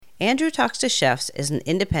Andrew Talks to Chefs is an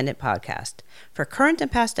independent podcast. For current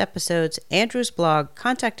and past episodes, Andrew's blog,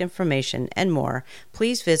 contact information, and more,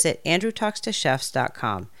 please visit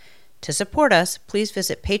andrewtalkstochefs.com. To support us, please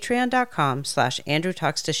visit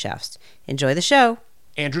patreon.com/andrewtalkstochefs. Enjoy the show.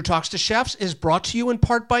 Andrew Talks to Chefs is brought to you in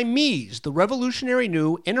part by Mies, the revolutionary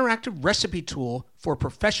new interactive recipe tool for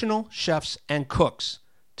professional chefs and cooks.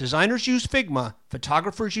 Designers use Figma,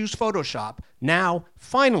 photographers use Photoshop. Now,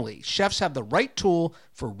 finally, chefs have the right tool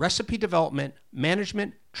for recipe development,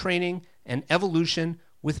 management, training, and evolution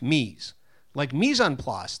with Mies. Like mise en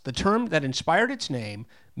place, the term that inspired its name,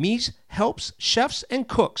 Mies helps chefs and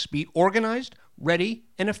cooks be organized, ready,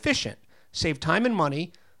 and efficient, save time and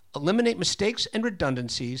money, eliminate mistakes and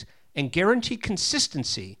redundancies, and guarantee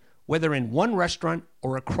consistency, whether in one restaurant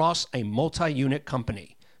or across a multi-unit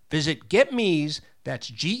company. Visit GetMeez,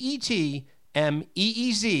 that's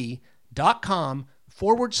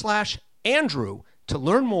GetMeez.com/Andrew to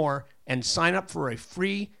learn more and sign up for a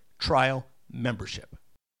free trial membership.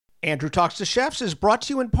 Andrew Talks to Chefs is brought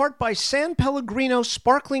to you in part by San Pellegrino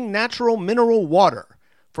Sparkling Natural Mineral Water.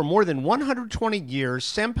 For more than 120 years,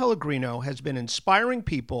 San Pellegrino has been inspiring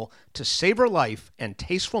people to savor life and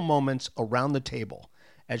tasteful moments around the table.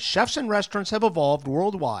 As chefs and restaurants have evolved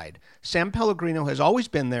worldwide, San Pellegrino has always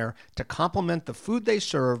been there to complement the food they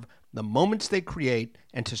serve, the moments they create,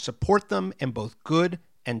 and to support them in both good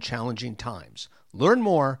and challenging times. Learn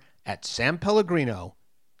more at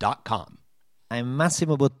sanpellegrino.com. I'm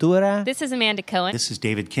Massimo Bottura. This is Amanda Cohen. This is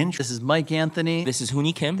David Kinch. This is Mike Anthony. This is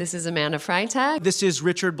Hooni Kim. This is Amanda Freitag. This is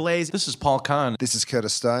Richard Blaze. This is Paul Kahn. This is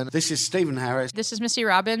Curtis Stone. This is Stephen Harris. This is Missy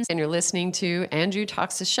Robbins. And you're listening to Andrew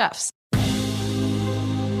Talks to Chefs.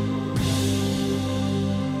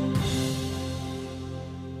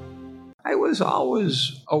 I was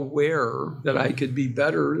always aware that I could be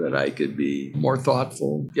better, that I could be more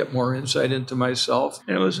thoughtful, get more insight into myself.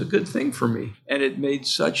 And it was a good thing for me. And it made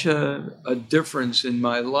such a difference in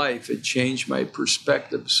my life. It changed my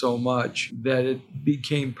perspective so much that it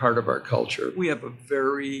became part of our culture. We have a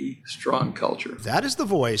very strong culture. That is the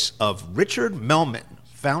voice of Richard Mehlman,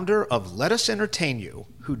 founder of Let Us Entertain You,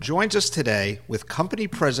 who joins us today with company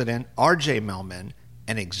president R.J. Mehlman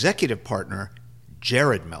and executive partner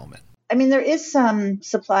Jared Mehlman. I mean, there is some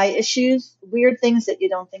supply issues, weird things that you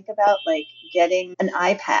don't think about, like getting an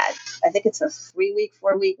iPad. I think it's a 3-week,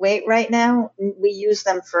 4-week wait right now. We use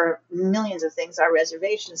them for millions of things, our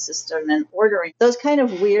reservation system and ordering, those kind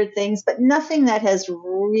of weird things, but nothing that has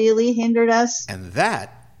really hindered us. And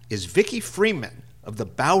that is Vicki Freeman of the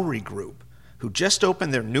Bowery Group, who just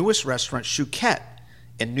opened their newest restaurant, Chouquette,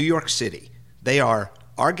 in New York City. They are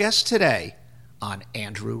our guests today on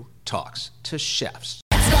Andrew Talks to Chefs.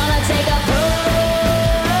 Gonna take a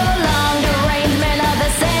prolonged arrangement of the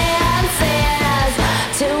senses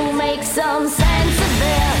to make some sense of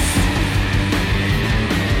this.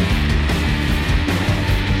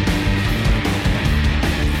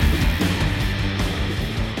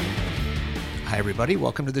 Hi, everybody.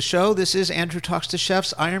 Welcome to the show. This is Andrew Talks to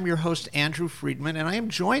Chefs. I am your host, Andrew Friedman, and I am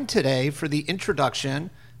joined today for the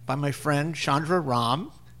introduction by my friend Chandra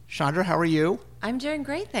Ram. Chandra, how are you? I'm doing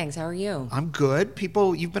great, thanks. How are you? I'm good.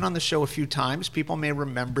 You've been on the show a few times. People may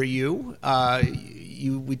remember you.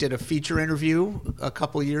 We did a feature interview a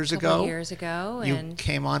couple years ago. You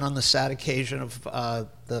came on the sad occasion of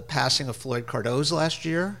the passing of Floyd Cardoz last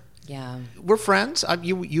year. Yeah. We're friends.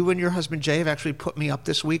 You and your husband Jay have actually put me up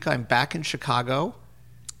this week. I'm back in Chicago.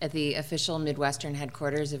 At the official Midwestern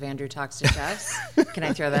headquarters of Andrew Talks to Chefs. Can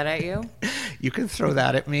I throw that at you? You can throw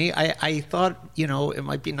that at me. I thought, it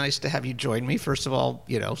might be nice to have you join me, first of all,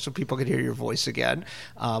 so people could hear your voice again.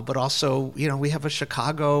 But also, we have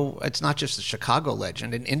it's not just a Chicago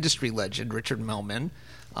legend, an industry legend, Richard Mehlman,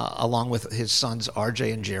 along with his sons,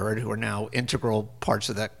 RJ and Jared, who are now integral parts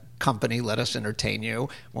of that company, Let Us Entertain You.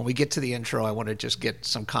 When we get to the intro, I want to just get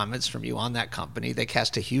some comments from you on that company. They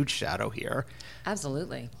cast a huge shadow here.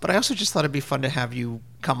 Absolutely. But I also just thought it'd be fun to have you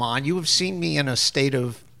come on. You have seen me in a state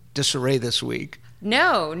of disarray this week.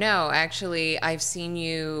 No. Actually, I've seen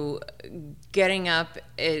you getting up,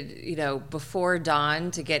 before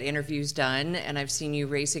dawn to get interviews done, and I've seen you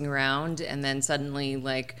racing around and then suddenly,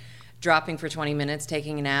 dropping for 20 minutes,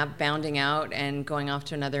 taking a nap, bounding out, and going off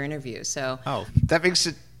to another interview. So. Oh, that makes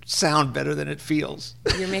it sound better than it feels.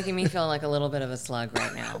 You're making me feel like a little bit of a slug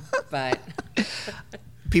right now, but.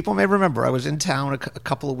 People may remember I was in town a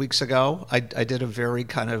couple of weeks ago. I did a very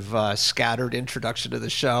kind of scattered introduction to the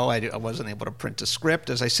show. I wasn't able to print a script.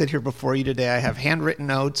 As I sit here before you today, I have handwritten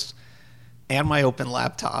notes and my open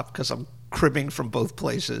laptop because I'm cribbing from both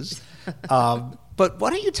places. But why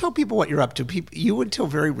don't you tell people what you're up to? You, until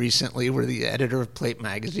very recently, were the editor of Plate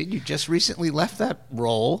Magazine. You just recently left that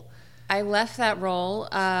role. I left that role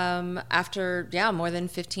after, more than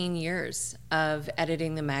 15 years of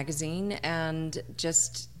editing the magazine. And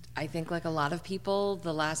just, I think like a lot of people,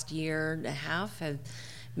 the last year and a half have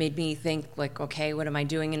made me think like, okay, what am I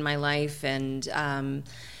doing in my life? And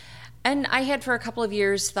I had for a couple of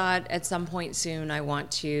years thought at some point soon I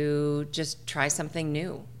want to just try something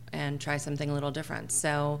new and try something a little different.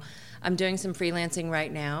 So I'm doing some freelancing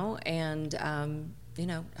right now and,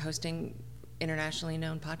 hosting internationally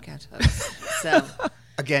known podcast hosts. So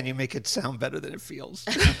again, you make it sound better than it feels.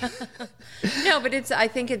 No, but I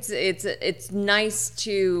think it's nice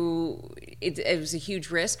to. It was a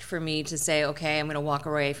huge risk for me to say, okay, I'm going to walk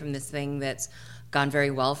away from this thing that's gone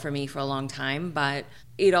very well for me for a long time, but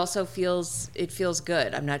it also feels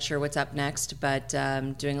good. I'm not sure what's up next, but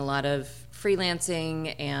doing a lot of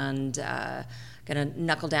freelancing and. Going to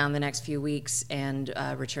knuckle down the next few weeks and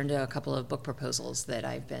return to a couple of book proposals that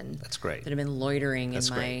I've been. That's great. That have been loitering That's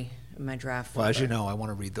in my draft. Well, as you know, I want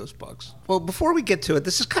to read those books. Well, before we get to it,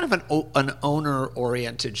 this is kind of an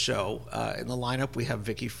owner-oriented show. In the lineup, we have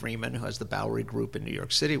Vicki Freeman, who has the Bowery Group in New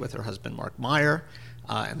York City with her husband Mark Meyer,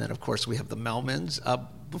 and then of course we have the Melmans.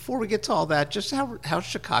 Before we get to all that, just how's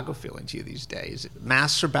Chicago feeling to you these days?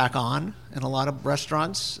 Masks are back on in a lot of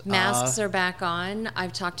restaurants. Masks are back on.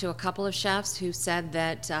 I've talked to a couple of chefs who said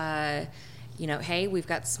that, hey, we've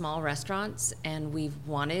got small restaurants and we've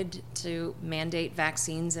wanted to mandate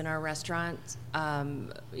vaccines in our restaurants.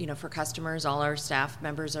 For customers, all our staff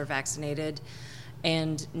members are vaccinated,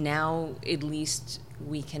 and now at least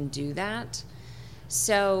we can do that.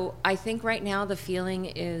 So I think right now the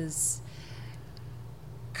feeling is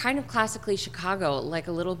kind of classically Chicago, like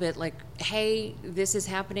a little bit like, hey, this is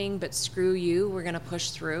happening, but screw you, we're going to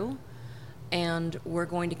push through, and we're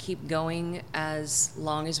going to keep going as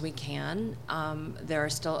long as we can. There are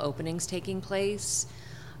still openings taking place.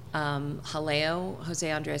 Jaleo, Jose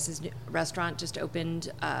Andres' restaurant, just opened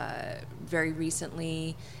very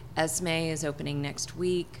recently. Esme is opening next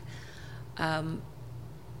week.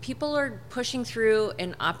 People are pushing through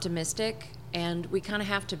and optimistic, and we kind of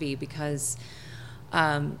have to be because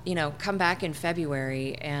come back in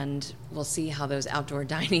February and we'll see how those outdoor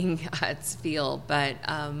dining huts feel. But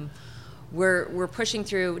we're pushing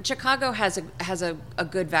through. Chicago has a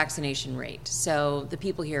good vaccination rate, so the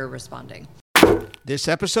people here are responding. This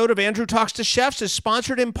episode of Andrew Talks to Chefs is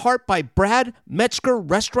sponsored in part by Brad Metzger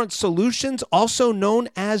Restaurant Solutions, also known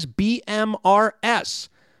as BMRS.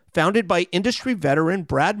 Founded by industry veteran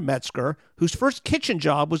Brad Metzger, whose first kitchen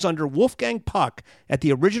job was under Wolfgang Puck at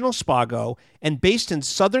the original Spago, and based in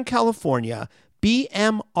Southern California,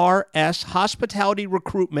 BMRS Hospitality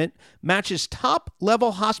Recruitment matches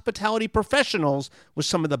top-level hospitality professionals with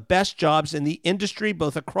some of the best jobs in the industry,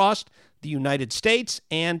 both across the United States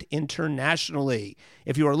and internationally.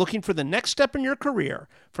 If you are looking for the next step in your career,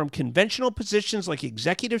 from conventional positions like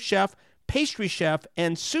executive chef, pastry chef,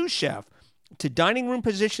 and sous chef, to dining room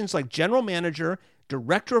positions like general manager,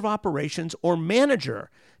 director of operations, or manager,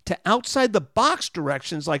 to outside-the-box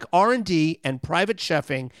directions like R&D and private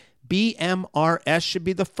chefing, BMRS should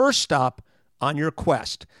be the first stop on your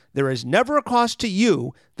quest. There is never a cost to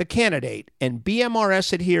you, the candidate, and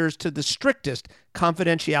BMRS adheres to the strictest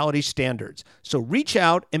confidentiality standards. So reach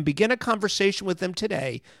out and begin a conversation with them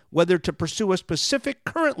today, whether to pursue a specific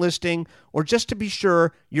current listing or just to be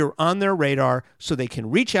sure you're on their radar so they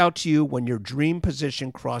can reach out to you when your dream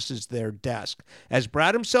position crosses their desk. As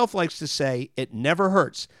Brad himself likes to say, it never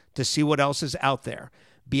hurts to see what else is out there.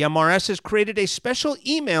 BMRS has created a special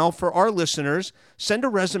email for our listeners. Send a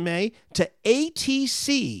resume to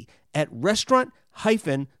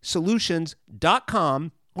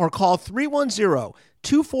atc@restaurant-solutions.com or call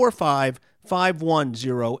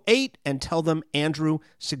 310-245-5108 and tell them Andrew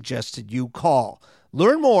suggested you call.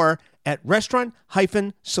 Learn more at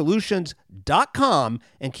restaurant-solutions.com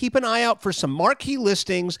and keep an eye out for some marquee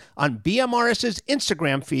listings on BMRS's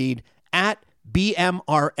Instagram feed at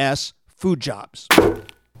BMRS Food Jobs.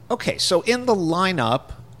 Okay, so in the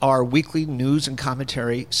lineup, our weekly news and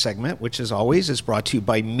commentary segment, which as always is brought to you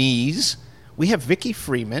by Mies. We have Vicki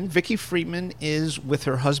Freeman. Vicki Freeman is with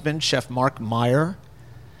her husband, Chef Mark Meyer,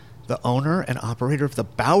 the owner and operator of the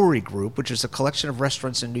Bowery Group, which is a collection of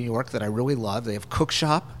restaurants in New York that I really love. They have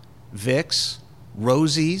Cookshop, Vic's,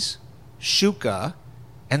 Rosie's, Shuka,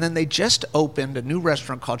 and then they just opened a new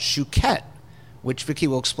restaurant called Chouquette, which Vicki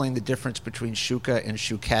will explain the difference between Shuka and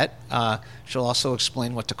Chouquette. She'll also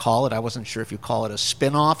explain what to call it. I wasn't sure if you call it a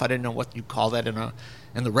spin-off. I didn't know what you call that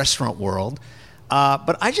in the restaurant world.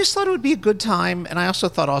 But I just thought it would be a good time, and I also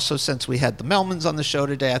thought since we had the Melmans on the show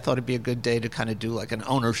today, I thought it'd be a good day to kind of do like an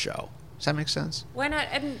owner show. Does that make sense? Why not?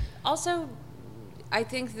 And also, I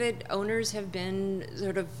think that owners have been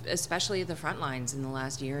sort of, especially at the front lines in the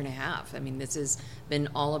last year and a half. I mean, this has been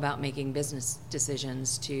all about making business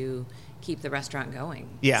decisions to keep the restaurant going.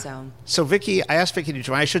 Yeah. So Vicky, I asked Vicky to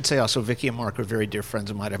join. I should say also Vicky and Mark are very dear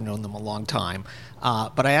friends of mine. I've known them a long time.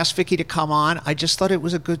 But I asked Vicky to come on. I just thought it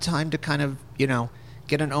was a good time to kind of,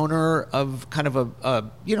 get an owner of kind of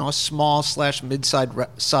a small /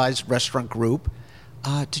 mid-sized restaurant group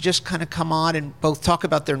to just kind of come on and both talk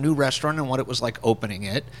about their new restaurant and what it was like opening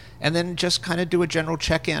it, and then just kind of do a general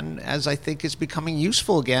check-in as I think is becoming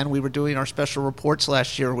useful again. We were doing our special reports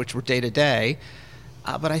last year, which were day-to-day,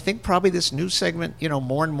 but I think probably this new segment,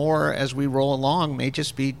 more and more as we roll along, may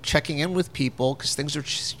just be checking in with people because things are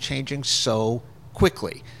changing so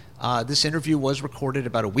quickly. This interview was recorded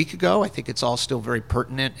about a week ago. I think it's all still very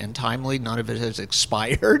pertinent and timely. None of it has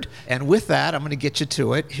expired. And with that, I'm going to get you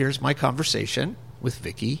to it. Here's my conversation with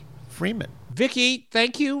Vicky Freeman. Vicky,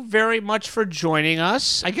 thank you very much for joining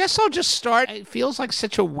us. I guess I'll just start. It feels like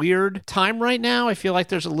such a weird time right now. I feel like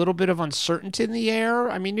there's a little bit of uncertainty in the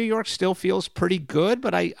air. I mean, New York still feels pretty good,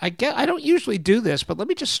 but I don't usually do this, but let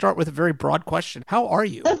me just start with a very broad question. How are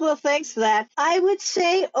you? Well, thanks for that. I would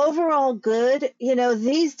say overall good.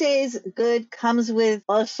 These days, good comes with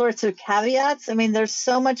all sorts of caveats. I mean, there's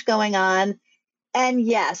so much going on. And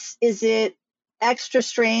yes, is it extra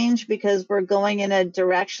strange because we're going in a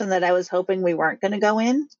direction that I was hoping we weren't going to go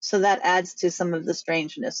in? So that adds to some of the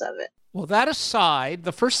strangeness of it. Well, that aside,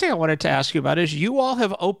 the first thing I wanted to ask you about is you all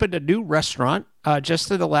have opened a new restaurant just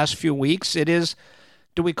in the last few weeks. It is,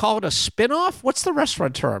 do we call it a spin-off? What's the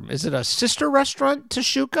restaurant term? Is it a sister restaurant to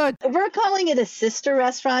Shuka? We're calling it a sister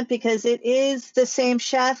restaurant because it is the same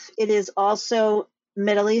chef. It is also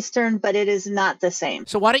Middle Eastern, but it is not the same.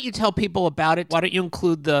 So why don't you tell people about it? Why don't you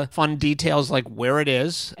include the fun details like where it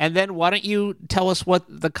is? And then why don't you tell us what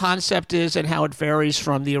the concept is and how it varies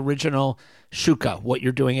from the original Shuka, what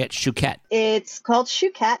you're doing at Shuket? It's called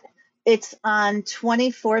Shuket. It's on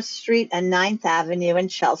 24th Street and 9th Avenue in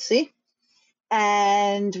Chelsea.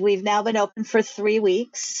 And we've now been open for 3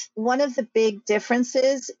 weeks. One of the big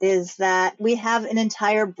differences is that we have an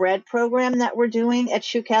entire bread program that we're doing at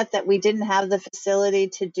Shuket that we didn't have the facility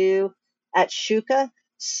to do at Shuka.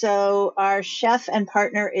 So our chef and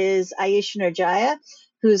partner is Aisha Nurjaya,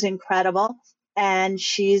 who's incredible. And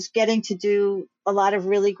she's getting to do a lot of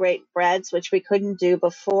really great breads, which we couldn't do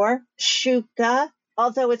before. Shuka,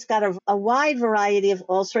 although it's got a wide variety of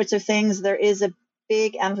all sorts of things, there is a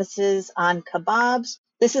big emphasis on kebabs.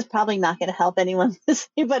 This is probably not going to help anyone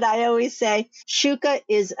listening, but I always say Shuka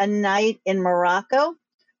is a night in Morocco,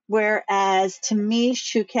 whereas to me,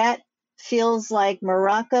 Shuket feels like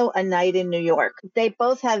Morocco, a night in New York. They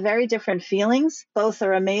both have very different feelings. Both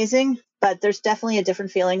are amazing, but there's definitely a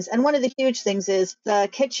different feelings. And one of the huge things is the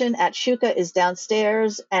kitchen at Shuka is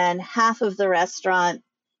downstairs, and half of the restaurant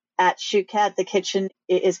at Shuket, the kitchen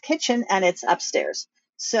is kitchen, and it's upstairs.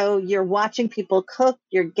 So you're watching people cook,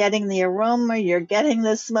 you're getting the aroma, you're getting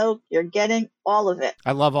the smoke, you're getting all of it.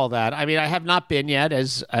 I love all that. I mean, I have not been yet,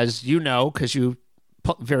 as you know, because you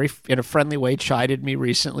very in a friendly way chided me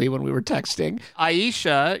recently when we were texting.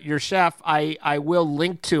 Aisha, your chef, I will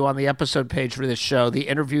link to on the episode page for this show the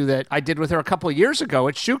interview that I did with her a couple of years ago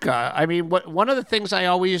at Shuka. I mean, one of the things I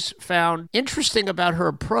always found interesting about her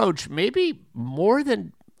approach, maybe more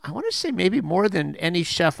than any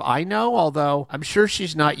chef I know, although I'm sure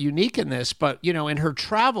she's not unique in this, but, in her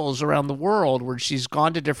travels around the world where she's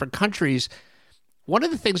gone to different countries, one of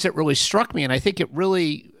the things that really struck me, and I think it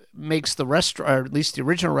really makes the restaurant, or at least the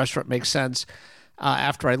original restaurant, make sense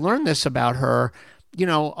after I learned this about her, a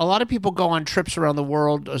lot of people go on trips around the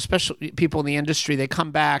world, especially people in the industry, they come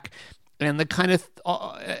back and the kind of,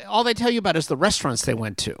 all they tell you about is the restaurants they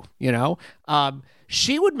went to,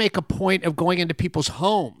 She would make a point of going into people's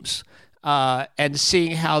homes and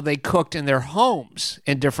seeing how they cooked in their homes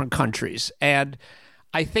in different countries. And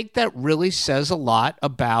I think that really says a lot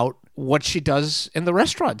about what she does in the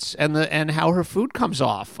restaurants and how her food comes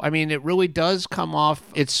off. I mean, it really does come off.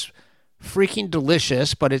 It's freaking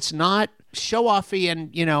delicious, but it's not show-offy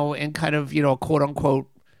and, in kind of, a quote-unquote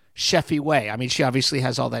chefy way. I mean, she obviously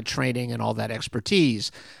has all that training and all that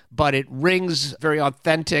expertise, but it rings very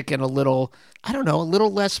authentic and a little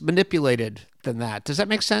less manipulated than that. Does that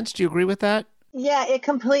make sense? Do you agree with that? Yeah, it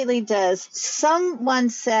completely does. Someone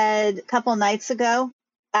said a couple nights ago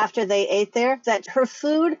after they ate there that her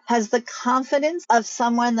food has the confidence of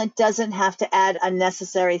someone that doesn't have to add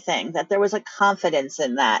unnecessary thing, that there was a confidence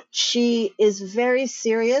in that. She is very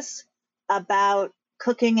serious about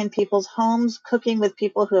cooking in people's homes, cooking with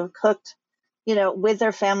people who have cooked, with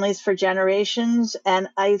their families for generations. And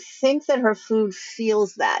I think that her food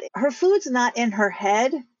feels that. Her food's not in her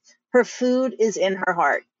head, her food is in her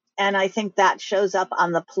heart. And I think that shows up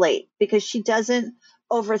on the plate because she doesn't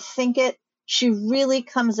overthink it. She really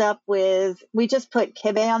comes up with, we just put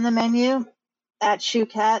kibbeh on the menu at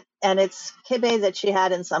Chouquette, and it's kibbeh that she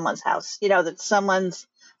had in someone's house, that someone's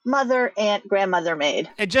mother, aunt, grandmother made.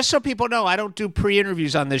 And just so people know, I don't do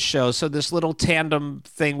pre-interviews on this show, so this little tandem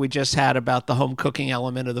thing we just had about the home cooking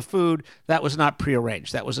element of the food, that was not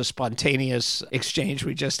prearranged. That was a spontaneous exchange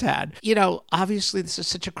we just had. Obviously this is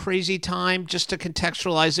such a crazy time. Just to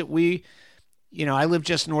contextualize it, I live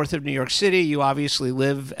just north of New York City. You obviously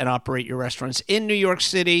live and operate your restaurants in New York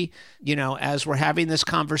City. As we're having this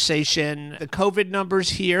conversation, the COVID numbers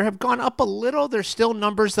here have gone up a little. There's still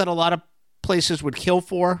numbers that a lot of places would kill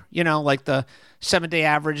for, like the 7-day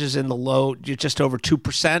average is in the low, just over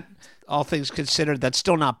 2%. All things considered, that's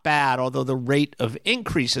still not bad, although the rate of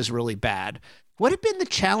increase is really bad. What have been the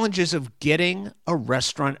challenges of getting a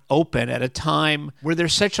restaurant open at a time where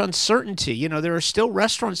there's such uncertainty? There are still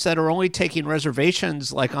restaurants that are only taking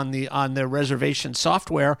reservations, like on the reservation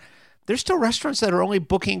software. There's still restaurants that are only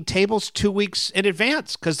booking tables 2 weeks in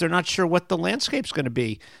advance because they're not sure what the landscape's going to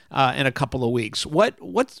be in a couple of weeks.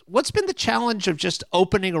 What's been the challenge of just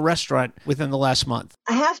opening a restaurant within the last month?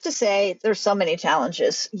 I have to say there's so many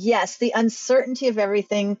challenges. Yes, the uncertainty of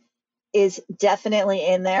everything is definitely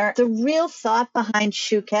in there. The real thought behind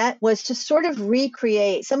Chouquette was to sort of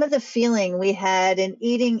recreate some of the feeling we had in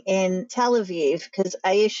eating in Tel Aviv, because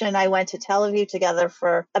Aisha and I went to Tel Aviv together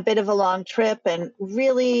for a bit of a long trip. And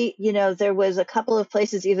really, there was a couple of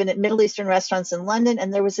places, even at Middle Eastern restaurants in London,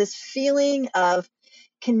 and there was this feeling of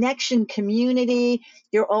connection, community.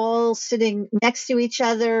 You're all sitting next to each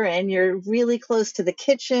other and you're really close to the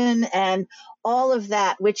kitchen and all of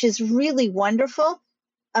that, which is really wonderful.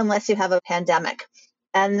 Unless you have a pandemic,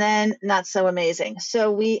 and then not so amazing.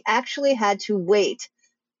 So we actually had to wait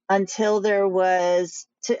until there was,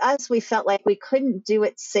 to us, we felt like we couldn't do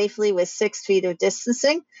it safely with 6 feet of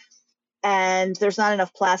distancing. And there's not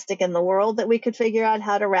enough plastic in the world that we could figure out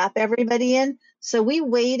how to wrap everybody in. So we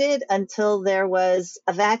waited until there was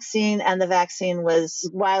a vaccine and the vaccine was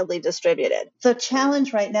widely distributed. The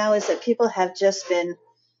challenge right now is that people have just been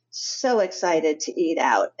so excited to eat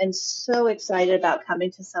out and so excited about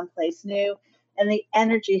coming to someplace new. And the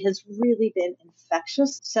energy has really been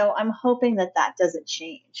infectious. So I'm hoping that doesn't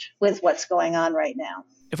change with what's going on right now.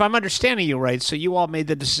 If I'm understanding you right, so you all made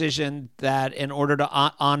the decision that in order to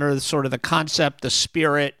honor sort of the concept, the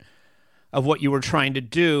spirit of what you were trying to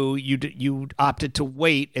do, you opted to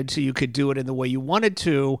wait until you could do it in the way you wanted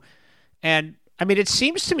to. And I mean, it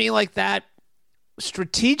seems to me like that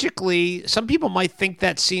strategically, some people might think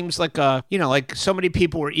that seems like like so many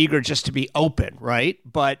people were eager just to be open, right?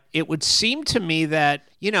 But it would seem to me that,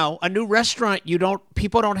 a new restaurant,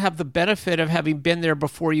 people don't have the benefit of having been there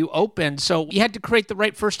before you opened. So you had to create the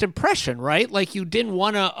right first impression, right? Like you didn't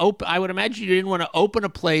want to I would imagine you didn't want to open a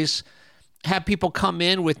place, have people come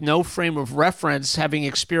in with no frame of reference, having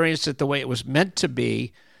experienced it the way it was meant to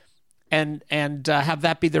be, and have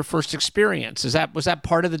that be their first experience. Was that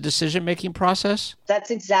part of the decision-making process?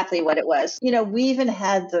 That's exactly what it was. We even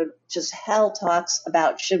had the just hell talks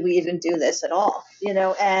about should we even do this at all,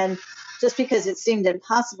 and just because it seemed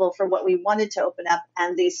impossible for what we wanted to open up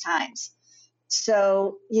and these times.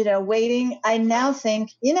 So, waiting, I now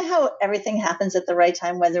think, how everything happens at the right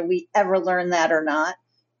time, whether we ever learn that or not,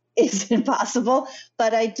 is impossible.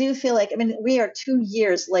 But I do feel like, we are 2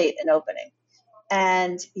 years late in opening.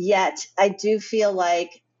 And yet I do feel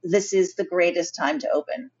like this is the greatest time to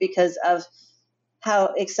open because of how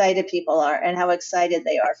excited people are and how excited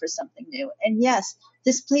they are for something new. And yes,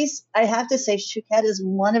 this place, I have to say, Chouquette is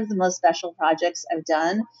one of the most special projects I've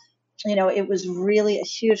done. It was really a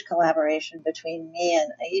huge collaboration between me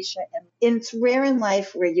and Aisha. And it's rare in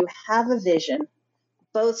life where you have a vision,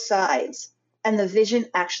 both sides, and the vision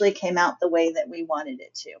actually came out the way that we wanted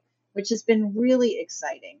it to, which has been really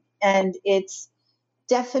exciting. And it's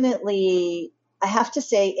definitely, I have to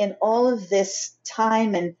say, in all of this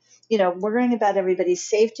time and, worrying about everybody's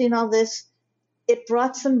safety and all this, it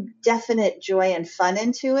brought some definite joy and fun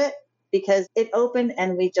into it because it opened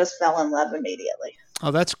and we just fell in love immediately.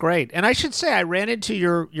 Oh, that's great. And I should say, I ran into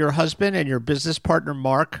your husband and your business partner,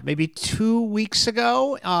 Mark, maybe 2 weeks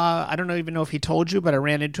ago. I don't even know if he told you, but I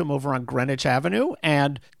ran into him over on Greenwich Avenue.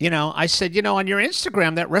 And, I said, on your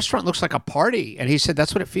Instagram, that restaurant looks like a party. And he said,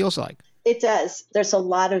 that's what it feels like. It does. There's a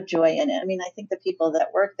lot of joy in it. I think the people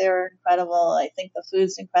that work there are incredible. I think the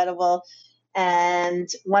food's incredible. And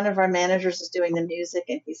one of our managers is doing the music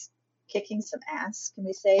and he's kicking some ass. Can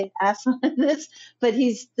we say ass on this? But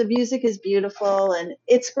the music is beautiful and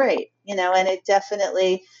it's great, and it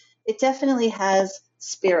definitely has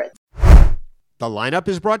spirit. The lineup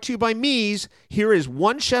is brought to you by Mies. Here is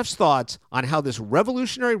one chef's thoughts on how this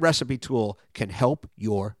revolutionary recipe tool can help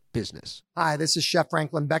your business. Hi, this is Chef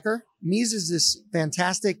Franklin Becker. Mies is this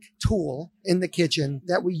fantastic tool in the kitchen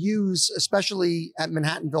that we use, especially at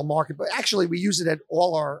Manhattanville Market, but actually we use it at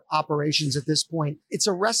all our operations at this point. It's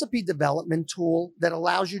a recipe development tool that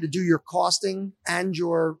allows you to do your costing and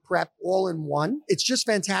your prep all in one. It's just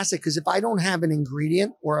fantastic because if I don't have an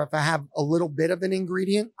ingredient or if I have a little bit of an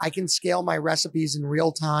ingredient, I can scale my recipes in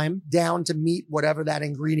real time down to meet whatever that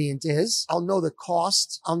ingredient is. I'll know the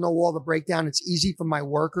cost. I'll know all the breakdown. It's easy for my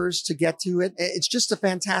workers to get to it. It's just a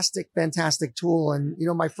fantastic tool. And,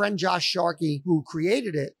 my friend Josh Sharkey, who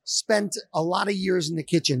created it, spent a lot of years in the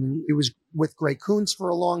kitchen. He was with Grey Kuntz for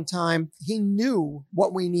a long time. He knew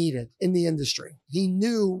what we needed in the industry. He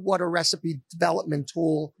knew what a recipe development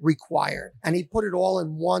tool required. And he put it all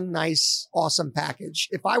in one nice, awesome package.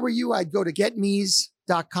 If I were you, I'd go to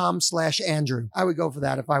getmies.com/Andrew. I would go for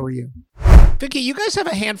that if I were you. Vicki, you guys have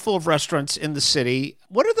a handful of restaurants in the city.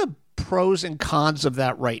 What are the pros and cons of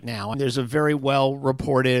that right now? There's a very well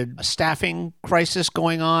reported staffing crisis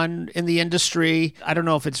going on in the industry. I don't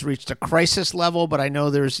know if it's reached a crisis level, but I know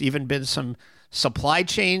there's even been some supply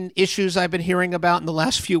chain issues I've been hearing about in the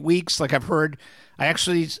last few weeks. Like I've heard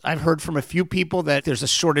from a few people that there's a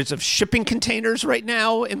shortage of shipping containers right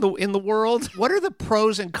now in the world. What are the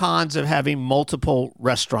pros and cons of having multiple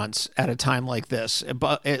restaurants at a time like this?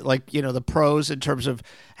 But the pros in terms of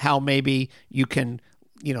how maybe you can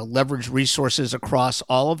leverage resources across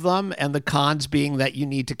all of them, and the cons being that you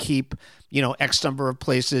need to keep, X number of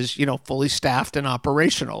places, fully staffed and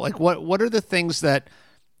operational. Like what are the things that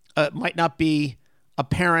might not be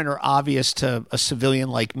apparent or obvious to a civilian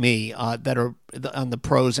like me that are on the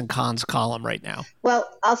pros and cons column right now? Well,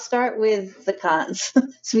 I'll start with the cons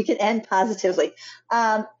so we can end positively.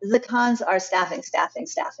 The cons are staffing,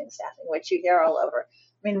 which you hear all over.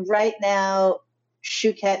 I mean, right now,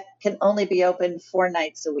 Chouquette can only be open 4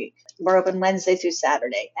 nights a week. We're open Wednesday through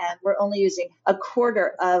Saturday, and we're only using a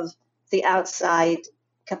quarter of the outside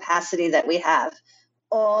capacity that we have,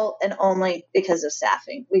 all and only because of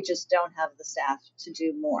staffing. We just don't have the staff to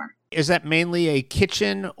do more. Is that mainly a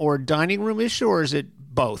kitchen or dining room issue, or is it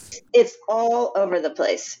both? It's all over the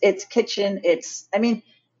place. It's kitchen. This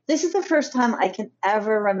is the first time I can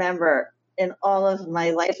ever remember in all of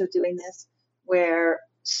my life of doing this where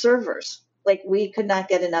servers, we could not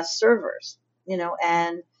get enough servers,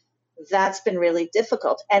 and that's been really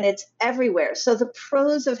difficult, and it's everywhere. So the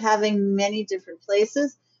pros of having many different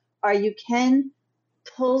places are you can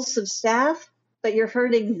pull some staff, but you're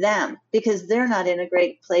hurting them because they're not in a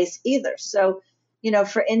great place either. So,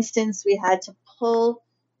 for instance, we had to pull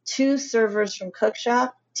 2 servers from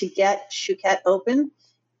Cookshop to get Chouquette open.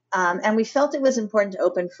 And we felt it was important to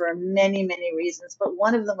open for many, many reasons. But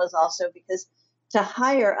one of them was also because to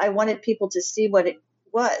hire, I wanted people to see what it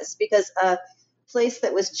was, because a place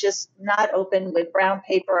that was just not open with brown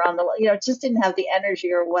paper on the wall, just didn't have the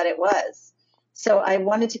energy or what it was. So I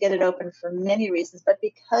wanted to get it open for many reasons. But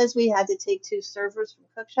because we had to take 2 servers from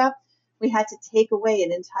Cookshop, we had to take away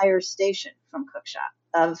an entire station from Cookshop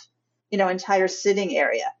of, entire sitting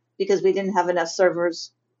area, because we didn't have enough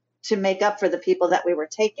servers to make up for the people that we were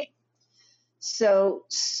taking. So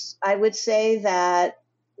I would say that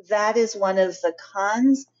is one of the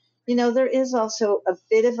cons. There is also a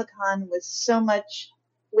bit of a con with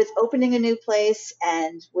opening a new place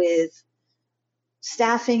and with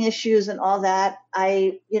staffing issues and all that.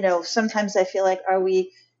 Sometimes I feel like, are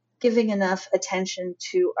we giving enough attention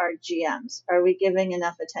to our GMs? Are we giving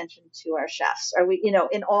enough attention to our chefs? Are we,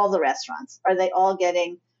 in all the restaurants, are they all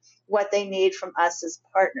getting what they need from us as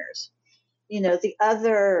partners? The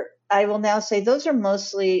other, I will now say those are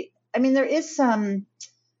mostly, there is some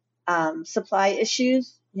supply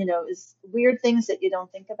issues, is weird things that you don't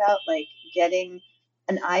think about, like getting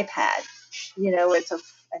an iPad.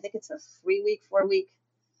 I think it's a 3-week, 4-week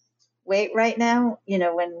wait right now.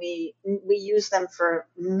 When we use them for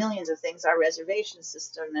millions of things, our reservation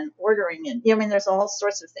system and ordering, and there's all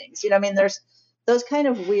sorts of things. There's those kind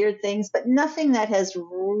of weird things, but nothing that has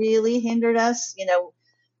really hindered us.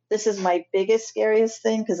 This is my biggest, scariest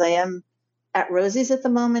thing, because I am at Rosie's at the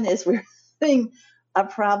moment, is we're having a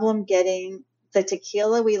problem getting the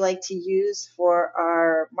tequila we like to use for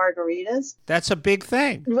our margaritas. That's a big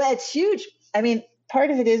thing. Well, it's huge. Part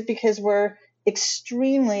of it is because we're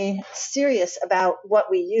extremely serious about what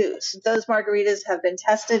we use. Those margaritas have been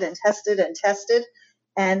tested and tested and tested.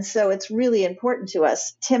 And so it's really important to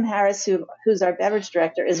us. Tim Harris, who's our beverage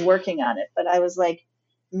director, is working on it. But I was like,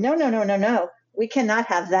 no. We cannot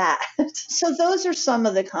have that. So those are some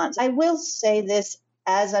of the cons. I will say this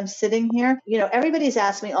as I'm sitting here, everybody's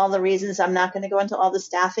asked me all the reasons. I'm not going to go into all the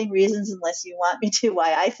staffing reasons unless you want me to,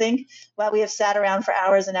 why I think. Well, we have sat around for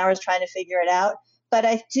hours and hours trying to figure it out. But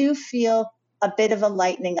I do feel a bit of a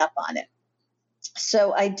lightening up on it.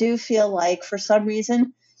 So I do feel like for some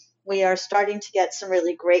reason, we are starting to get some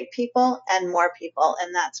really great people and more people,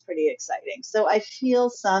 and that's pretty exciting. So I feel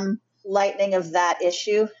some lightening of that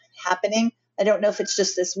issue happening. I don't know if it's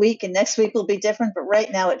just this week and next week will be different, but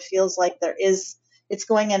right now it feels like it's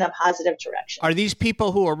going in a positive direction. Are these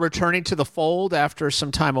people who are returning to the fold after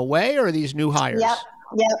some time away, or are these new hires? Yep.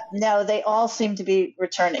 No, they all seem to be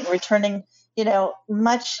returning,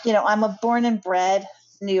 I'm a born and bred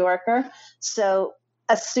New Yorker. So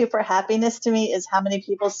a super happiness to me is how many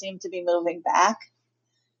people seem to be moving back.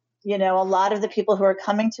 A lot of the people who are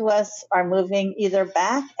coming to us are moving either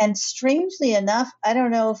back. And strangely enough, I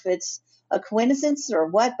don't know if it's a coincidence or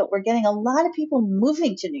what, but we're getting a lot of people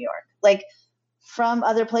moving to New York, like from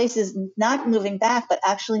other places, not moving back, but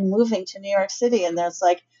actually moving to New York City. And there's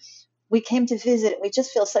like, we came to visit. We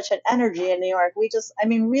just feel such an energy in New York.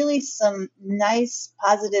 Really some nice,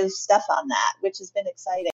 positive stuff on that, which has been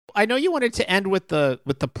exciting. I know you wanted to end with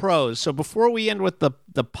the pros. So before we end with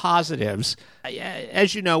the positives,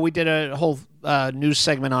 as you know, we did a whole news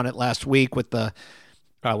segment on it last week with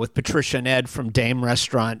Patricia and Ed from Dame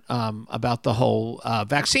Restaurant about the whole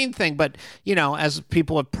vaccine thing. But, as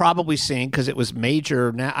people have probably seen, because it was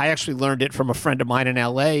major, now I actually learned it from a friend of mine in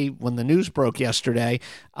L.A. when the news broke yesterday.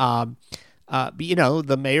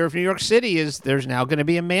 The mayor of New York City there's now going to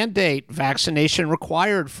be a mandate, vaccination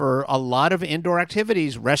required for a lot of indoor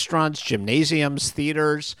activities, restaurants, gymnasiums,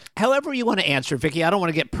 theaters. However you want to answer, Vicki, I don't want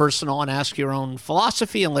to get personal and ask your own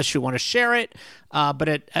philosophy unless you want to share it. But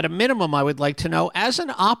at a minimum, I would like to know, as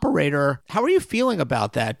an operator, how are you feeling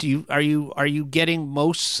about that? Are you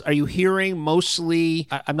hearing mostly,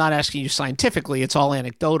 I'm not asking you scientifically, it's all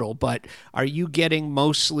anecdotal, but are you getting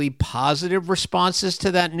mostly positive responses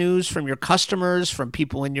to that news from your customers, from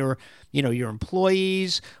people in your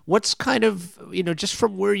employees? What's kind of, just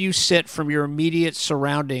from where you sit, from your immediate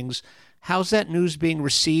surroundings, how's that news being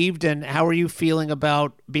received, and how are you feeling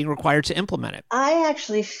about being required to implement it? I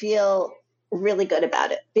actually feel really good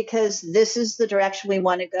about it because this is the direction we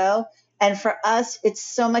want to go. And for us, it's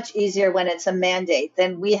so much easier when it's a mandate.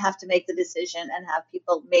 Then we have to make the decision and have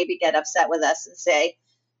people maybe get upset with us and say,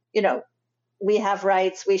 we have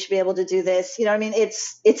rights. We should be able to do this.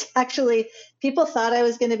 It's actually, people thought I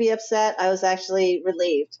was going to be upset. I was actually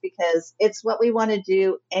relieved because it's what we want to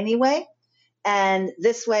do anyway. And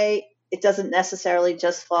this way, it doesn't necessarily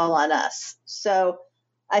just fall on us. So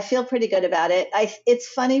I feel pretty good about it. It's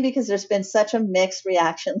funny because there's been such a mixed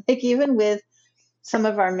reaction. Like even with some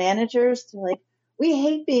of our managers, they're like, we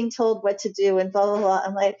hate being told what to do and blah, blah, blah.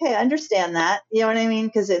 I'm like, hey, I understand that. You know what I mean?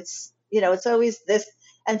 Because it's always this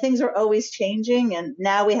and things are always changing. And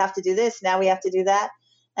now we have to do this. Now we have to do that.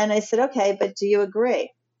 And I said, okay, but do you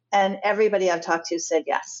agree? And everybody I've talked to said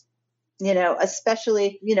yes.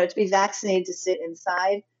 Especially, to be vaccinated, to sit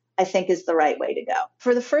inside, I think is the right way to go.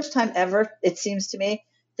 For the first time ever, it seems to me,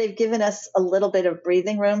 they've given us a little bit of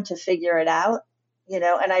breathing room to figure it out, and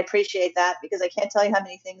I appreciate that because I can't tell you how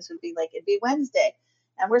many things would be like, it'd be Wednesday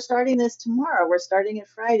and we're starting this tomorrow. We're starting it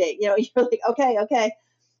Friday. You're like, okay,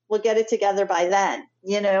 we'll get it together by then,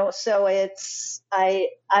 so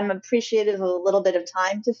I'm appreciative of a little bit of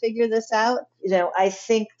time to figure this out. I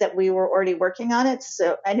think that we were already working on it.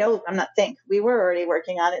 So we were already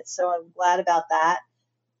working on it. So I'm glad about that.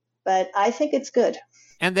 But I think it's good.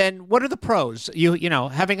 And then what are the pros?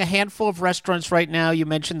 Having a handful of restaurants right now, you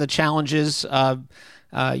mentioned the challenges.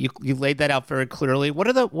 You laid that out very clearly.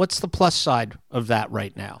 What's the plus side of that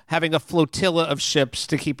right now? Having a flotilla of ships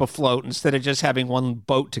to keep afloat instead of just having one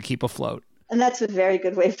boat to keep afloat. And that's a very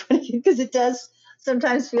good way of putting it because it does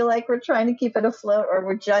sometimes feel like we're trying to keep it afloat or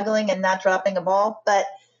we're juggling and not dropping a ball. But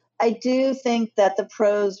I do think that the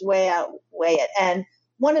pros outweigh it. And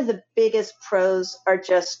one of the biggest pros are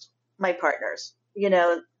just my partners.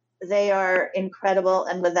 They are incredible,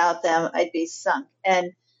 and without them, I'd be sunk.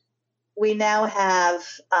 And we now have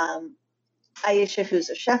Aisha, who's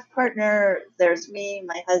a chef partner. There's me,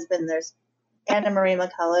 my husband. There's Anna Marie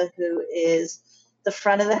McCullough, who is the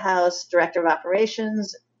front of the house director of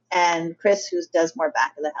operations, and Chris, who does more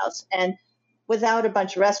back of the house. And without a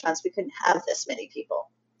bunch of restaurants, we couldn't have this many people.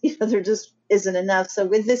 There just isn't enough. So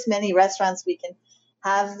with this many restaurants, we can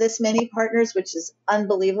have this many partners, which is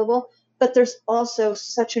unbelievable. But there's also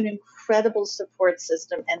such an incredible support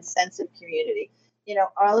system and sense of community.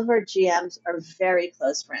 All of our GMs are very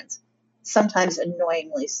close friends, sometimes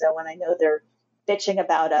annoyingly so when I know they're bitching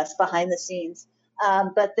about us behind the scenes.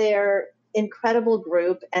 But they're incredible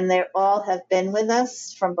group, and they all have been with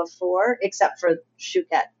us from before, except for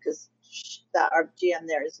Chouquette, because our GM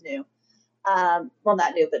there is new. Well,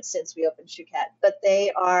 not new, but since we opened Chouquette. But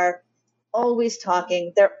they are always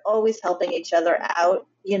talking. They're always helping each other out,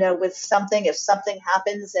 with something. If something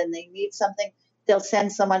happens and they need something, they'll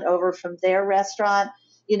send someone over from their restaurant.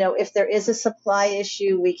 If there is a supply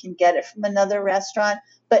issue, we can get it from another restaurant.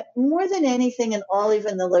 But more than anything, and all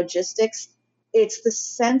even the logistics, it's the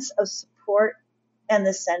sense of support and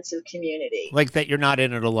the sense of community. Like that you're not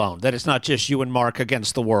in it alone, that it's not just you and Mark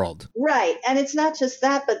against the world. Right. And it's not just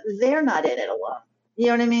that, but they're not in it alone. You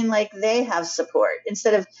know what I mean? Like they have support.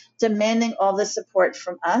 Instead of demanding all the support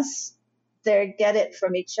from us, they get it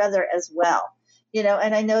from each other as well.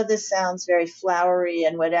 And I know this sounds very flowery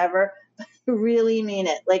and whatever, but I really mean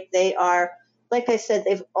it. Like they are, like I said,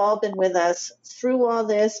 they've all been with us through all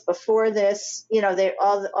this, before this, they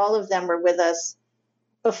all of them were with us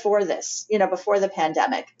before this, before the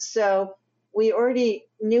pandemic. So we already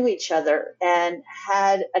knew each other and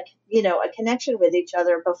had a connection with each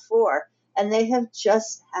other before. And they have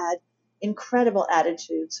just had incredible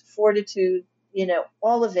attitudes, fortitude,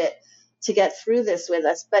 all of it to get through this with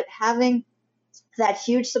us. But having that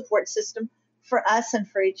huge support system for us and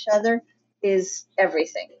for each other is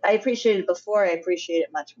everything. I appreciated it before. I appreciate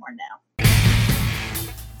it much more now.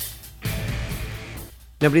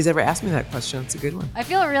 Nobody's ever asked me that question. It's a good one. I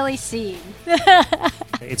feel really seen.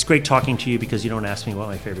 It's great talking to you because you don't ask me what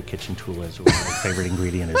my favorite kitchen tool is or what my favorite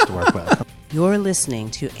ingredient is to work with. You're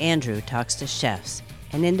listening to Andrew Talks to Chefs,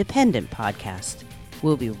 an independent podcast.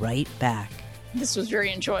 We'll be right back. This was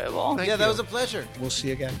very enjoyable. Thank you. That was a pleasure. We'll see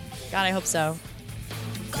you again. God, I hope so.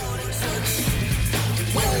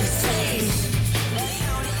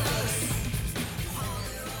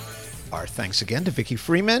 Our thanks again to Vicki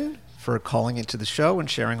Freeman for calling into the show and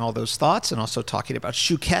sharing all those thoughts, and also talking about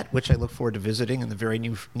Chouquette, which I look forward to visiting in the very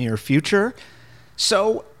near future.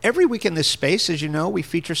 So every week in this space, as you know, we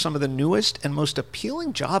feature some of the newest and most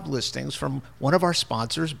appealing job listings from one of our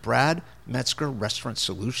sponsors, Brad Metzger Restaurant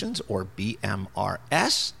Solutions, or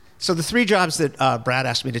BMRS. So the 3 jobs that Brad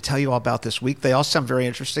asked me to tell you all about this week, they all sound very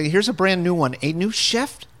interesting. Here's a brand new one, a new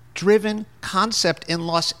chef-driven concept in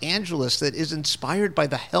Los Angeles that is inspired by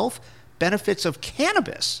the health benefits of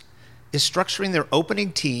cannabis, is structuring their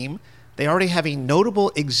opening team. They already have a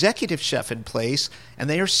notable executive chef in place, and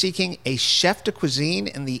they are seeking a chef de cuisine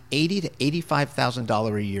in the $80,000 to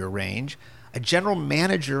 $85,000 a year range, a general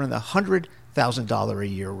manager in the $100,000 a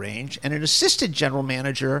year range, and an assistant general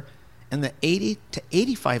manager in the $80,000 to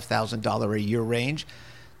 $85,000 a year range.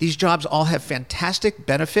 These jobs all have fantastic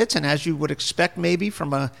benefits, and as you would expect maybe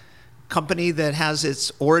from a company that has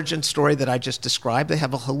its origin story that I just described, they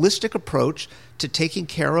have a holistic approach to taking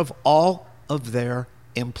care of all of their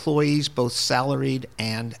employees, both salaried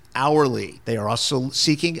and hourly. They are also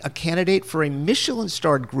seeking a candidate for a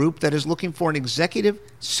Michelin-starred group that is looking for an executive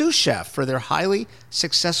sous chef for their highly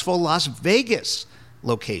successful Las Vegas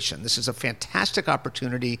location. This is a fantastic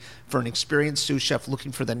opportunity for an experienced sous chef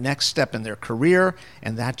looking for the next step in their career,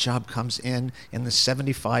 and that job comes in the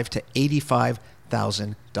 $75,000 to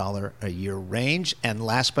 $85,000 a year range. And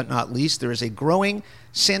last but not least, there is a growing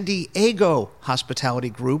San Diego hospitality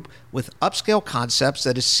group with upscale concepts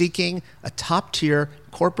that is seeking a top-tier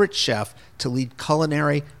corporate chef to lead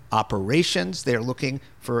culinary operations. They're looking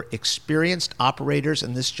for experienced operators,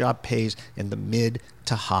 and this job pays in the mid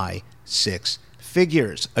to high 6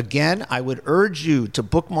 figures. Again, I would urge you to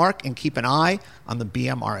bookmark and keep an eye on the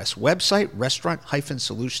BMRS website,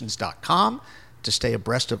 restaurant-solutions.com, to stay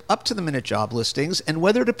abreast of up-to-the-minute job listings and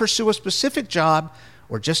whether to pursue a specific job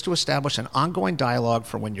or just to establish an ongoing dialogue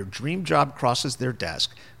for when your dream job crosses their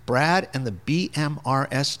desk. Brad and the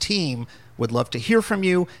BMRS team would love to hear from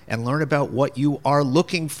you and learn about what you are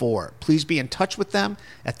looking for. Please be in touch with them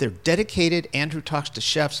at their dedicated Andrew Talks to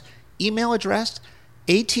Chefs email address,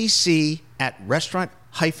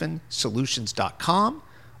 atc@restaurant-solutions.com,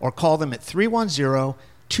 or call them at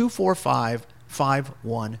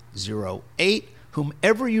 310-245-5108.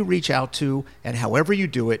 Whomever you reach out to and however you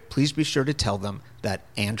do it, please be sure to tell them that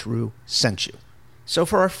Andrew sent you. So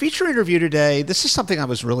for our feature interview today, this is something I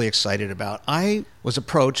was really excited about. I was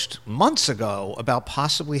approached months ago about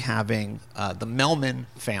possibly having the Melman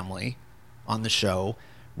family on the show.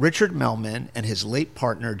 Richard Melman and his late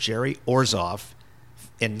partner, Jerry Orzoff,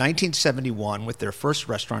 in 1971, with their first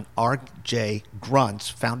restaurant, R.J. Grunt's,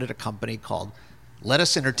 founded a company called Let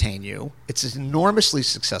Us Entertain You. It's an enormously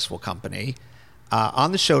successful company.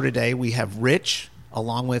 On the show today, we have Rich,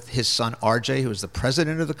 along with his son, R.J., who is the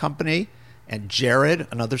president of the company, and Jared,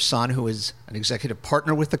 another son who is an executive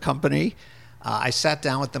partner with the company. I sat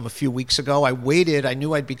down with them a few weeks ago. I waited. I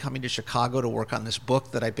knew I'd be coming to Chicago to work on this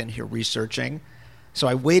book that I've been here researching. So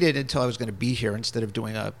I waited until I was going to be here instead of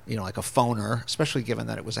doing a phoner, especially given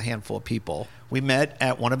that it was a handful of people. We met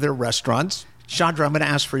at one of their restaurants. Chandra, I'm going to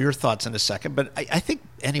ask for your thoughts in a second, but I think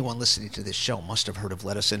anyone listening to this show must have heard of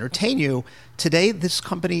Let Us Entertain You. Today, this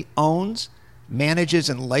company owns, manages,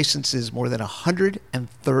 and licenses more than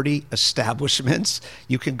 130 establishments.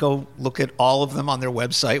 You can go look at all of them on their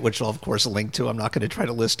website, which I'll, of course, link to. I'm not going to try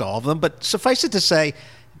to list all of them, but suffice it to say,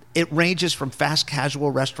 it ranges from fast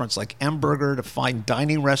casual restaurants like M-Burger to fine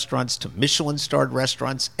dining restaurants to Michelin-starred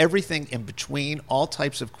restaurants, everything in between, all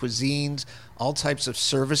types of cuisines, all types of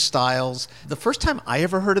service styles. The first time I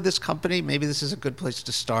ever heard of this company, maybe this is a good place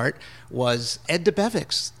to start, was Ed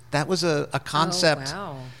Debevic's. That was a concept. Oh,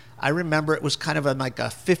 wow. I remember it was kind of like a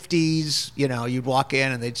 50s, you'd walk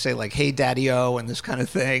in and they'd say like, hey, Daddy-O, and this kind of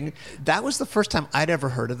thing. That was the first time I'd ever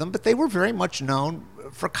heard of them, but they were very much known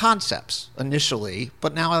for concepts initially.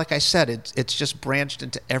 But now, like I said, it's just branched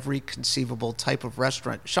into every conceivable type of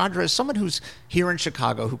restaurant. Chandra, as someone who's here in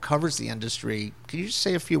Chicago, who covers the industry, can you just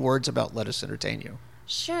say a few words about Let Us Entertain You?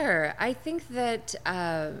 Sure. I think that,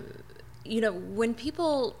 when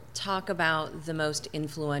people talk about the most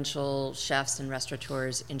influential chefs and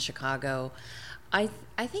restaurateurs in Chicago, I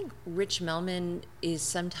think Rich Melman is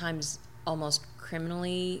sometimes almost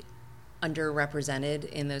criminally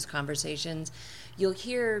underrepresented in those conversations. You'll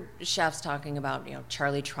hear chefs talking about,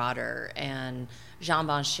 Charlie Trotter and Jean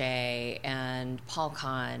Blanchet and Paul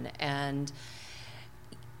Kahn, and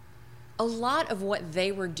a lot of what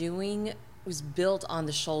they were doing was built on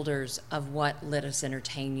the shoulders of what Let Us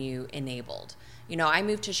Entertain You enabled. I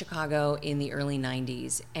moved to Chicago in the early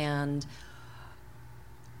 90s, and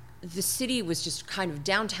the city was just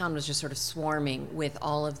downtown was just sort of swarming with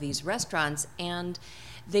all of these restaurants, and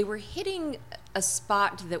they were hitting a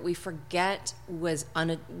spot that we forget was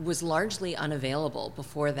largely unavailable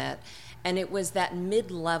before that, and it was that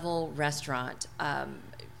mid-level restaurant.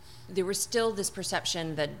 There was still this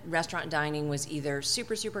perception that restaurant dining was either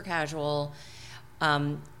super, super casual,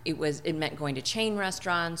 it meant going to chain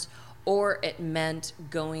restaurants, or it meant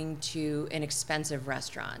going to an expensive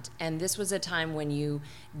restaurant. And this was a time when you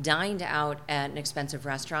dined out at an expensive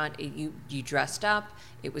restaurant, you dressed up,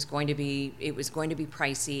 it was going to be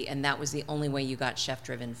pricey, and that was the only way you got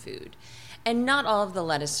chef-driven food. And not all of the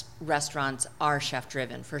lettuce restaurants are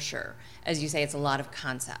chef-driven, for sure. As you say, it's a lot of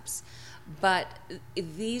concepts. But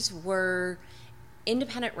these were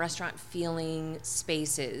independent restaurant feeling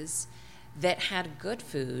spaces that had good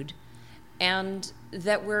food and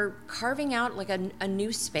that were carving out like a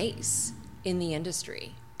new space in the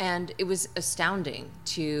industry. And it was astounding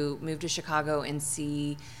to move to Chicago and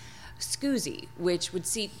see Scoozy, which would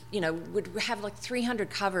have like 300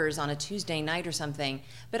 covers on a Tuesday night or something,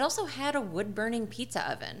 but also had a wood-burning pizza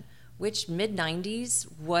oven, which mid-90s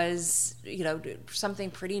was, something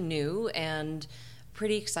pretty new and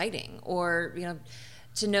pretty exciting. Or,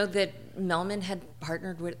 to know that Melman had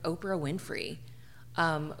partnered with Oprah Winfrey,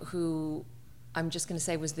 who I'm just going to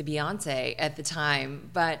say was the Beyonce at the time,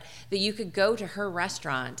 but that you could go to her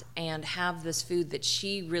restaurant and have this food that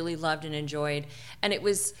she really loved and enjoyed. And it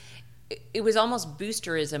was almost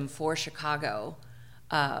boosterism for Chicago,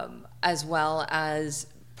 as well as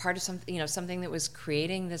part of something that was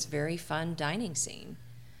creating this very fun dining scene.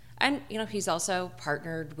 And, he's also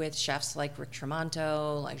partnered with chefs like Rick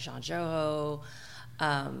Tremonto, like Jean Joho.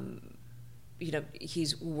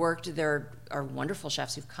 He's worked, there are wonderful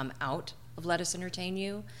chefs who've come out of Let Us Entertain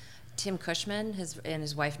You. Tim Cushman and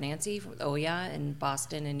his wife Nancy from Oya in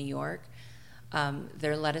Boston and New York.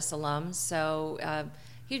 They're lettuce alums. So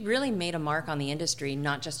he really made a mark on the industry,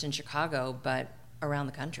 not just in Chicago, but around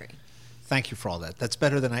the country. Thank you for all that. That's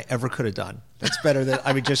better than I ever could have done. That's better than,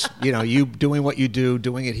 you doing what you do,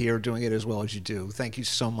 doing it here, doing it as well as you do. Thank you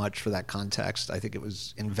so much for that context. I think it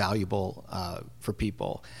was invaluable for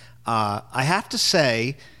people. I have to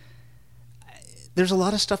say, there's a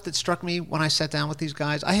lot of stuff that struck me when I sat down with these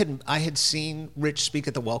guys. I had seen Rich speak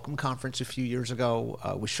at the Welcome Conference a few years ago.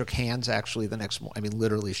 We shook hands actually the next morning. I mean,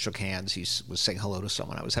 literally shook hands. He was saying hello to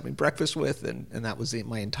someone I was having breakfast with, and that was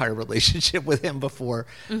my entire relationship with him before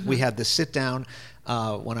we had this sit down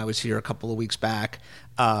when I was here a couple of weeks back.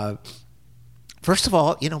 First of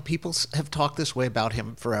all, people have talked this way about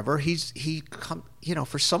him forever.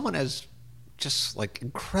 For someone as just like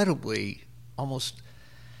incredibly, almost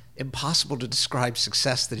impossible to describe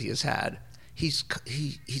success that he has had. He's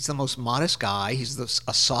the most modest guy. He's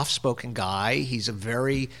a soft-spoken guy. He's a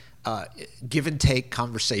very give and take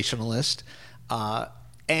conversationalist,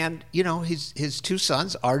 And, his two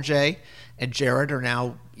sons, RJ and Jared, are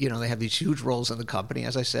now, they have these huge roles in the company.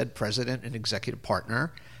 As I said, president and executive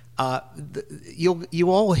partner. You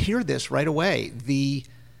all hear this right away. The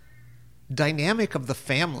dynamic of the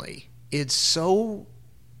family, it's so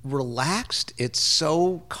relaxed. It's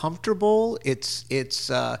so comfortable. It's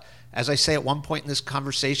as I say at one point in this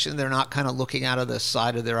conversation, they're not kind of looking out of the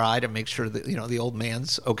side of their eye to make sure that, the old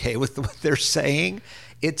man's okay with what they're saying.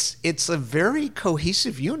 It's a very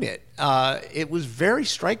cohesive unit. It was very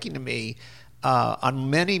striking to me on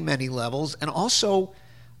many, many levels. And also,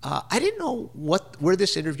 I didn't know where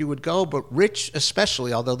this interview would go, but Rich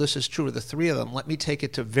especially, although this is true of the three of them, let me take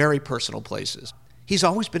it to very personal places. He's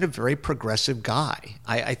always been a very progressive guy.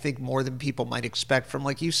 I think more than people might expect from,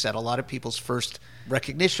 like you said, a lot of people's first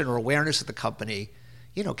recognition or awareness of the company,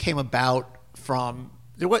 came about from,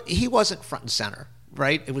 he wasn't front and center,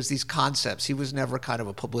 right? It was these concepts. He was never kind of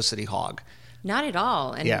a publicity hog. Not at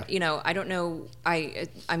all. And, yeah. I don't know,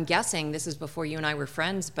 I'm guessing this is before you and I were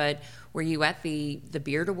friends, but were you at the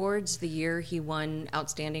Beard Awards the year he won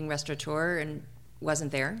Outstanding Restaurateur and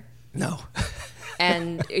wasn't there? No.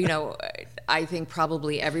 And, I think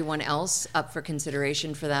probably everyone else up for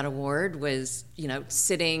consideration for that award was,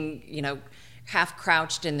 sitting, half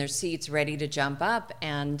crouched in their seats ready to jump up,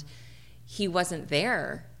 and he wasn't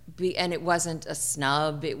there. And it wasn't a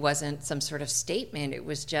snub. It wasn't some sort of statement. It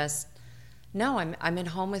was just, no, I'm at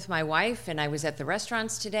home with my wife, and I was at the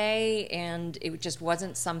restaurants today, and it just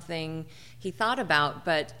wasn't something he thought about.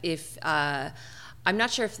 But if I'm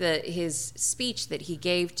not sure if his speech that he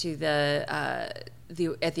gave to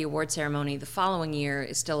at the award ceremony the following year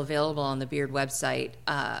is still available on the Beard website,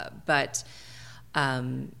 but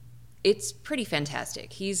it's pretty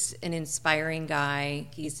fantastic. He's an inspiring guy.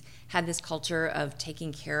 He's had this culture of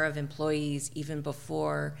taking care of employees even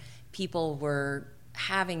before people were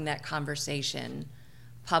having that conversation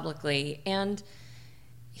publicly. And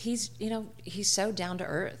he's so down to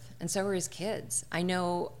earth, and so are his kids. I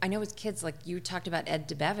know his kids, like you talked about Ed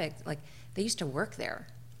DeBevick, like they used to work there.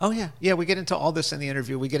 Oh, yeah. Yeah, we get into all this in the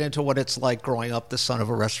interview. We get into what it's like growing up the son of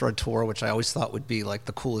a restaurateur, which I always thought would be like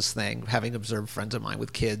the coolest thing, having observed friends of mine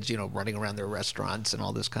with kids, running around their restaurants and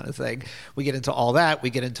all this kind of thing. We get into all that. We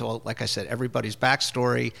get into, like I said, everybody's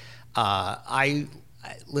backstory.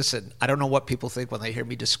 Listen, I don't know what people think when they hear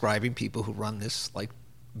me describing people who run this, like,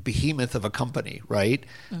 behemoth of a company, right?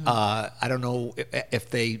 Mm-hmm. I don't know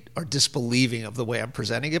if they are disbelieving of the way I'm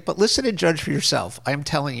presenting it, but listen and judge for yourself. I'm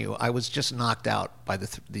telling you, I was just knocked out by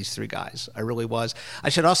these three guys. I really was. I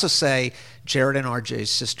should also say Jared and RJ's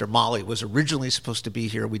sister Molly was originally supposed to be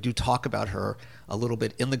here. We do talk about her a little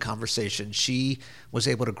bit in the conversation. She was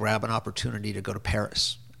able to grab an opportunity to go to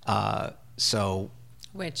Paris.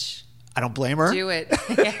 Which I don't blame her. Do it.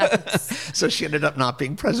 Yes. So she ended up not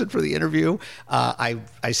being present for the interview. I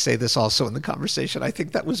say this also in the conversation. I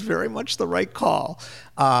think that was very much the right call.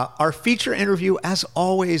 Our feature interview, as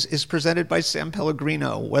always, is presented by San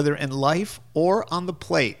Pellegrino. Whether in life or on the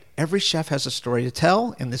plate, every chef has a story to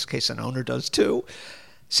tell. In this case, an owner does too.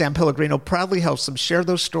 San Pellegrino proudly helps them share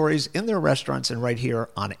those stories in their restaurants and right here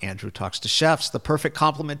on Andrew Talks to Chefs, the perfect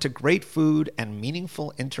complement to great food and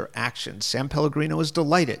meaningful interaction. San Pellegrino is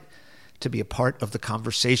delighted to be a part of the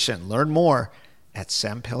conversation. Learn more at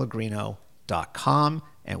sanpellegrino.com.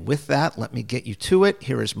 And with that, let me get you to it.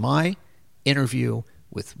 Here is my interview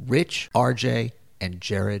with Rich, RJ, and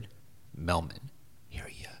Jared Melman. Here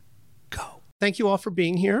you go. Thank you all for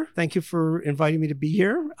being here. Thank you for inviting me to be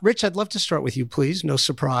here. Rich, I'd love to start with you, please. No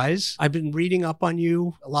surprise. I've been reading up on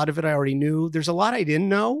you. A lot of it I already knew. There's a lot I didn't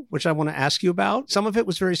know, which I want to ask you about. Some of it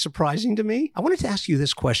was very surprising to me. I wanted to ask you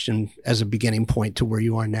this question as a beginning point to where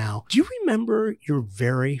you are now. Do you remember your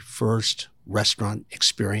very first restaurant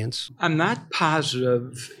experience? I'm not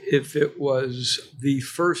positive if it was the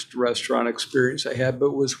first restaurant experience I had, but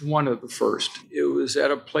it was one of the first. It was at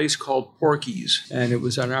a place called Porky's, and it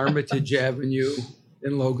was on Armitage Avenue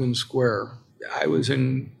in Logan Square. I was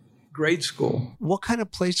in grade school. What kind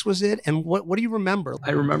of place was it, and what do you remember?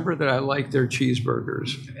 I remember that I liked their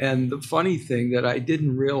cheeseburgers. And the funny thing that I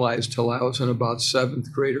didn't realize till I was in about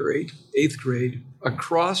 7th grade or 8th grade,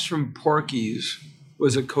 across from Porky's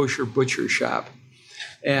was a kosher butcher shop.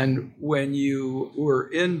 And when you were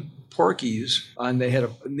in Porky's and they had a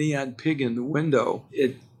neon pig in the window,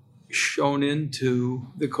 it shone into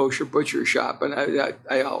the kosher butcher shop. And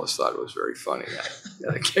I always thought it was very funny. I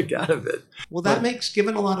got a kick out of it. Well, that makes,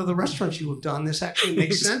 given a lot of the restaurants you have done, this actually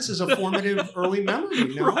makes sense as a formative early memory.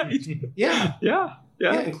 You know? Right. Yeah. Yeah.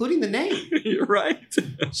 Yeah, including the name. You're right.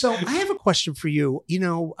 So I have a question for you.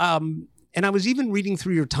 And I was even reading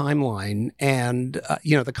through your timeline and,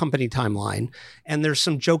 the company timeline, and there's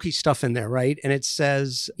some jokey stuff in there, right? And it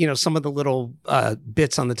says, some of the little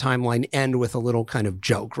bits on the timeline end with a little kind of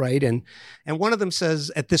joke, right? And one of them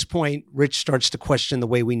says, at this point, Rich starts to question the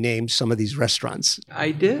way we name some of these restaurants.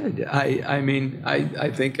 I did.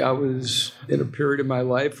 I think I was in a period of my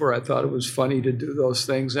life where I thought it was funny to do those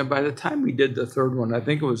things. And by the time we did the third one, I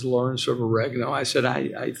think it was Lawrence of Oregano, I said,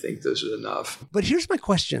 I think this is enough. But here's my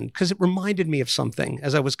question, because it reminded me of something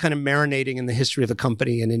as I was kind of marinating in the history of the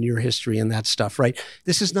company and in your history and that stuff, right?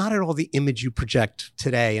 This is not at all the image you project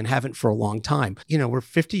today and haven't for a long time. We're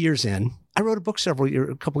 50 years in. I wrote a book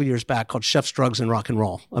a couple of years back called Chefs, Drugs, and Rock and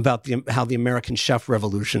Roll about how the American chef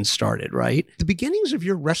revolution started, right? The beginnings of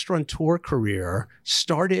your restaurateur career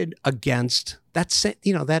started against that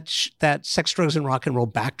sex, drugs, and rock and roll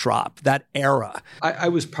backdrop, that era. I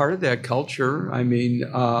was part of that culture.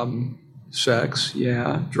 Sex,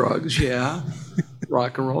 yeah. Drugs, yeah.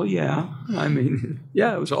 Rock and roll, yeah.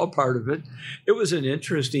 It was all part of it. It was an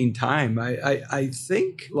interesting time. I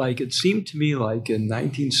think, it seemed to me like in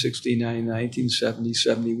 1969, 1970,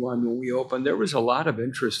 71, when we opened, there was a lot of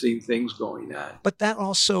interesting things going on. But that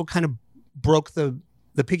also kind of broke the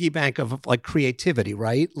piggy bank of creativity,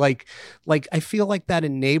 right? I feel like that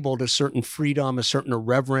enabled a certain freedom, a certain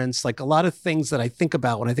irreverence, a lot of things that I think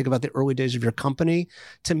about when I think about the early days of your company,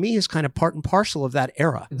 to me is kind of part and parcel of that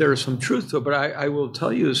era. There's some truth to it, but I will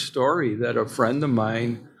tell you a story that a friend of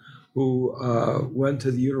mine who went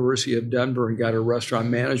to the University of Denver and got a restaurant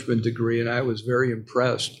management degree, and I was very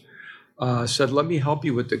impressed, said, let me help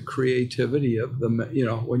you with the creativity of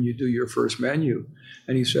when you do your first menu.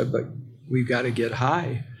 And he said, but we got to get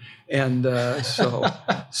high. And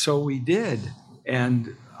so we did.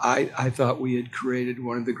 And I thought we had created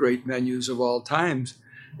one of the great menus of all times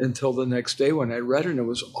until the next day when I read it, and it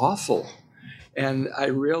was awful. And I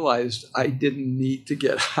realized I didn't need to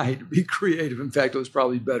get high to be creative. In fact, it was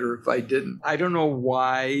probably better if I didn't. I don't know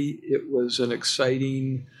why it was an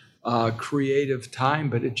exciting, creative time,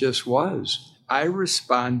 but it just was. I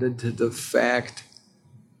responded to the fact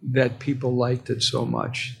that people liked it so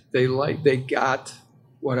much. They got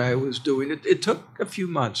what I was doing. It took a few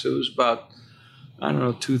months. It was about,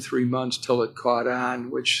 2-3 months till it caught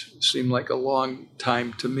on, which seemed like a long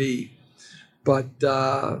time to me. But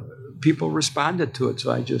people responded to it,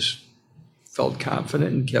 so I just felt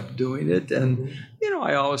confident and kept doing it. And,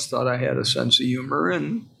 I always thought I had a sense of humor,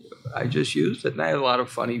 and I just used it. And I had a lot of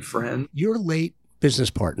funny friends. Your late business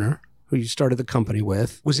partner, who you started the company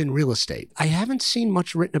with, was in real estate. I haven't seen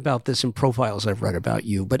much written about this in profiles I've read about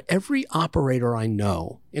you, but every operator I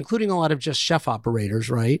know, including a lot of just chef operators,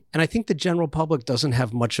 right? And I think the general public doesn't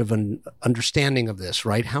have much of an understanding of this,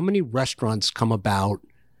 right? How many restaurants come about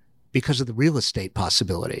because of the real estate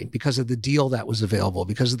possibility, because of the deal that was available,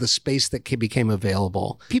 because of the space that became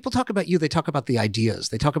available. People talk about you, they talk about the ideas,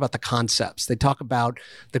 they talk about the concepts, they talk about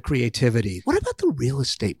the creativity. What about the real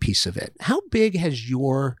estate piece of it? How big has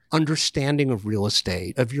your understanding of real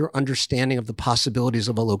estate, of your understanding of the possibilities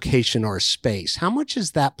of a location or a space, how much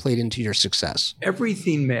has that played into your success?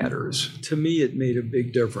 Everything matters. To me, it made a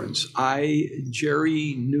big difference.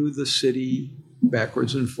 Jerry knew the city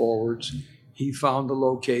backwards and forwards. He found the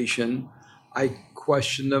location. I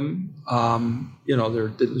questioned him. There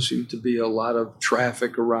didn't seem to be a lot of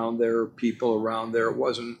traffic around there, people around there. It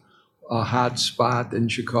wasn't a hot spot in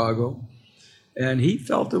Chicago. And he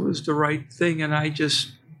felt it was the right thing, and I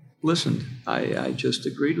just listened. I just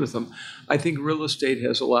agreed with him. I think real estate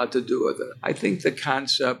has a lot to do with it. I think the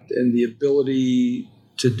concept and the ability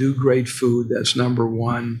to do great food, that's number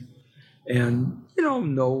one. And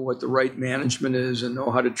know what the right management is and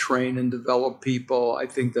know how to train and develop people. I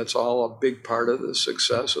think that's all a big part of the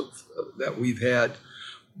success that we've had.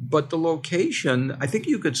 But the location, I think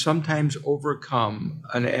you could sometimes overcome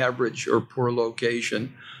an average or poor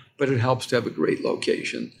location, but it helps to have a great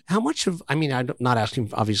location. How much of, I'm not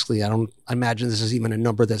asking, obviously, I imagine this is even a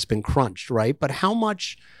number that's been crunched, right? But how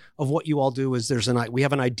much of what you all do is we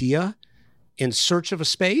have an idea in search of a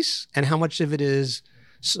space, and how much of it is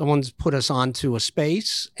someone's put us onto a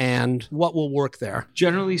space and what will work there?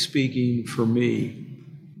 Generally speaking, for me,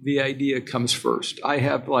 the idea comes first. I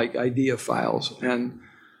have idea files, and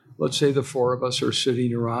let's say the four of us are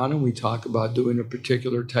sitting around and we talk about doing a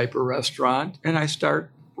particular type of restaurant, and I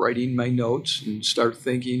start writing my notes and start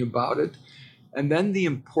thinking about it. And then the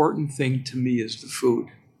important thing to me is the food.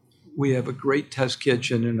 We have a great test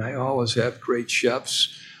kitchen, and I always have great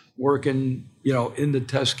chefs working, in the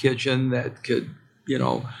test kitchen that could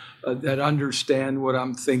that understand what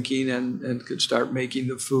I'm thinking and could start making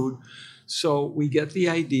the food. So we get the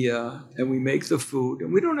idea and we make the food,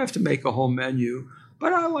 and we don't have to make a whole menu,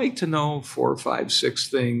 But I like to know 4, 5, 6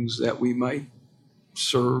 things that we might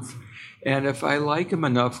serve. And if I like them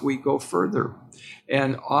enough, we go further.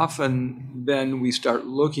 And often then we start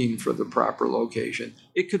looking for the proper location.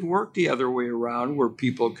 It could work the other way around where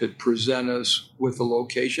people could present us with a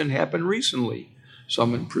location. Happened recently.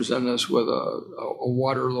 Someone presented us with a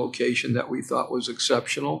water location that we thought was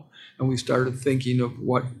exceptional. And we started thinking of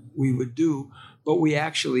what we would do. But we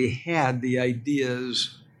actually had the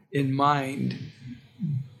ideas in mind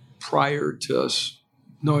prior to us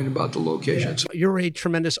knowing about the locations. You're a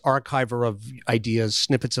tremendous archiver of ideas,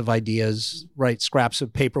 snippets of ideas, right? Scraps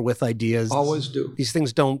of paper with ideas. Always do. These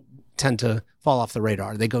things don't tend to fall off the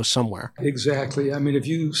radar. They go somewhere. Exactly. I mean,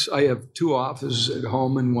 I have 2 offices at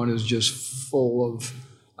home, and one is just full of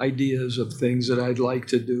ideas of things that I'd like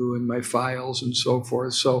to do in my files and so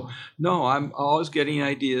forth. So, no, I'm always getting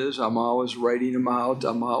ideas. I'm always writing them out.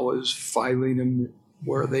 I'm always filing them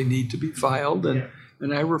where they need to be filed,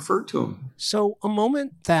 and I refer to them. So a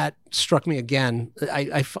moment that struck me again,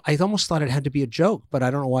 I almost thought it had to be a joke, but I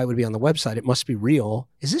don't know why it would be on the website. It must be real.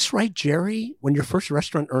 Is this right, Jerry? When your first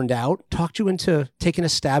restaurant earned out, talked you into taking a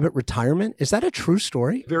stab at retirement? Is that a true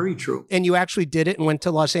story? Very true. And you actually did it and went to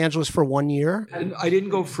Los Angeles for 1 year? I didn't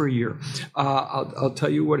go for a year. I'll tell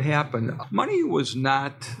you what happened. Money was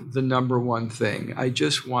not the number one thing. I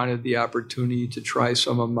just wanted the opportunity to try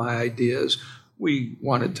some of my ideas. We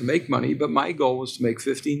wanted to make money, but my goal was to make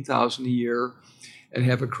 $15,000 a year and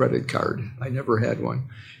have a credit card. I never had one.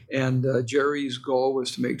 And Jerry's goal was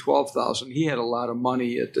to make $12,000. He had a lot of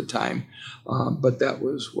money at the time, but that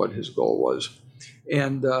was what his goal was.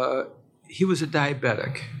 And he was a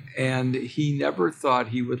diabetic, and he never thought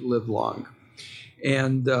he would live long.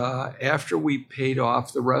 And after we paid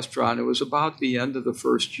off the restaurant, it was about the end of the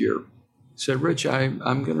first year. Said, Rich, I'm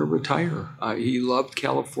going to retire. He loved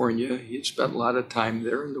California. He had spent a lot of time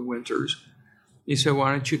there in the winters. He said,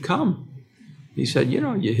 why don't you come? He said,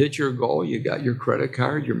 you hit your goal. You got your credit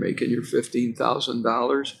card. You're making your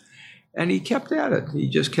 $15,000. And he kept at it. He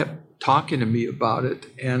just kept talking to me about it.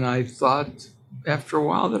 And I thought after a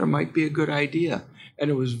while that it might be a good idea. And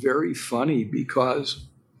it was very funny because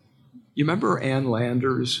you remember Ann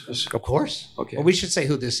Landers? Of course. Okay. Well, we should say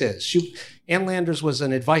who this is. Ann Landers was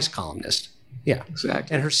an advice columnist. Yeah.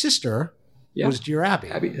 Exactly. And her sister was Dear Abby.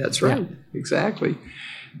 Abby, that's right. Yeah. Exactly.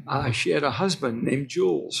 She had a husband named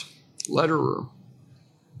Jules Lederer.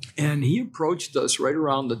 And he approached us right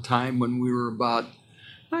around the time when we were about,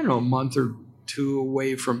 a month or 2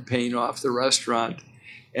 away from paying off the restaurant.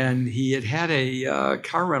 And he had a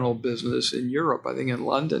car rental business in Europe, I think in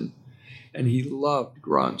London. And he loved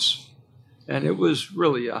Grunt's. And it was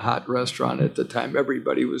really a hot restaurant at the time.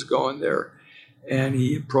 Everybody was going there. And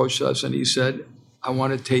he approached us and he said, I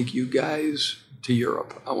want to take you guys to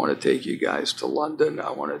Europe. I want to take you guys to London. I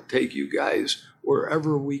want to take you guys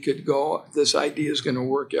wherever we could go. This idea is going to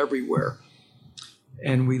work everywhere.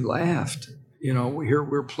 And we laughed. Here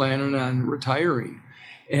we're planning on retiring.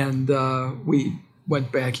 And we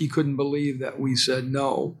went back. He couldn't believe that we said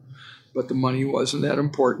no, but the money wasn't that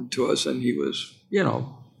important to us. And he was,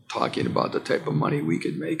 talking about the type of money we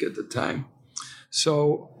could make at the time.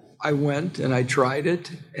 So I went and I tried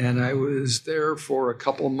it, and I was there for a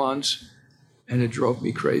couple months, and it drove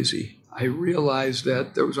me crazy. I realized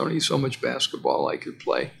that there was only so much basketball I could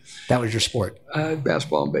play. That was your sport?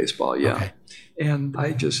 Basketball and baseball, yeah. Okay. And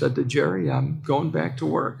I just said to Jerry, I'm going back to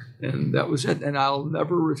work. And that was it. And I'll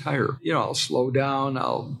never retire. I'll slow down.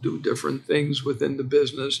 I'll do different things within the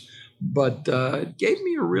business. But it gave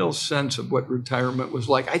me a real sense of what retirement was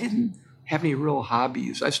like. I didn't have any real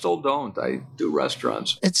hobbies. I still don't. I do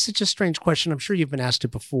restaurants. It's such a strange question. I'm sure you've been asked it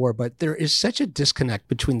before, but there is such a disconnect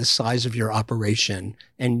between the size of your operation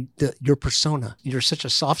and your persona. You're such a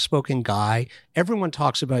soft-spoken guy. Everyone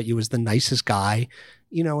talks about you as the nicest guy.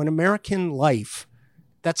 In American life,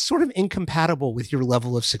 that's sort of incompatible with your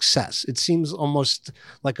level of success. It seems almost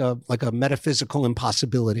like a metaphysical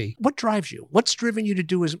impossibility. What drives you? What's driven you to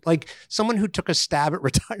do is like someone who took a stab at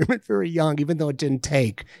retirement very young, even though it didn't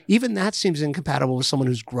take. Even that seems incompatible with someone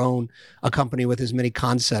who's grown a company with as many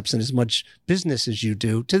concepts and as much business as you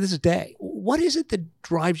do to this day. What is it that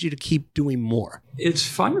drives you to keep doing more? It's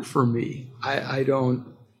fun for me. I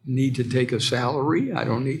don't need to take a salary. I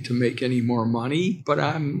don't need to make any more money, but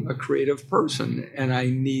I'm a creative person and I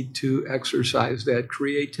need to exercise that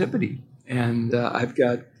creativity. And I've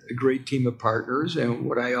got a great team of partners. And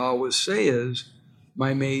what I always say is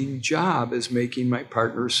my main job is making my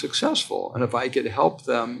partners successful. And if I could help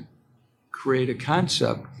them create a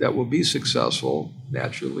concept that will be successful,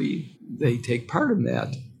 naturally, they take part in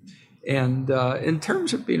that. And in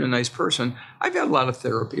terms of being a nice person, I've had a lot of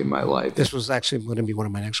therapy in my life. This was actually going to be one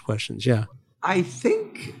of my next questions. Yeah. I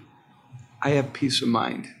think I have peace of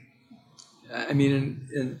mind. I mean,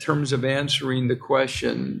 in terms of answering the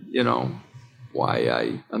question,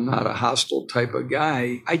 why I'm not a hostile type of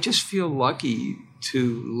guy, I just feel lucky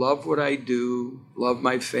to love what I do, love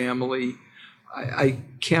my family. I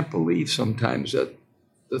can't believe sometimes that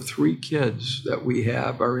the 3 kids that we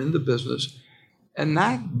have are in the business, and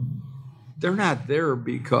they're not there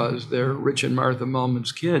because they're Rich and Martha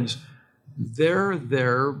Mellman's kids. They're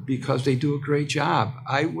there because they do a great job.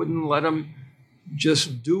 I wouldn't let them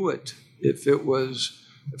just do it if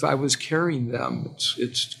I was carrying them.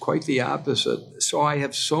 It's quite the opposite. So I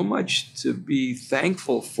have so much to be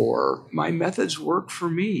thankful for. My methods work for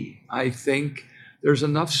me. I think there's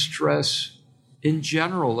enough stress in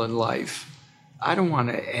general in life. I don't want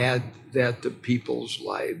to add that to people's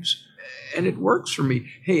lives. And it works for me.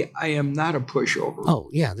 Hey, I am not a pushover. Oh,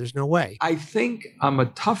 yeah, there's no way. I think I'm a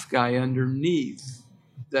tough guy underneath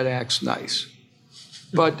that acts nice.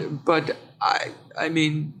 But I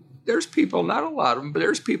mean, there's people, not a lot of them, but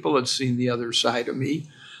there's people that seen the other side of me.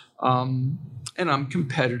 And I'm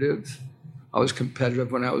competitive. I was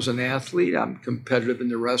competitive when I was an athlete. I'm competitive in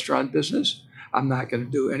the restaurant business. I'm not going to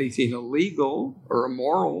do anything illegal or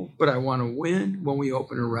immoral, but I want to win. When we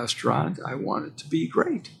open a restaurant, I want it to be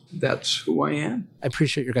great. That's who I am. I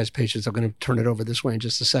appreciate your guys' patience. I'm going to turn it over this way in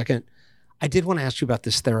just a second. I did want to ask you about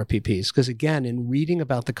this therapy piece, because again, in reading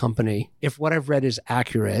about the company, if what I've read is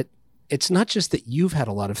accurate, it's not just that you've had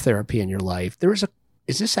a lot of therapy in your life.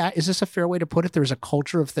 Is this a fair way to put it? There's a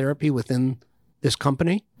culture of therapy within this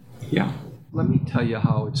company? Yeah. Let me tell you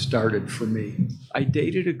how it started for me. I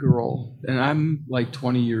dated a girl, and I'm like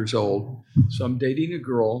 20 years old. So I'm dating a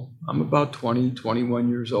girl. I'm about 20, 21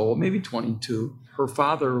 years old, maybe 22. Her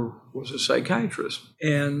father was a psychiatrist.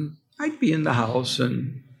 And I'd be in the house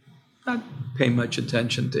and not pay much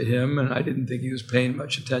attention to him. And I didn't think he was paying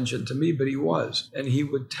much attention to me, but he was. And he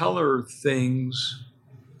would tell her things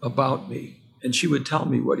about me. And she would tell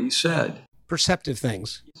me what he said. Perceptive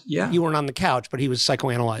things. Yeah. You weren't on the couch, but he was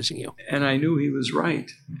psychoanalyzing you. And I knew he was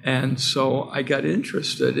right. And so I got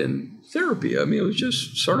interested in therapy. I mean, it was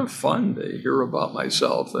just sort of fun to hear about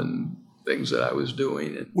myself and things that I was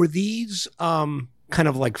doing. Were these kind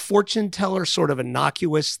of like fortune teller, sort of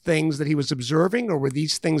innocuous things that he was observing, or were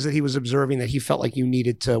these things that he was observing that he felt like you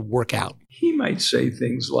needed to work out? He might say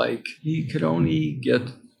things like, he could only get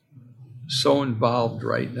so involved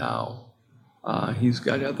right now. He's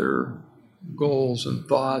got other goals and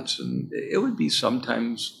thoughts, and it would be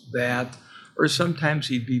sometimes that, or sometimes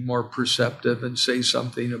he'd be more perceptive and say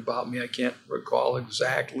something about me. I can't recall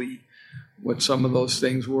exactly what some of those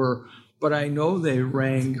things were, but I know they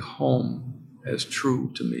rang home as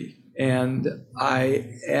true to me. And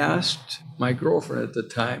I asked my girlfriend at the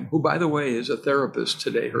time, who by the way is a therapist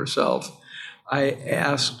today herself, I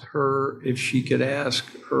asked her if she could ask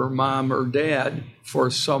her mom or dad for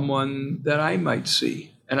someone that I might see.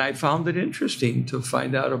 And I found it interesting to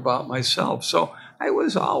find out about myself. So I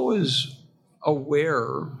was always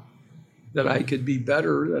aware that I could be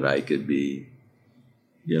better, that I could be,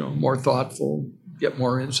 more thoughtful, get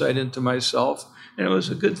more insight into myself. And it was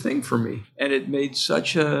a good thing for me. And it made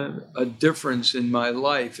such a difference in my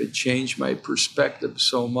life. It changed my perspective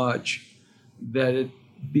so much that it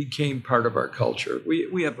became part of our culture.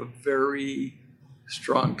 We have a very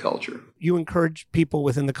strong culture. You encourage people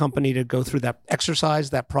within the company to go through that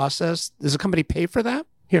exercise, that process. Does the company pay for that?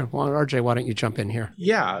 Here, well, RJ, why don't you jump in here?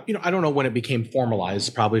 Yeah, I don't know when it became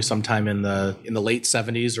formalized, probably sometime in the late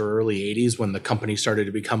 70s or early 80s when the company started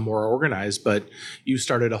to become more organized, but you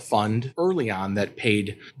started a fund early on that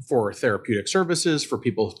paid for therapeutic services for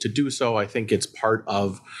people to do so. I think it's part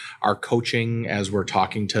of our coaching as we're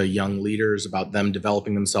talking to young leaders about them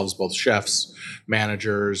developing themselves, both chefs,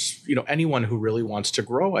 managers, anyone who really wants to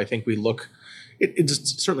grow. I think we look,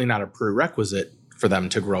 it's certainly not a prerequisite for them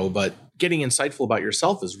to grow, but getting insightful about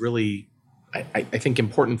yourself is really, I think,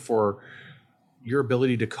 important for your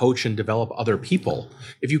ability to coach and develop other people.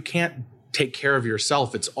 If you can't take care of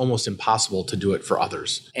yourself, it's almost impossible to do it for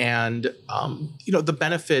others. And, the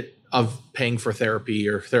benefit of paying for therapy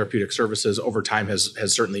or therapeutic services over time has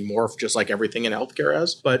certainly morphed, just like everything in healthcare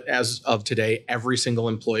has. But as of today, every single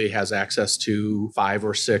employee has access to 5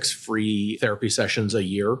 or 6 free therapy sessions a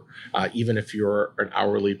year, even if you're an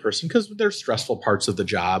hourly person, because there's stressful parts of the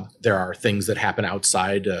job. There are things that happen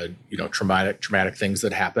outside, traumatic things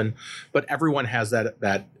that happen. But everyone has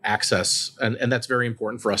that access, and that's very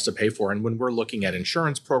important for us to pay for. And when we're looking at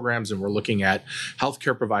insurance programs and we're looking at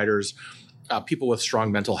healthcare providers, people with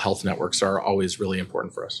strong mental health networks are always really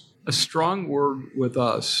important for us. A strong word with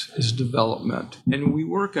us is development. And we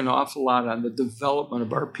work an awful lot on the development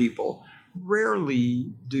of our people.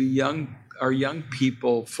 Rarely do young our young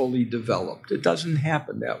people fully developed. It doesn't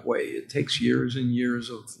happen that way. It takes years and years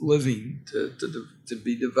of living to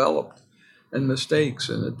be developed, and mistakes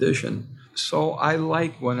in addition. So I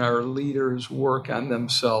like when our leaders work on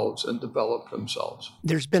themselves and develop themselves.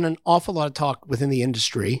 There's been an awful lot of talk within the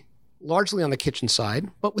industry, largely on the kitchen side,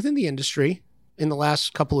 but within the industry in the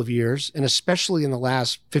last couple of years, and especially in the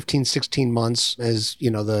last 15, 16 months, as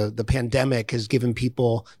the pandemic has given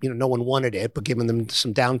people, no one wanted it, but given them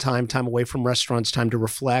some downtime, time away from restaurants, time to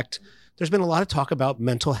reflect. There's been a lot of talk about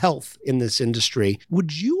mental health in this industry.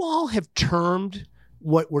 Would you all have termed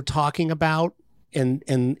what we're talking about and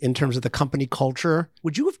in terms of the company culture,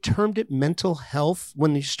 would you have termed it mental health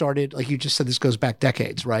when you started? Like you just said, this goes back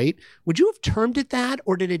decades, right? Would you have termed it that,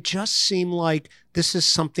 or did it just seem like this is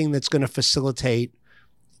something that's going to facilitate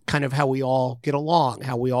kind of how we all get along,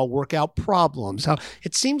 how we all work out problems? How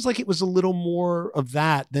it seems like it was a little more of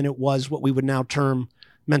that than it was what we would now term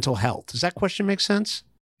mental health. Does that question make sense?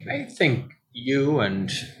 I think you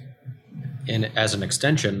and as an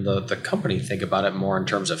extension, the company think about it more in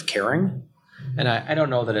terms of caring. And I don't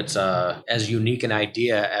know that it's as unique an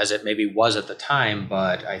idea as it maybe was at the time,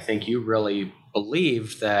 but I think you really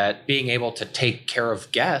believed that being able to take care of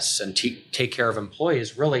guests and take care of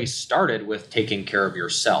employees really started with taking care of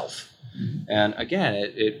yourself. Mm-hmm. And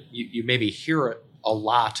again, you maybe hear it a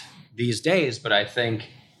lot these days, but I think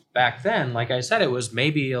back then, like I said, it was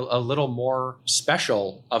maybe a little more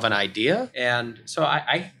special of an idea. And so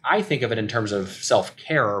I think of it in terms of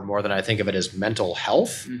self-care more than I think of it as mental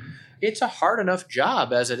health. Mm-hmm. It's a hard enough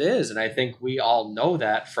job as it is. And I think we all know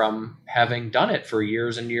that from having done it for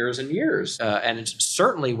years and years and years. And it's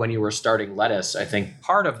certainly when you were starting Lettuce, I think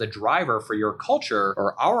part of the driver for your culture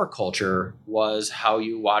or our culture was how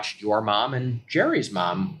you watched your mom and Jerry's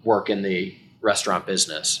mom work in the restaurant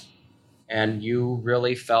business. And you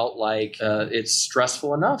really felt like it's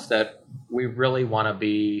stressful enough that we really want to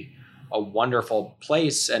be a wonderful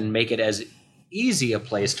place and make it as easy a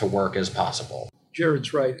place to work as possible.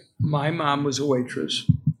 Jared's right. My mom was a waitress,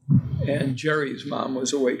 and Jerry's mom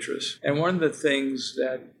was a waitress. And one of the things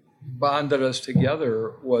that bonded us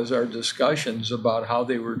together was our discussions about how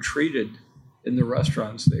they were treated in the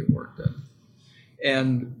restaurants they worked in.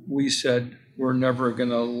 And we said, we're never going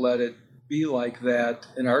to let it be like that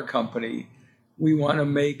in our company. We want to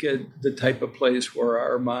make it the type of place where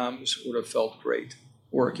our moms would have felt great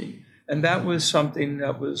working. And that was something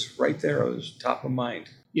that was right there. It was top of mind.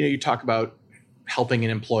 You talk about helping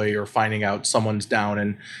an employee or finding out someone's down,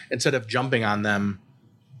 and instead of jumping on them,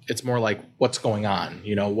 it's more like, what's going on?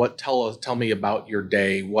 Tell me about your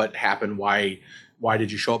day. What happened? Why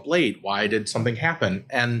did you show up late? Why did something happen?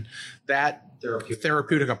 And that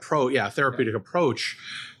therapeutic approach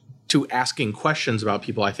to asking questions about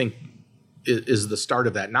people, I think is the start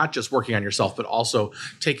of that. Not just working on yourself, but also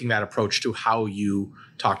taking that approach to how you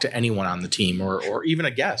talk to anyone on the team or even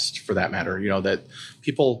a guest for that matter. That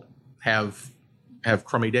people have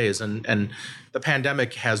crummy days, and the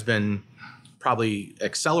pandemic has been probably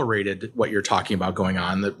accelerated what you're talking about going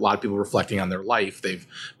on. That a lot of people reflecting on their life, they've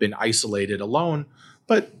been isolated, alone.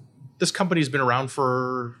 But this company's been around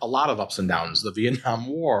for a lot of ups and downs. The Vietnam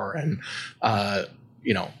War and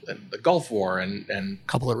the Gulf War and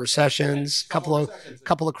couple of recessions, couple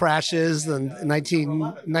of crashes, and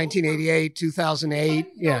 1988, 2008,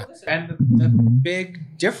 yeah. And the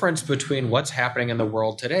big difference between what's happening in the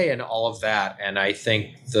world today and all of that, and I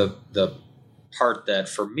think the part that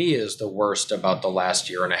for me is the worst about the last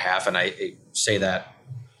year and a half, and I say that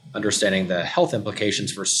understanding the health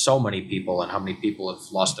implications for so many people and how many people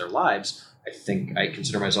have lost their lives. I think I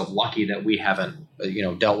consider myself lucky that we haven't,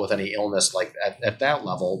 dealt with any illness like at that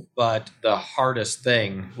level. But the hardest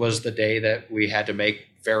thing was the day that we had to make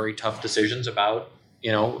very tough decisions about,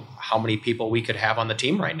 how many people we could have on the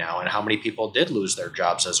team right now and how many people did lose their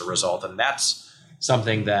jobs as a result. And that's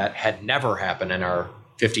something that had never happened in our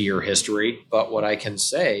 50-year history. But what I can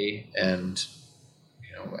say, and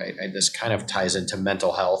this kind of ties into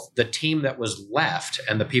mental health. The team that was left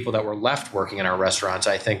and the people that were left working in our restaurants,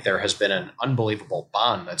 I think there has been an unbelievable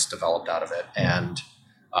bond that's developed out of it. And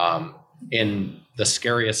in the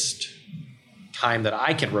scariest time that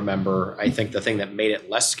I can remember, I think the thing that made it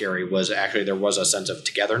less scary was actually there was a sense of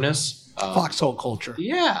togetherness. Foxhole culture.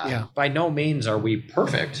 Yeah. By no means are we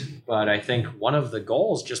perfect, but I think one of the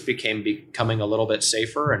goals just becoming a little bit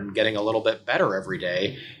safer and getting a little bit better every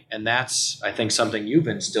day. And that's, I think, something you've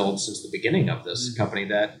instilled since the beginning of this company,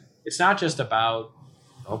 that it's not just about,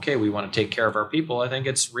 okay, we want to take care of our people. I think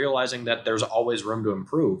it's realizing that there's always room to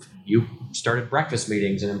improve. You started breakfast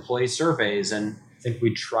meetings and employee surveys, and I think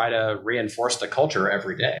we try to reinforce the culture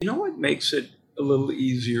every day. You know what makes it a little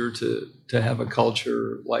easier to have a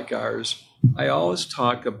culture like ours? I always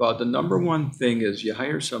talk about the number one thing is you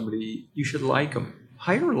hire somebody, you should like them.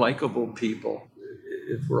 Hire likable people.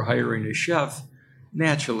 If we're hiring a chef,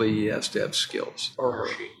 naturally he has to have skills. Or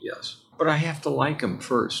she, yes. But I have to like him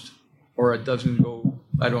first, or I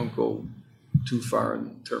don't go too far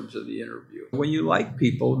in terms of the interview. When you like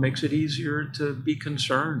people, it makes it easier to be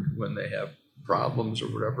concerned when they have problems or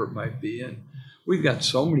whatever it might be. And we've got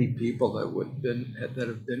so many people that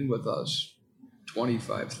have been with us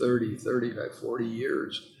 25, 30, 35, 40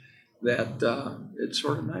 years that it's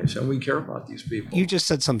sort of nice. And we care about these people. You just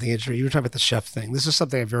said something interesting. You were talking about the chef thing. This is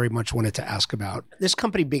something I very much wanted to ask about. This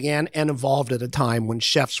company began and evolved at a time when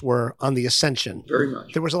chefs were on the ascension. Very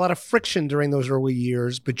much. There was a lot of friction during those early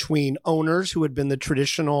years between owners who had been the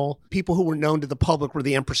traditional people who were known to the public were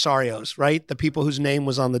the impresarios, right? The people whose name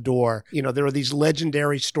was on the door. You know, there were these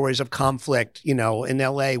legendary stories of conflict, you know, in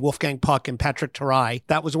LA, Wolfgang Puck and Patrick Tarai.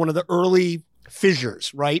 That was one of the early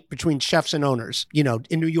fissures, right, between chefs and owners. You know,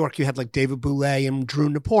 in New York, you had like David Bouley and Drew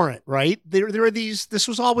Naporent, right? There are these, this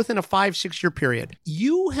was all within a 5-6 year period.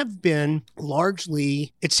 You have been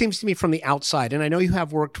largely, it seems to me from the outside, and I know you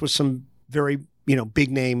have worked with some very, you know, big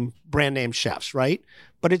name, brand name chefs, right?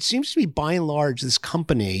 But it seems to me by and large, this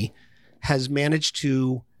company has managed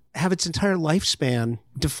to have its entire lifespan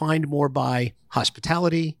defined more by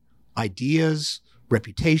hospitality, ideas,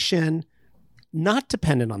 reputation, not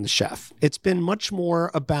dependent on the chef. It's been much more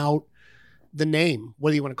about the name,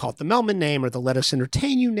 whether you want to call it the Melman name or the Let Us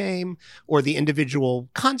Entertain You name or the individual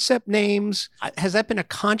concept names. Has that been a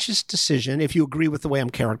conscious decision, if you agree with the way I'm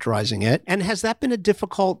characterizing it? And has that been a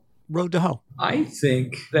difficult road to hoe? I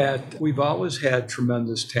think that we've always had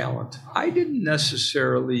tremendous talent. I didn't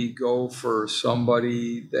necessarily go for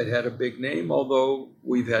somebody that had a big name, although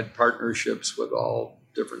we've had partnerships with all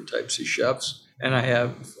different types of chefs. And I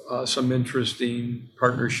have some interesting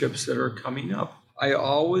partnerships that are coming up. I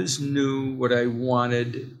always knew what I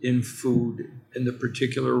wanted in food in the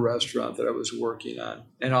particular restaurant that I was working on,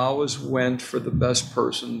 and always went for the best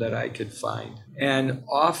person that I could find. And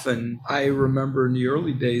often, I remember in the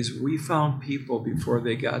early days, we found people before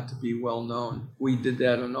they got to be well known. We did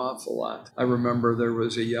that an awful lot. I remember there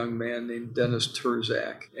was a young man named Dennis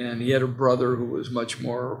Turzak, and he had a brother who was much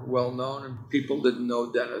more well known, and people didn't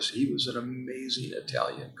know Dennis. He was an amazing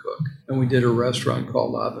Italian cook. And we did a restaurant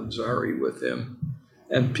called Avanzari with him,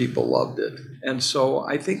 and people loved it. And so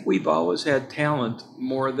I think we've always had talent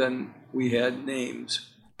more than we had names.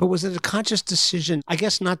 But was it a conscious decision, I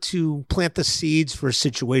guess, not to plant the seeds for a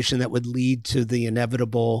situation that would lead to the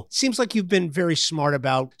inevitable? It seems like you've been very smart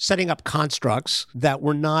about setting up constructs that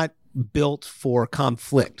were not built for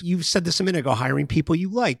conflict. You said this a minute ago, hiring people you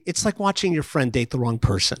like. It's like watching your friend date the wrong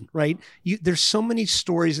person, right? There's so many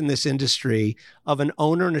stories in this industry of an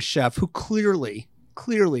owner and a chef who clearly,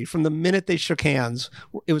 from the minute they shook hands,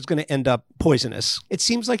 it was going to end up poisonous. It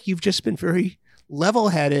seems like you've just been very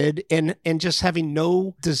level-headed and just having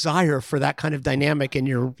no desire for that kind of dynamic in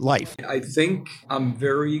your life. I think I'm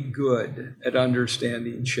very good at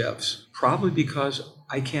understanding chefs, probably because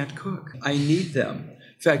I can't cook. I need them.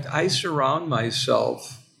 In fact, I surround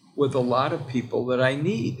myself with a lot of people that I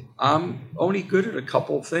need. I'm only good at a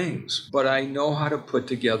couple things, but I know how to put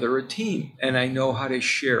together a team, and I know how to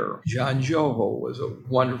share. Jean Joho was a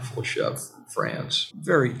wonderful chef in France,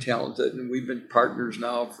 very talented, and we've been partners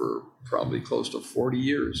now for probably close to 40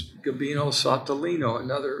 years. Gabino Satolino,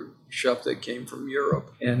 another chef that came from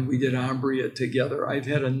Europe, and we did Ambria together. I've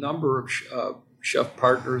had a number of chef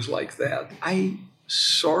partners like that. I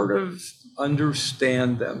sort of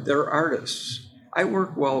understand them. They're artists. I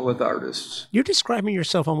work well with artists. You're describing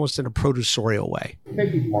yourself almost in a producerial way.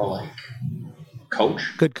 Maybe more like coach.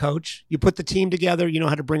 Good coach. You put the team together. You know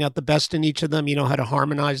how to bring out the best in each of them. You know how to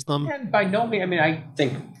harmonize them. And by no means, I mean, I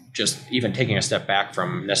think just even taking a step back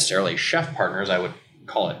from necessarily chef partners, I would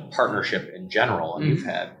call it partnership in general. And you've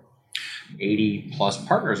had 80 plus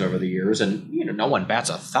partners over the years, and you know, no one bats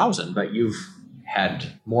 1,000, but you've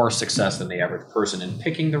had more success than the average person in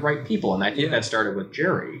picking the right people. And I think that started with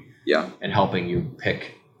Jerry. Yeah. And helping you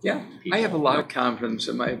pick. Yeah. People. I have a lot of confidence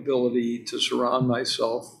in my ability to surround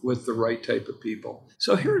myself with the right type of people.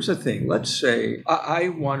 So here's the thing. Let's say I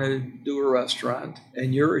want to do a restaurant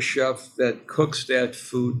and you're a chef that cooks that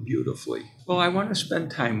food beautifully. Well, I want to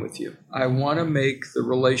spend time with you. I want to make the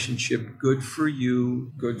relationship good for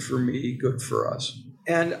you, good for me, good for us.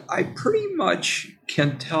 And I pretty much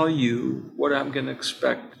can tell you what I'm going to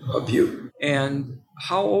expect of you. And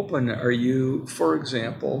how open are you? For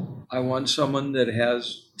example, I want someone that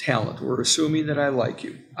has talent. We're assuming that I like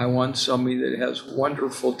you. I want somebody that has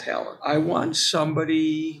wonderful talent. I want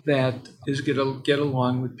somebody that is going to get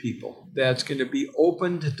along with people, that's going to be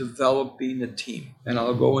open to developing a team. And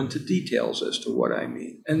I'll go into details as to what I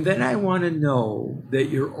mean. And then I want to know that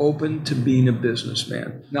you're open to being a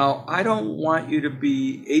businessman. Now, I don't want you to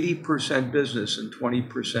be 80% business and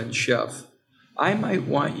 20% chef. I might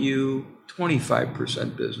want you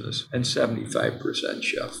 25% business and 75%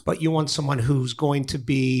 chef. But you want someone who's going to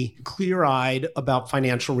be clear-eyed about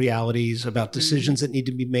financial realities, about decisions that need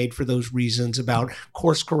to be made for those reasons, about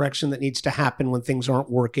course correction that needs to happen when things aren't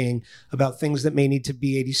working, about things that may need to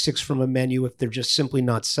be 86 from a menu if they're just simply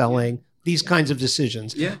not selling. These kinds of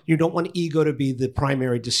decisions. Yeah. You don't want ego to be the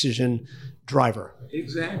primary decision driver.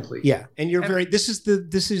 Exactly. Yeah. And you're this is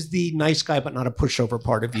the nice guy but not a pushover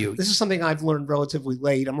part of you. This is something I've learned relatively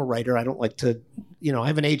late. I'm a writer. I don't like to, I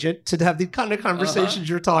have an agent to have the kind of conversations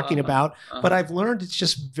you're talking about, but I've learned it's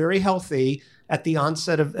just very healthy at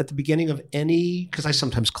the beginning of any, because I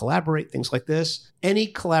sometimes collaborate, things like this,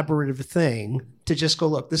 any collaborative thing, to just go,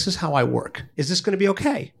 look, this is how I work. Is this going to be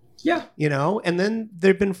okay? Yeah. And then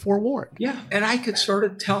they've been forewarned. Yeah. And I could sort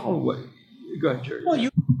of tell what. Go ahead, Jerry. Well,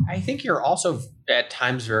 I think you're also at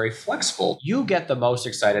times very flexible. You get the most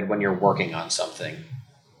excited when you're working on something,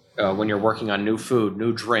 when you're working on new food,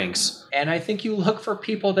 new drinks. And I think you look for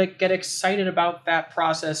people that get excited about that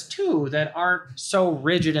process too, that aren't so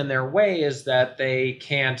rigid in their ways that they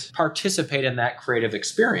can't participate in that creative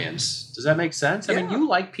experience. Does that make sense? Yeah. I mean, you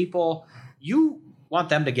like people, you want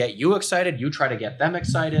them to get you excited. You try to get them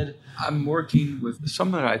excited. I'm working with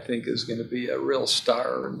someone I think is going to be a real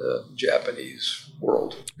star in the Japanese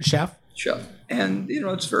world. Chef. And,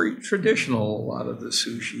 it's very traditional, a lot of the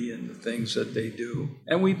sushi and the things that they do.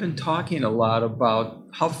 And we've been talking a lot about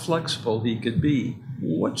how flexible he could be.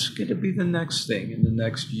 What's going to be the next thing in the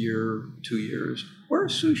next year, 2 years?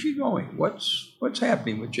 Where's sushi going? What's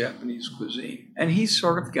happening with Japanese cuisine? And he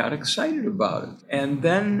sort of got excited about it. And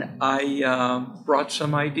then I brought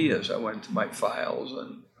some ideas. I went to my files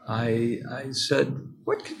and I said,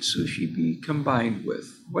 what can sushi be combined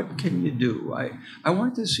with? What can you do? I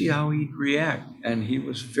wanted to see how he'd react. And he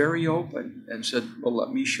was very open and said, well, let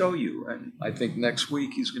me show you. And I think next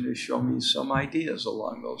week he's going to show me some ideas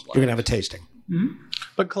along those lines. You're going to have a tasting. Mm-hmm.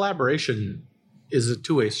 But collaboration is a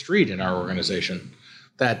two-way street in our organization.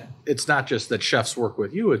 That it's not just that chefs work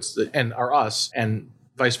with you, and us, and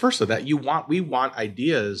vice versa. That we want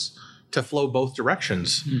ideas to flow both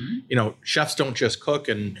directions. Mm-hmm. Chefs don't just cook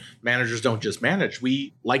and managers don't just manage.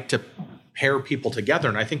 We like to pair people together,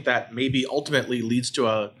 and I think that maybe ultimately leads to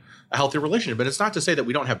a healthy relationship. But it's not to say that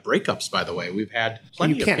we don't have breakups. By the way, we've had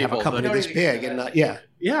plenty of people. You can't have a company this big and not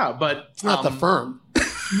yeah, but it's not the firm.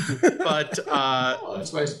 But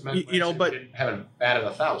that's why but haven't batted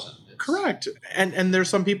 1,000. Correct. And there's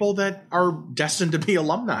some people that are destined to be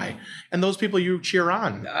alumni, and those people you cheer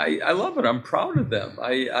on. I love it. I'm proud of them.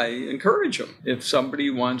 I encourage them. If somebody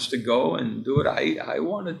wants to go and do it, I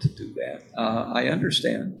wanted to do that. I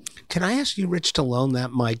understand. Can I ask you, Rich, to loan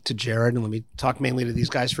that mic to Jared, and let me talk mainly to these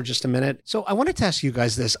guys for just a minute? So I wanted to ask you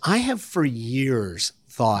guys this. I have for years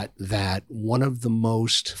thought that one of the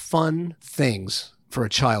most fun things for a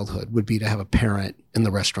childhood would be to have a parent in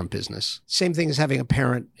the restaurant business. Same thing as having a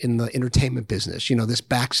parent in the entertainment business.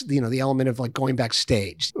 The element of like going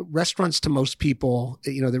backstage. Restaurants to most people,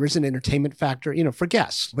 there is an entertainment factor, for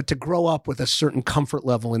guests. But to grow up with a certain comfort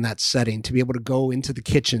level in that setting, to be able to go into the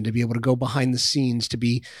kitchen, to be able to go behind the scenes, to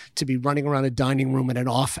be running around a dining room at an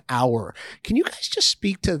off hour. Can you guys just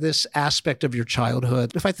speak to this aspect of your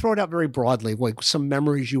childhood? If I throw it out very broadly, like some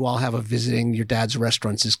memories you all have of visiting your dad's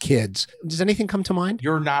restaurants as kids, does anything come to mind?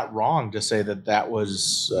 You're not wrong to say that was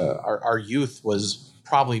our youth was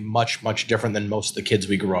probably much, much different than most of the kids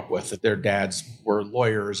we grew up with. Their dads were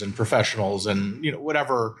lawyers and professionals and,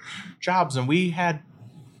 whatever jobs. And we had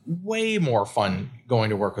way more fun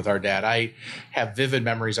going to work with our dad. I have vivid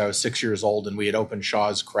memories. I was 6 years old and we had opened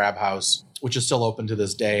Shaw's Crab House, which is still open to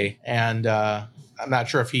this day. And I'm not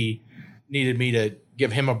sure if he needed me to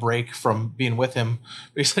give him a break from being with him.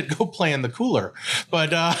 He said, go play in the cooler.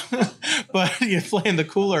 But you play in the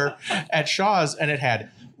cooler at Shaw's and it had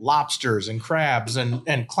lobsters and crabs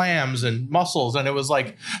and clams and mussels. And it was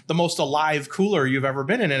like the most alive cooler you've ever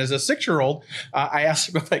been in. And as a 6-year-old, I asked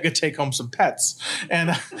him if I could take home some pets.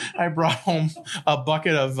 And I brought home a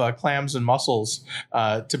bucket of clams and mussels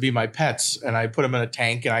to be my pets. And I put them in a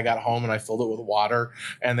tank and I got home and I filled it with water.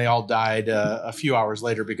 And they all died a few hours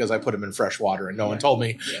later because I put them in fresh water. And no one told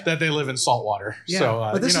me that they live in salt water. Yeah. So,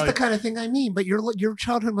 but this is the kind of thing I mean. But your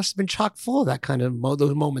childhood must have been chock full of that kind of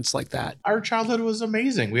those moments like that. Our childhood was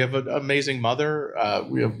amazing. amazing. We have an amazing mother.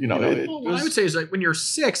 We have, what I would say is like when you're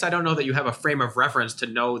 6, I don't know that you have a frame of reference to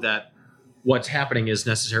know that what's happening is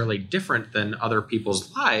necessarily different than other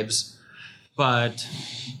people's lives. But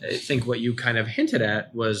I think what you kind of hinted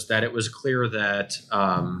at was that it was clear that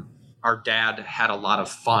our dad had a lot of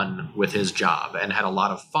fun with his job and had a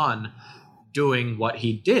lot of fun doing what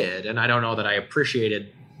he did. And I don't know that I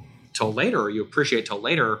appreciated till later, or you appreciate till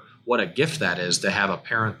later, what a gift that is to have a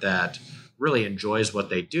parent that really enjoys what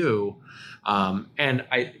they do. And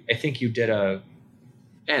I think you did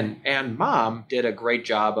and Mom did a great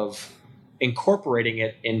job of incorporating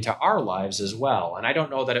it into our lives as well. And I don't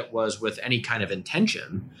know that it was with any kind of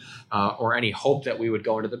intention or any hope that we would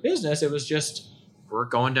go into the business. It was just, we're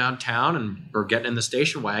going downtown and we're getting in the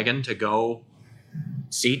station wagon to go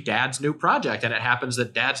see Dad's new project. And it happens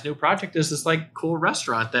that Dad's new project is this like cool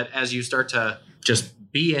restaurant that as you start to just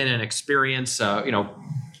be in and experience,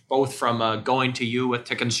 both from going to you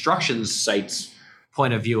to construction sites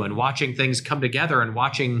point of view and watching things come together and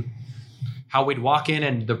watching how we'd walk in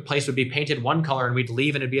and the place would be painted one color and we'd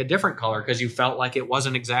leave and it'd be a different color because you felt like it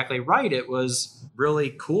wasn't exactly right. It was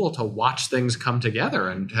really cool to watch things come together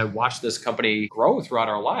and to watch this company grow throughout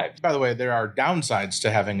our lives. By the way, there are downsides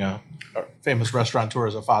to having a famous restaurateur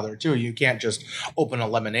as a father, too. You can't just open a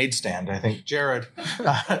lemonade stand. I think Jared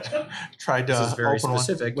tried to This is very open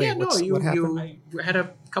specific. one. Yeah, no, you had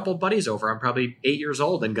a couple buddies over. I'm probably 8 years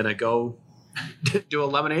old and going to go do a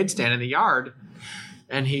lemonade stand in the yard.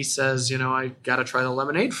 And he says, I got to try the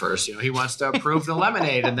lemonade first. He wants to approve the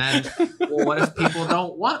lemonade. And then, well, what if people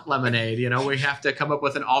don't want lemonade? We have to come up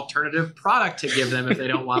with an alternative product to give them if they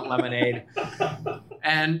don't want lemonade.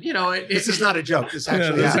 And, this is not a joke. This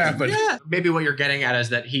actually happened. Yeah. Maybe what you're getting at is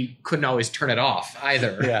that he couldn't always turn it off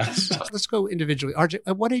either. Yeah. Let's go individually. RJ,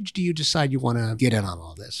 at what age do you decide you want to get in on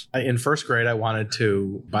all this? In first grade, I wanted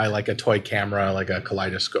to buy like a toy camera, like a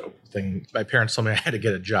kaleidoscope thing. My parents told me I had to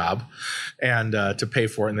get a job and to pay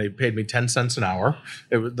for it. And they paid me 10 cents an hour.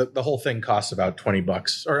 It was, the whole thing cost about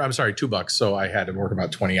 $20 or I'm sorry, $2. So I had to work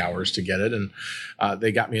about 20 hours to get it. And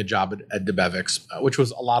they got me a job at DeBevick's, which was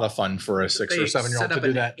a lot of fun for a 6 or 7 year old to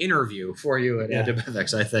do that. Interview for you at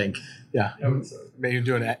DeBevick's, I think. Yeah. Maybe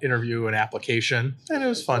do an interview, an application, and it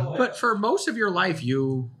was fun. But for most of your life,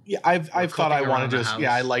 I've thought I wanted to.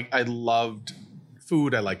 I loved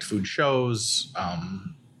food. I liked food shows.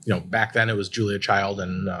 Back then it was Julia Child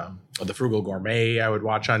and The Frugal Gourmet I would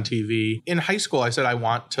watch on TV. In high school, I said I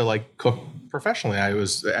want to cook professionally. I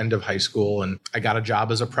was the end of high school and I got a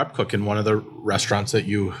job as a prep cook in one of the restaurants that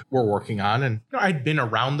you were working on. And I'd been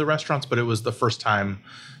around the restaurants, but it was the first time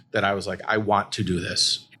that I was like, I want to do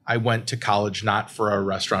this. I went to college not for a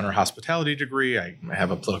restaurant or hospitality degree. I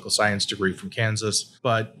have a political science degree from Kansas,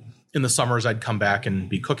 but in the summers, I'd come back and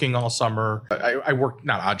be cooking all summer. I worked,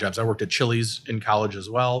 not odd jobs, I worked at Chili's in college as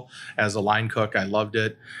well as a line cook. I loved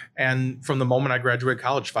it. And from the moment I graduated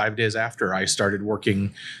college, 5 days after, I started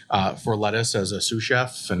working for Lettuce as a sous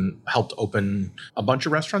chef and helped open a bunch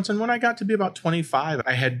of restaurants. And when I got to be about 25,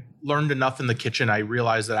 I had learned enough in the kitchen. I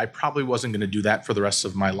realized that I probably wasn't going to do that for the rest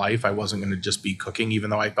of my life. I wasn't going to just be cooking,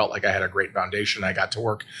 even though I felt like I had a great foundation. I got to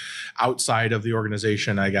work outside of the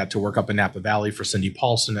organization. I got to work up in Napa Valley for Cindy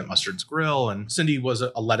Paulson at Mustard's Grill. And Cindy was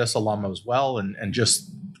a Lettuce alum as well, and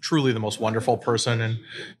just truly the most wonderful person. And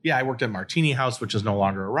yeah, I worked at Martini House, which is no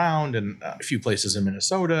longer around, and a few places in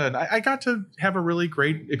Minnesota. And I got to have a really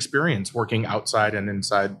great experience working outside and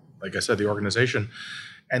inside, like I said, the organization.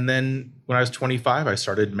 And then when I was 25, I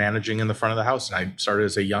started managing in the front of the house. And I started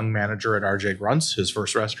as a young manager at RJ Grunt's, his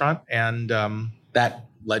first restaurant. And that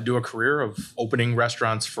led to a career of opening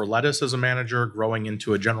restaurants for Lettuce as a manager, growing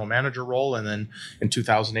into a general manager role. And then in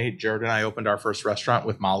 2008, Jared and I opened our first restaurant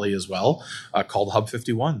with Molly as well, called Hub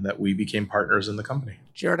 51, that we became partners in the company.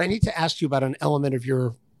 Jared, I need to ask you about an element of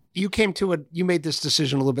you made this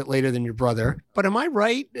decision a little bit later than your brother, but am I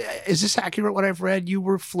right? Is this accurate what I've read? You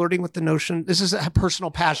were flirting with the notion, this is a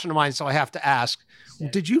personal passion of mine, so I have to ask,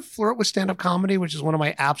 did you flirt with stand-up comedy, which is one of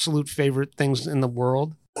my absolute favorite things in the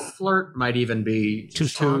world? Flirt might even be too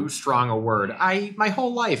strong a word. My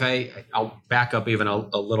whole life, I'll back up even a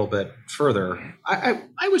little bit further. I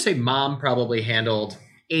would say Mom probably handled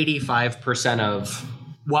 85% of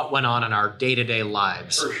what went on in our day-to-day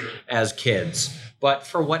lives as kids. But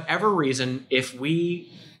for whatever reason, if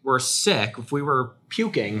we were sick, if we were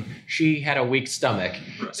puking, she had a weak stomach.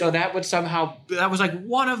 So that was like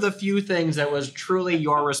one of the few things that was truly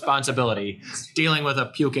your responsibility, dealing with a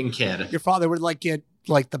puking kid. Your father would get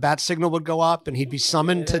the bat signal would go up and he'd be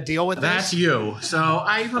summoned to deal with this? That's you. So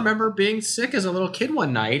I remember being sick as a little kid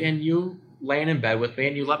one night and you laying in bed with me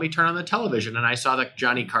and you let me turn on the television and I saw the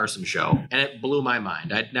Johnny Carson show and it blew my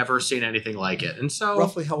mind. I'd never seen anything like it. And so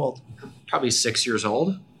Roughly how old? Probably 6 years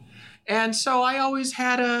old. And so I always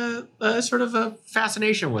had a sort of a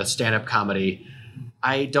fascination with stand-up comedy.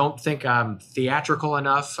 I don't think I'm theatrical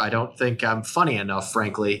enough. I don't think I'm funny enough,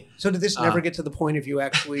 frankly. So did this never get to the point of you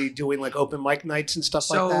actually doing like open mic nights and stuff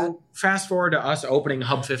like that? So fast forward to us opening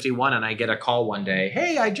Hub 51 and I get a call one day.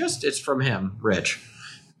 Hey, it's from him, Rich.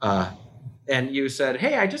 And you said,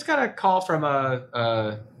 hey, I just got a call from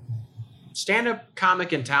a stand-up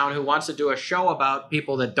comic in town who wants to do a show about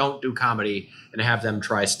people that don't do comedy and have them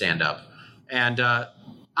try stand-up. And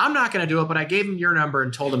I'm not going to do it, but I gave him your number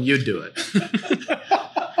and told him you'd do it.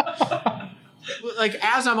 Like,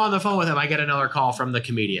 as I'm on the phone with him, I get another call from the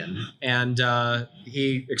comedian. And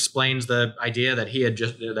he explains the idea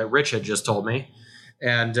that Rich had just told me.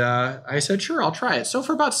 And I said, sure, I'll try it. So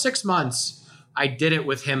for about 6 months, I did it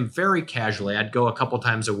with him very casually. I'd go a couple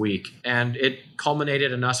times a week. And it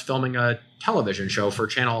culminated in us filming a television show for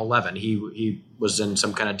Channel 11. He was in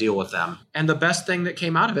some kind of deal with them. And the best thing that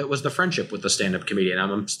came out of it was the friendship with the stand-up comedian.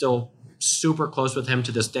 I'm still super close with him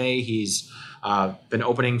to this day. He's been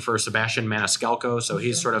opening for Sebastian Maniscalco, so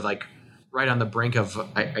he's sort of like right on the brink of,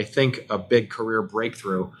 I think, a big career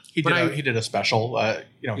breakthrough. He did a special.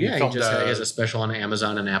 He has a special on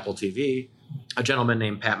Amazon and Apple TV. A gentleman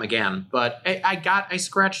named Pat McGann. But I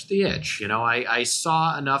scratched the itch. I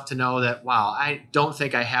saw enough to know that, wow, I don't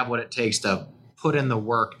think I have what it takes to put in the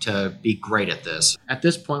work to be great at this. At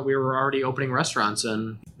this point, we were already opening restaurants.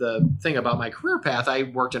 And the thing about my career path, I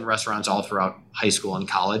worked in restaurants all throughout high school and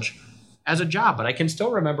college as a job. But I can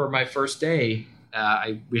still remember my first day.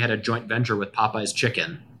 We had a joint venture with Popeye's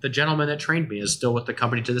Chicken. The gentleman that trained me is still with the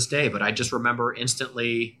company to this day. But I just remember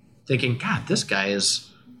instantly thinking, God, this guy is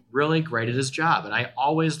really great at his job. And I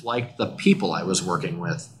always liked the people I was working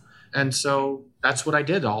with. And so that's what I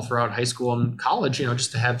did all throughout high school and college,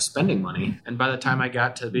 just to have spending money. And by the time I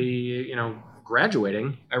got to be,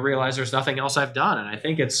 graduating, I realized there's nothing else I've done. And I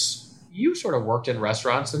think you sort of worked in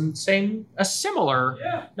restaurants and a similar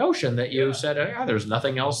notion that you said, there's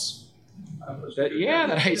nothing else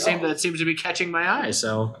that seems to be catching my eye.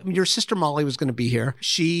 So your sister Molly was going to be here.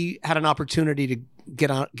 She had an opportunity to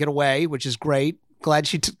get away, which is great. Glad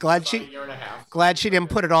she didn't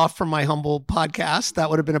put it off from my humble podcast.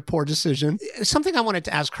 That would have been a poor decision. Something I wanted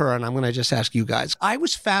to ask her, and I'm going to just ask you guys. I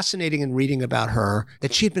was fascinating in reading about her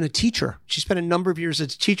that she had been a teacher. She spent a number of years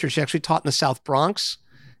as a teacher. She actually taught in the South Bronx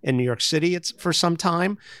in New York City for some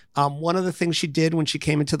time. One of the things she did when she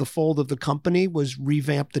came into the fold of the company was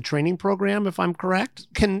revamp the training program, if I'm correct.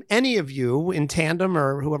 Can any of you in tandem,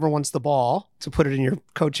 or whoever wants the ball, to put it in your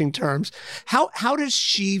coaching terms, how does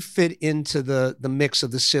she fit into the mix of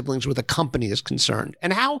the siblings where the company is concerned?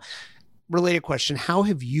 And related question, how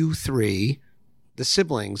have you three, the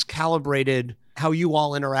siblings, calibrated how you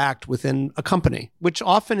all interact within a company, which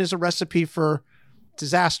often is a recipe for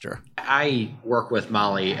disaster? I work with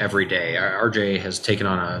Molly every day. RJ has taken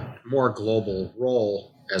on a more global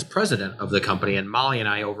role as president of the company, and Molly and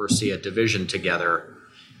I oversee a division together.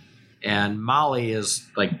 And Molly is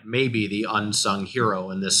like maybe the unsung hero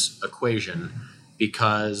in this equation,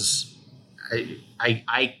 because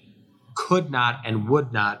I could not and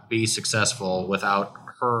would not be successful without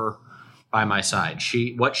her by my side.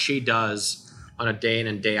 What she does on a day in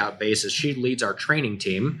and day out basis. She leads our training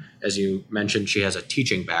team. As you mentioned, she has a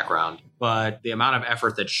teaching background, but the amount of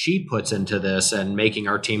effort that she puts into this and making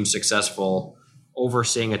our team successful,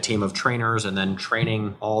 overseeing a team of trainers and then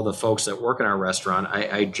training all the folks that work in our restaurant,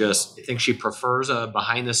 I think she prefers a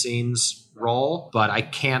behind the scenes role, but I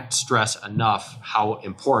can't stress enough how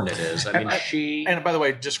important it is. I mean, and by the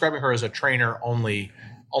way, describing her as a trainer only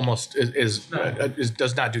almost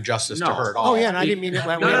does not do justice to her at all. Oh yeah, and I didn't mean it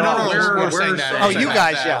that way. No. We're saying that. You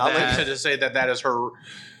guys, to say that is her.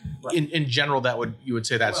 In general, you would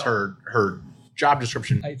say that's her job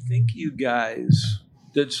description. I think you guys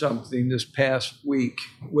did something this past week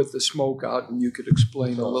with the smoke out, and you could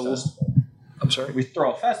explain a little. I'm sorry. We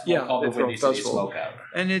throw a festival called the Windy City Smokeout,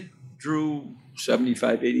 and it drew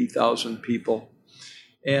 80,000 people,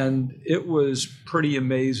 and it was pretty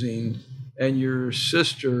amazing. And your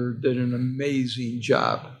sister did an amazing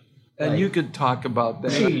job. And you could talk about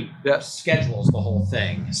that. She schedules the whole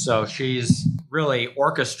thing. So she's really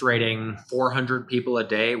orchestrating 400 people a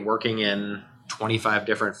day working in 25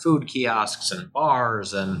 different food kiosks and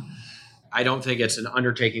bars. And I don't think it's an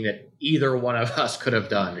undertaking that either one of us could have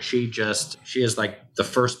done. She is like the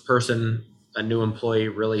first person a new employee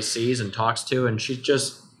really sees and talks to. And she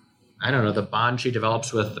just, I don't know, the bond she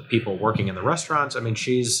develops with the people working in the restaurants. I mean,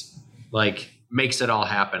 she's like makes it all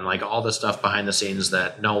happen. Like all the stuff behind the scenes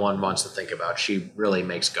that no one wants to think about, she really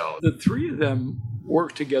makes go. The three of them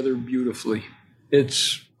work together beautifully.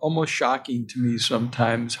 It's almost shocking to me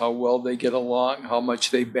sometimes how well they get along, how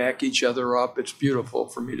much they back each other up. It's beautiful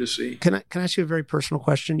for me to see. Can I ask you a very personal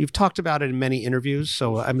question? You've talked about it in many interviews,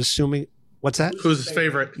 so I'm assuming. What's that? Who's his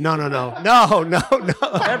favorite? No.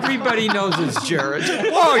 Everybody knows it's Jared.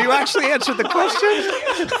 Whoa, you actually answered the question?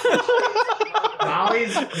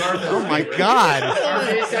 Molly's Martha. Oh my God.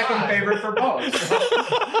 Martha's second favorite for both.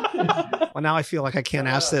 Well, now I feel like I can't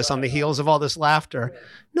ask this on the heels of all this laughter.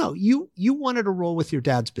 No, you wanted to roll with your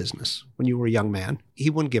dad's business when you were a young man. He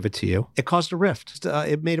wouldn't give it to you. It caused a rift.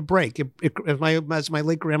 It made a break. As my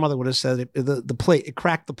late grandmother would have said, it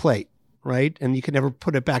cracked the plate. Right? And you could never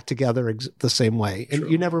put it back together the same way.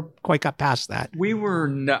 And you never quite got past that.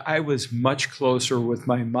 I was much closer with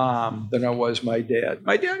my mom than I was my dad.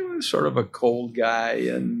 My dad was sort of a cold guy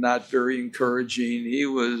and not very encouraging. He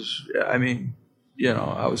was, I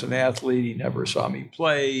was an athlete. He never saw me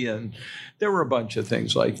play. And there were a bunch of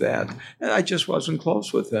things like that. And I just wasn't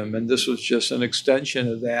close with him. And this was just an extension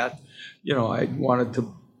of that. I wanted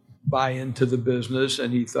to buy into the business,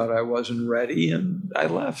 and he thought I wasn't ready, and I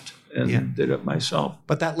left and did it myself.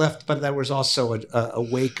 But that was also a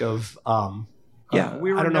wake of, I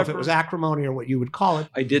don't know if it was acrimony or what you would call it.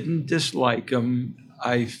 I didn't dislike him.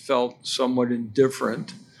 I felt somewhat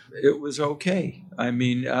indifferent. It was okay. I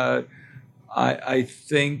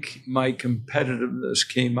think my competitiveness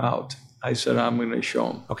came out. I said, I'm going to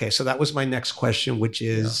show him. Okay, so that was my next question, which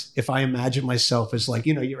is, if I imagine myself as like,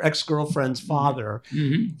 your ex-girlfriend's father,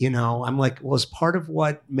 I'm like, well, as part of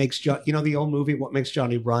what makes John, the old movie, What Makes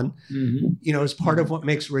Johnny Run? As part of what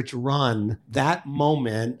makes Rich run, that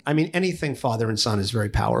moment, anything father and son is very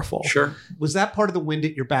powerful. Sure. Was that part of the wind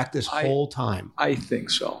at your back this whole time? I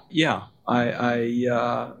think so. Yeah.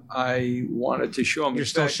 I wanted to show him. You're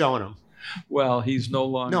still showing him. Well, he's no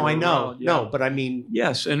longer. No, I know. Around. Yeah. No, but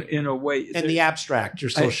yes, in a way. In the abstract,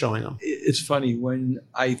 you're still showing him. It's funny when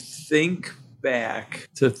I think back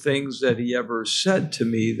to things that he ever said to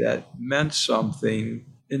me that meant something.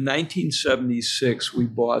 In 1976, we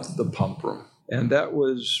bought the Pump Room, and that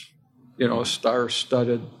was, a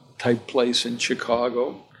star-studded type place in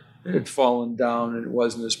Chicago. It had fallen down and it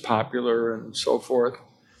wasn't as popular and so forth.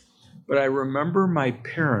 But I remember my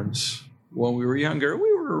parents. When we were younger, we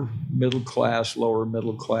were middle class, lower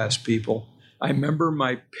middle class people. I remember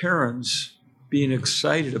my parents being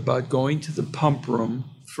excited about going to the Pump Room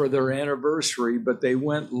for their anniversary, but they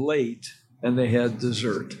went late and they had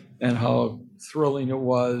dessert, and how thrilling it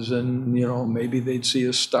was. And, maybe they'd see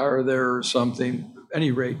a star there or something. At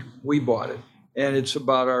any rate, we bought it. And it's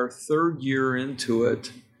about our third year into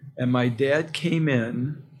it. And my dad came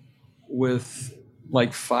in with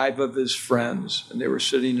like 5 of his friends, and they were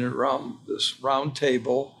sitting around this round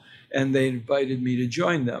table, and they invited me to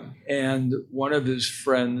join them. And one of his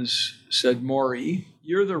friends said, Maury,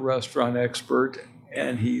 you're the restaurant expert.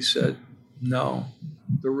 And he said, no,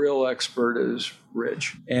 the real expert is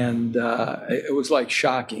Rich. And it was like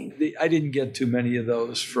shocking. I didn't get too many of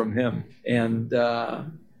those from him. And,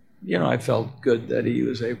 I felt good that he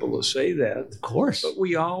was able to say that. Of course. But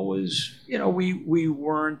we always, we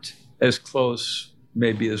weren't as close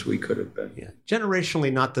maybe as we could have been. Yeah.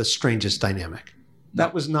 Generationally, not the strangest dynamic.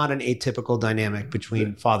 That was not an atypical dynamic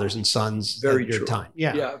between fathers and sons very at your true. time.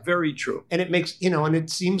 Yeah. Yeah, very true. And it makes, and it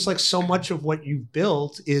seems like so much of what you've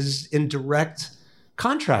built is in direct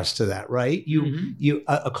contrast to that, right?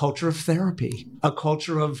 A culture of therapy, a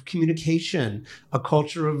culture of communication, a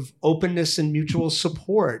culture of openness and mutual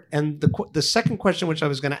support. And the second question, which I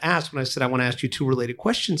was going to ask when I said I want to ask you 2 related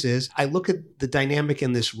questions, is I look at the dynamic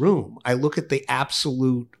in this room. I look at the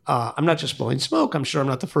absolute, I'm not just blowing smoke. I'm sure I'm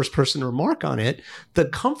not the first person to remark on it. The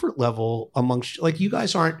comfort level amongst, like, you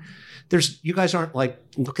guys aren't like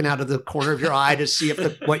looking out of the corner of your eye to see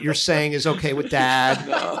if what you're saying is okay with dad.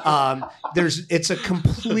 No. There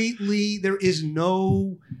is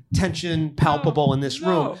no tension palpable in this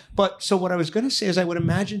room. But so what I was going to say is I would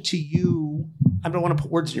imagine to you, I don't want to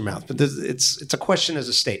put words in your mouth, but it's a question as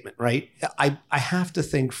a statement, right? I have to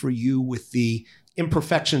think for you with the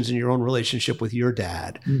imperfections in your own relationship with your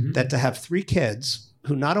dad, that to have 3 kids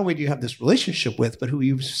who not only do you have this relationship with, but who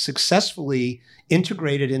you've successfully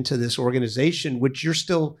integrated into this organization, which you're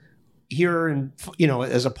still here and,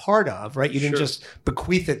 as a part of, right? You didn't just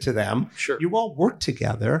bequeath it to them. Sure. You all work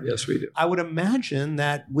together. Yes, we do. I would imagine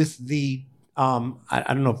that with the, I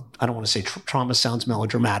don't know, I don't want to say trauma sounds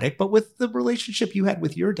melodramatic, but with the relationship you had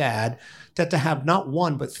with your dad, that to have not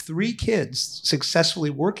 1, but 3 kids successfully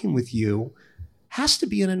working with you has to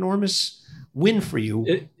be an enormous win for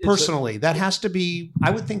you personally. That has to be,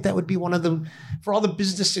 I would think that would be one of the, for all the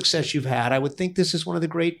business success you've had, I would think this is one of the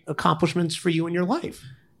great accomplishments for you in your life.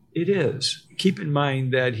 It is. Keep in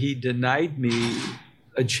mind that he denied me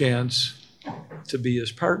a chance to be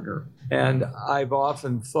his partner. And I've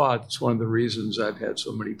often thought it's one of the reasons I've had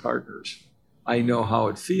so many partners. I know how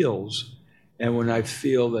it feels. And when I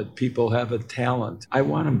feel that people have a talent, I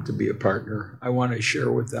want them to be a partner. I want to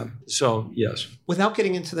share with them. So, yes. Without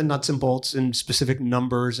getting into the nuts and bolts and specific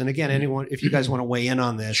numbers, and again, anyone, if you guys want to weigh in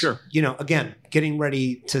on this, sure. Again, getting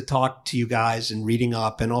ready to talk to you guys and reading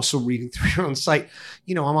up and also reading through your own site.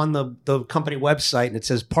 I'm on the company website and it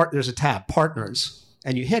says there's a tab, partners.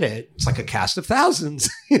 And you hit it, it's like a cast of thousands,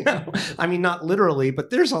 I mean, not literally, but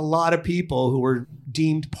there's a lot of people who are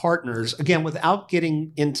deemed partners. Again, without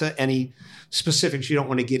getting into any specifics you don't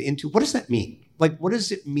want to get into, what does that mean? Like, what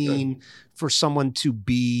does it mean for someone to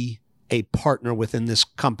be a partner within this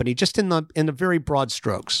company, just in the very broad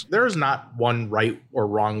strokes? There is not one right or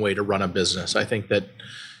wrong way to run a business. I think that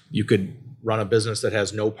you could run a business that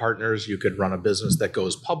has no partners. You could run a business that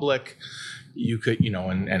goes public. You could,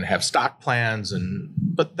 and have stock plans,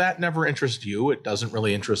 but that never interests you. It doesn't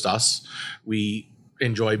really interest us. We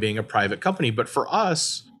enjoy being a private company, but for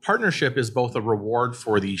us, partnership is both a reward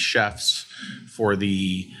for the chefs, for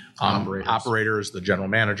the operators, the general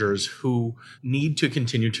managers who need to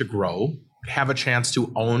continue to grow, have a chance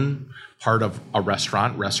to own part of a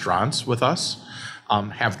restaurants with us,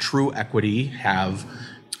 have true equity, have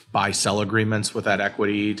buy-sell agreements with that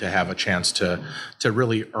equity, to have a chance to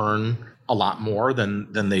really earn a lot more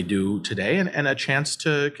than they do today, and a chance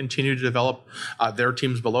to continue to develop their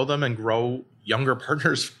teams below them and grow younger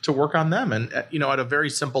partners to work on them. And, at a very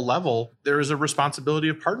simple level, there is a responsibility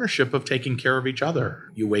of partnership of taking care of each other.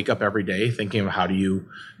 You wake up every day thinking of how do you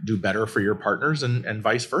do better for your partners and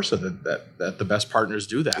vice versa, that the best partners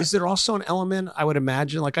do that. Is there also an element, I would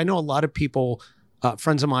imagine, like I know a lot of people,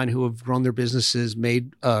 friends of mine who have grown their businesses,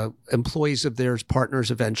 made employees of theirs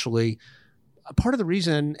partners eventually. Part of the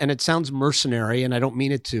reason, and it sounds mercenary, and I don't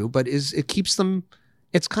mean it to, but it keeps them,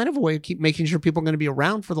 it's kind of a way to keep making sure people are going to be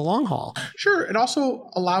around for the long haul. Sure. It also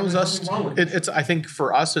allows us, I think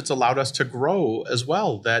for us, it's allowed us to grow as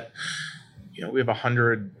well. That, we have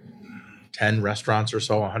 110 restaurants or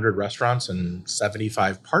so, 100 restaurants and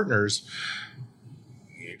 75 partners.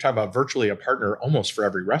 You're talking about virtually a partner almost for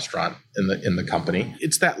every restaurant in the company.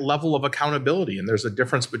 It's that level of accountability. And there's a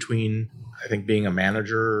difference between, I think, being a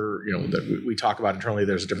manager, that we talk about internally,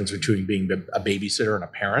 there's a difference between being a babysitter and a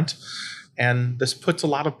parent. And this puts a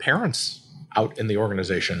lot of parents out in the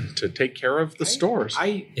organization to take care of the stores.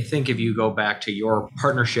 I think if you go back to your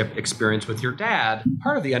partnership experience with your dad,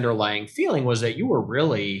 part of the underlying feeling was that you were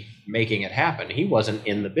really making it happen. He wasn't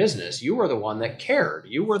in the business. You were the one that cared.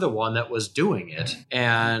 You were the one that was doing it.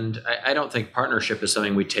 And I don't think partnership is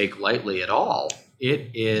something we take lightly at all.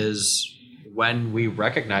 It is when we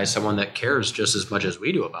recognize someone that cares just as much as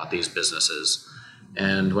we do about these businesses.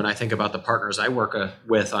 And when I think about the partners I work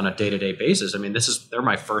with on a day-to-day basis, I mean, they're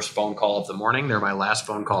my first phone call of the morning. They're my last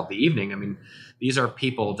phone call of the evening. I mean, these are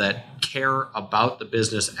people that care about the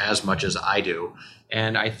business as much as I do.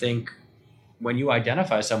 And I think when you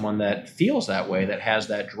identify someone that feels that way, that has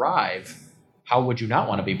that drive, how would you not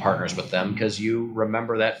want to be partners with them? Because you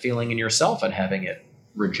remember that feeling in yourself and having it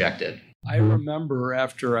rejected. I remember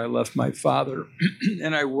after I left my father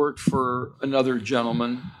and I worked for another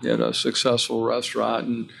gentleman at a successful restaurant,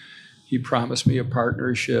 and he promised me a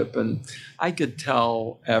partnership. And I could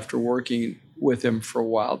tell after working with him for a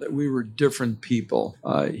while that we were different people.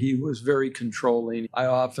 He was very controlling. I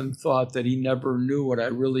often thought that he never knew what I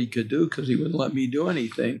really could do because he wouldn't let me do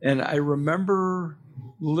anything. And I remember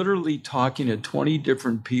literally talking to 20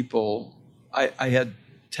 different people. I had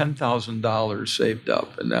 $10,000 saved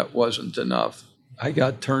up, and that wasn't enough. I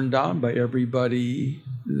got turned down by everybody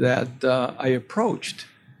that I approached.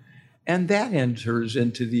 And that enters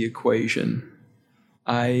into the equation.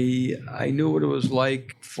 I knew what it was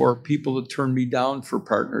like for people to turn me down for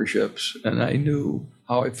partnerships, and I knew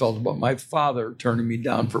how I felt about my father turning me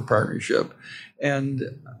down for partnership. And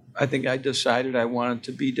I think I decided I wanted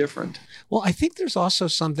to be different. Well, I think there's also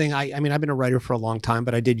something, I mean, I've been a writer for a long time,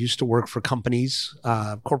 but I did used to work for companies,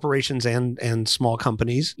 corporations and small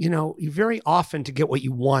companies. You very often, to get what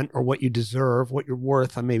you want or what you deserve, what you're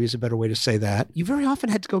worth, maybe is a better way to say that, you very often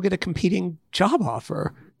had to go get a competing job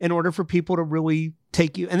offer. in order for people to really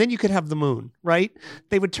take you. And then you could have the moon, right?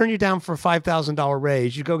 They would turn you down for a $5,000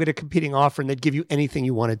 raise. You go get a competing offer and they'd give you anything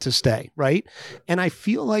you wanted to stay, right? And I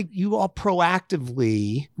feel like you all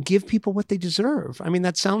proactively give people what they deserve. I mean,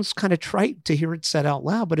 that sounds kind of trite to hear it said out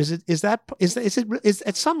loud, but is it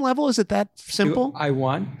at some level, is it that simple? I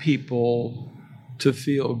want people to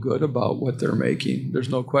feel good about what they're making. There's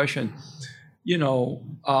no question.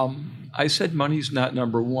 I said money's not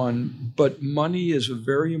number one, but money is a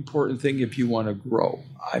very important thing if you want to grow.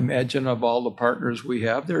 I imagine of all the partners we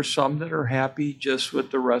have, there's some that are happy just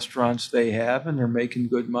with the restaurants they have, and they're making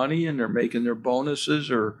good money, and they're making their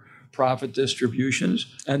bonuses or profit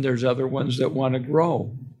distributions, and there's other ones that want to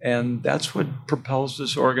grow. And that's what propels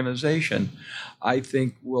this organization. I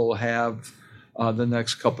think we'll have the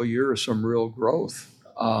next couple of years some real growth.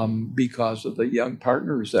 Because of the young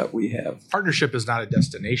partners that we have. Partnership is not a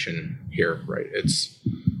destination here, right? It's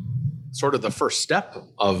sort of the first step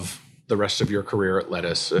of the rest of your career at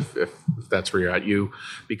Lettuce, if that's where you're at. You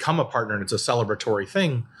become a partner and it's a celebratory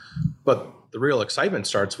thing, but the real excitement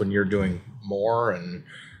starts when you're doing more and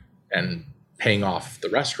paying off the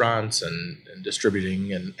restaurants and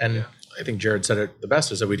distributing. And I think Jared said it the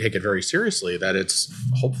best, is that we take it very seriously, that it's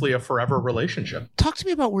hopefully a forever relationship. Talk to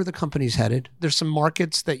me about where the company's headed. There's some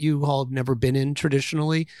markets that you all have never been in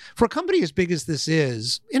traditionally. For a company as big as this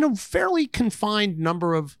is, in a fairly confined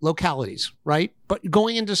number of localities, right? But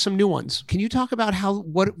going into some new ones. Can you talk about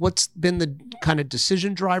what's been the kind of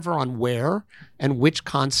decision driver on where and which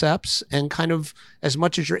concepts, and kind of, as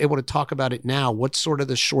much as you're able to talk about it now, what's sort of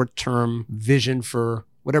the short-term vision for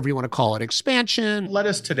whatever you want to call it, expansion?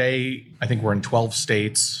 Lettuce today, I think we're in 12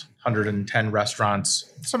 states, 110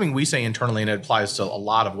 restaurants. Something we say internally, and it applies to a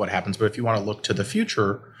lot of what happens. But if you want to look to the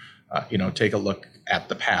future, take a look at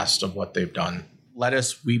the past of what they've done.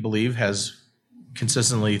 Lettuce, we believe, has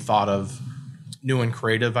consistently thought of new and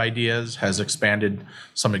creative ideas, has expanded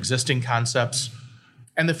some existing concepts.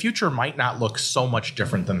 And the future might not look so much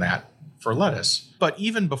different than that for Lettuce. But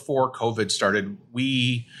even before COVID started,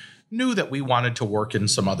 we knew that we wanted to work in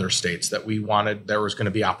some other states, that there was going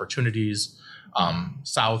to be opportunities.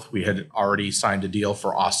 South, we had already signed a deal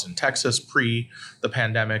for Austin, Texas, pre the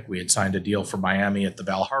pandemic. We had signed a deal for Miami at the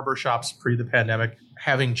Val Harbor shops pre the pandemic.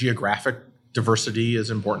 Having geographic diversity is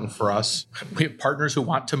important for us. We have partners who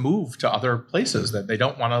want to move to other places, that they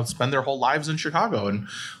don't want to spend their whole lives in Chicago. And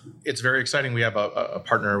it's very exciting. We have a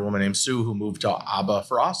partner, a woman named Sue, who moved to ABBA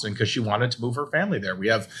for Austin because she wanted to move her family there. We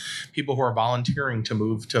have people who are volunteering to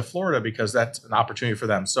move to Florida because that's an opportunity for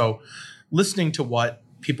them. So listening to what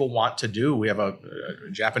people want to do. We have a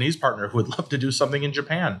Japanese partner who would love to do something in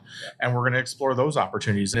Japan, and we're going to explore those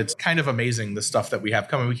opportunities. And it's kind of amazing, the stuff that we have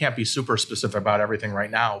coming. We can't be super specific about everything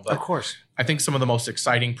right now, but of course, I think some of the most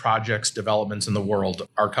exciting projects, developments in the world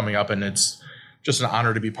are coming up, and it's just an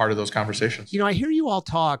honor to be part of those conversations. I hear you all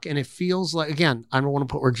talk, and it feels like, again, I don't want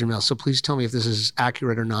to put words in your mouth, so please tell me if this is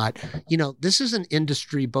accurate or not. This is an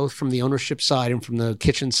industry, both from the ownership side and from the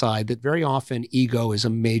kitchen side, that very often ego is a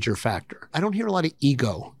major factor. I don't hear a lot of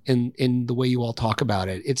ego in the way you all talk about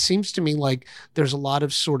it. It seems to me like there's a lot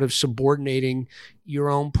of sort of subordinating your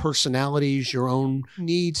own personalities, your own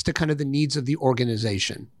needs to kind of the needs of the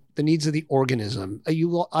organization, the needs of the organism.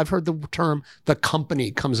 I've heard the term "the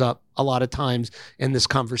company" comes up a lot of times in this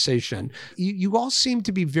conversation. You all seem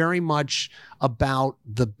to be very much about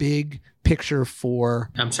the big picture for...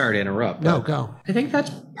 I'm sorry to interrupt. No, go. I think that's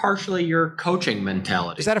partially your coaching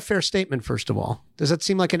mentality. Is that a fair statement, first of all? Does that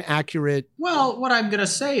seem like an accurate... Well, what I'm going to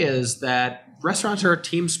say is that restaurants are a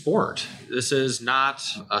team sport. This is not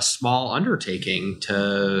a small undertaking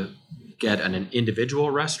to get an individual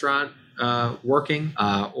restaurant working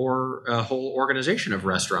or a whole organization of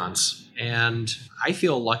restaurants. And I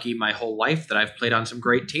feel lucky my whole life that I've played on some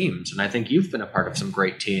great teams. And I think you've been a part of some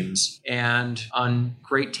great teams. And on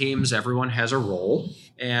great teams, everyone has a role.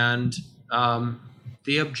 And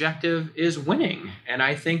the objective is winning. And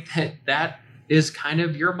I think that is kind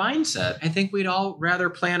of your mindset. I think we'd all rather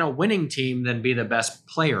play on a winning team than be the best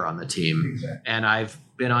player on the team. Exactly. And I've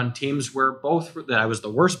been on teams where that I was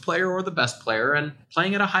the worst player or the best player, and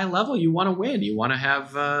playing at a high level, you want to win. You want to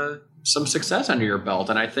have some success under your belt.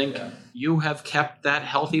 And I think you have kept that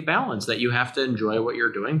healthy balance, that you have to enjoy what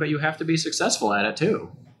you're doing, but you have to be successful at it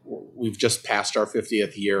too. We've just passed our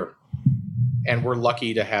 50th year, and we're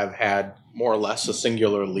lucky to have had more or less a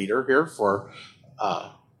singular leader here for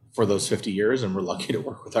those 50 years. And we're lucky to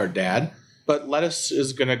work with our dad, but Lettuce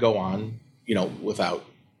is going to go on, without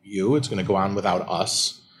you. It's going to go on without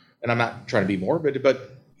us. And I'm not trying to be morbid,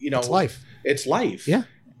 but it's life. It's life. Yeah.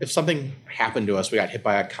 If something happened to us, we got hit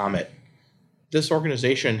by a comet, this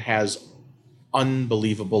organization has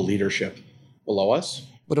unbelievable leadership below us.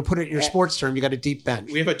 Well, to put it in your sports term, you got a deep bench.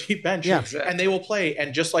 We have a deep bench. Yeah. And they will play.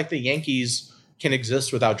 And just like the Yankees can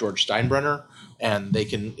exist without George Steinbrenner, and they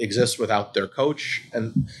can exist without their coach,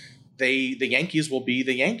 and the Yankees will be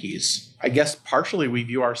the Yankees. I guess partially we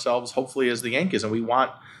view ourselves hopefully as the Yankees, and we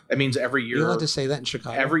want. That means every year. You're allowed to say that in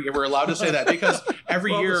Chicago. Every year we're allowed to say that because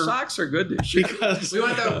every year the Sox are good this year. Because We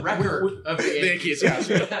want the record of the Yankees.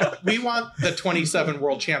 Yeah, we want the 27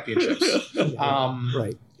 World Championships.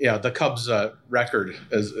 Right. Yeah, the Cubs record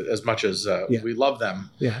as much as we love them.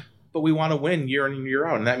 Yeah. But we want to win year in and year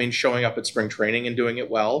out, and that means showing up at spring training and doing it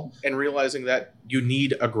well, and realizing that you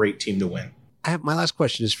need a great team to win. My last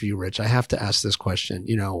question is for you, Rich. I have to ask this question.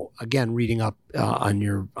 Again, reading up on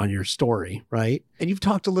your story, right? And you've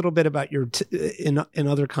talked a little bit about in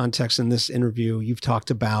other contexts in this interview. You've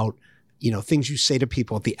talked about things you say to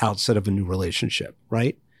people at the outset of a new relationship,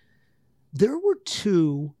 right? There were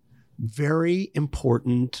two very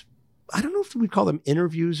important, I don't know if we'd call them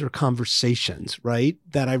interviews or conversations, right?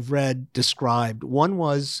 That I've read described. One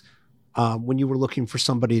was when you were looking for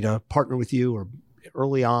somebody to partner with you, or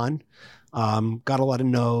early on. Got a lot of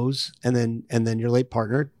no's, and then your late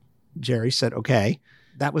partner, Jerry, said, okay.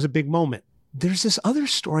 That was a big moment. There's this other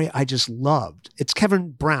story I just loved. It's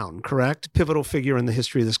Kevin Brown, correct? Pivotal figure in the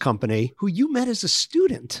history of this company, who you met as a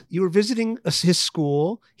student. You were visiting his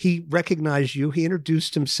school. He recognized you. He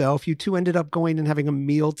introduced himself. You two ended up going and having a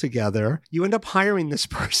meal together. You end up hiring this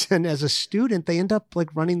person as a student. They end up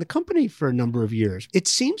running the company for a number of years. It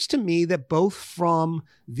seems to me that both from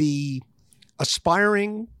the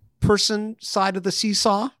aspiring person side of the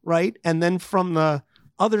seesaw, right? And then from the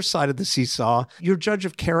other side of the seesaw, your judge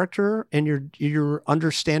of character and your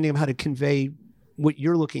understanding of how to convey what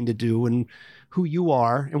you're looking to do and who you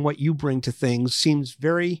are and what you bring to things seems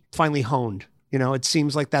very finely honed. It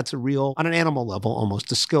seems like that's a real, on an animal level, almost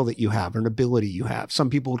a skill that you have, or an ability you have. Some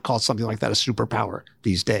people would call something like that a superpower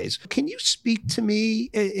these days. Can you speak to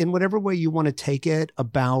me in whatever way you want to take it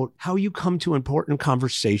about how you come to important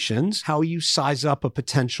conversations, how you size up a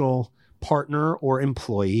potential partner or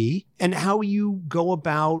employee, and how you go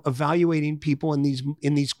about evaluating people in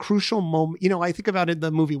these crucial moments. I think about it in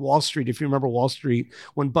the movie Wall Street. If you remember Wall Street,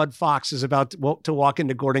 when Bud Fox is about to walk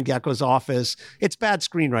into Gordon Gekko's office, it's bad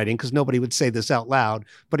screenwriting because nobody would say this out loud,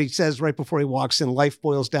 but he says right before he walks in, life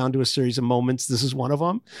boils down to a series of moments. This is one of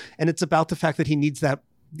them. And it's about the fact that he needs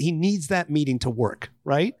that meeting to work,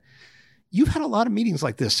 right? You've had a lot of meetings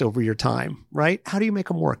like this over your time, right? How do you make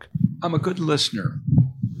them work? I'm a good listener.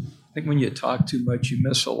 I think when you talk too much, you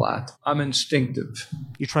miss a lot. I'm instinctive.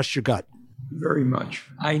 You trust your gut? Very much.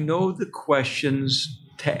 I know the questions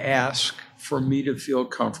to ask for me to feel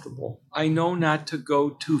comfortable. I know not to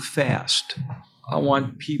go too fast. I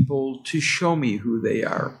want people to show me who they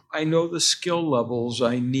are. I know the skill levels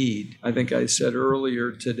I need. I think I said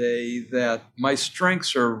earlier today that my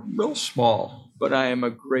strengths are real small, but I am a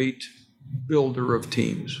great builder of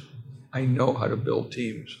teams. I know how to build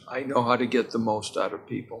teams. I know how to get the most out of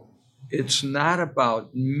people. It's not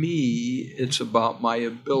about me, it's about my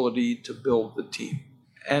ability to build the team.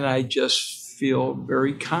 And I just feel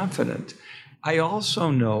very confident. I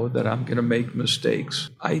also know that I'm going to make mistakes.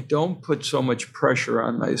 I don't put so much pressure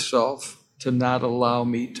on myself to not allow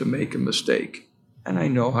me to make a mistake. And I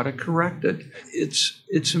know how to correct it.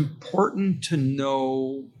 It's important to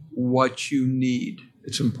know what you need.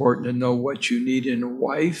 It's important to know what you need in a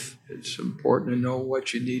wife. It's important to know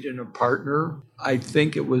what you need in a partner. I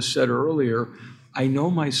think it was said earlier, I know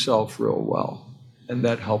myself real well, and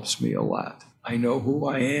that helps me a lot. I know who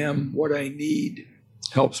I am, what I need.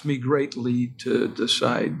 Helps me greatly to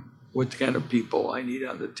decide what kind of people I need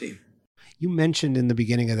on the team. You mentioned in the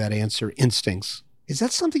beginning of that answer, instincts. Is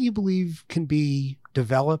that something you believe can be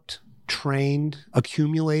developed, trained,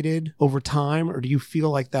 accumulated over time? Or do you feel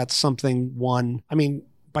like that's something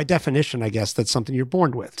by definition, I guess that's something you're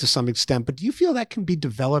born with to some extent, but do you feel that can be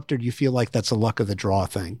developed, or do you feel like that's a luck of the draw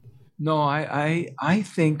thing? No, I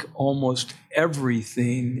think almost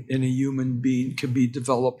everything in a human being can be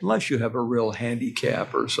developed unless you have a real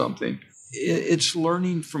handicap or something. It's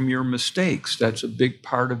learning from your mistakes. That's a big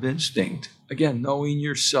part of instinct. Again, knowing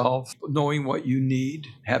yourself, knowing what you need,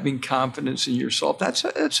 having confidence in yourself,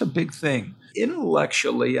 that's a big thing.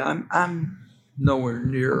 Intellectually, I'm nowhere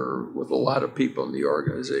near what a lot of people in the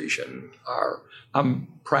organization are. I'm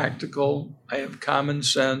practical. I have common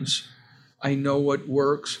sense. I know what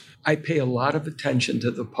works. I pay a lot of attention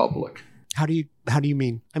to the public. How do you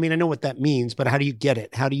mean? I mean, I know what that means, but how do you get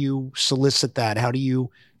it? How do you solicit that? How do you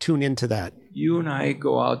tune into that? You and I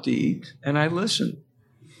go out to eat, and I listen.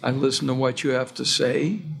 I listen to what you have to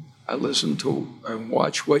say. I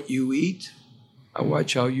watch what you eat. I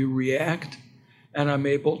watch how you react. and I'm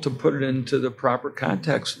able to put it into the proper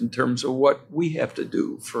context in terms of what we have to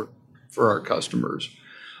do for our customers.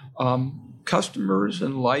 Customers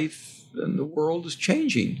and life and the world is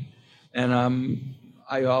changing, and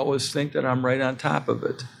I always think that I'm right on top of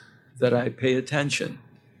it, that I pay attention,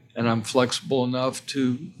 and I'm flexible enough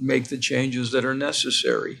to make the changes that are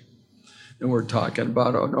necessary. And we're talking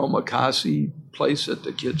about an omakase place that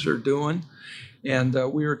the kids are doing, and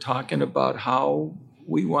we were talking about how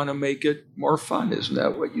we want to make it more fun. Isn't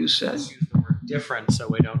that what you said? Use the word different so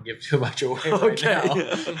we don't give too much away right now.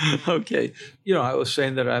 Okay. I was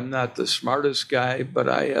saying that I'm not the smartest guy, but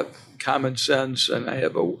I have common sense and I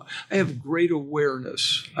have great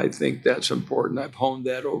awareness. I think that's important. I've honed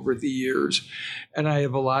that over the years, and I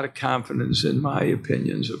have a lot of confidence in my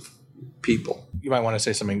opinions of people. You might want to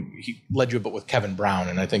say something. He led you a bit with Kevin Brown,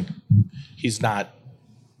 and I think he's not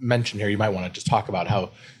mentioned here. You might want to just talk about how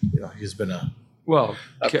he's been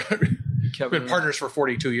been partners for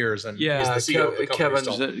 42 years, and he's the CEO of the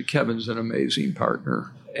company. Kevin's an amazing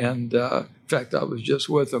partner, and in fact, I was just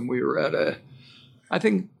with him. We were I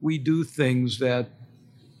think we do things that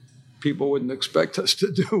people wouldn't expect us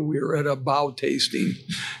to do. We were at a bow tasting,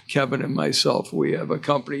 Kevin and myself. We have a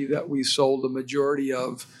company that we sold the majority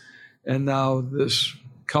of, and now this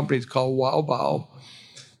company is called Wow Bao.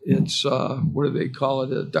 It's, what do they call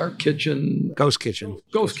it? A dark kitchen? Ghost kitchen.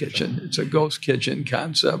 Ghost kitchen. It's a ghost kitchen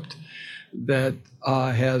concept that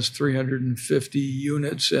has 350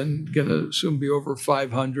 units and going to soon be over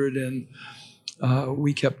 500. And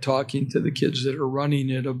we kept talking to the kids that are running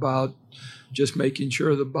it about just making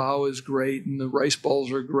sure the bao is great and the rice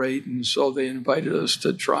balls are great. And so they invited us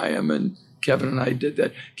to try them, and Kevin and I did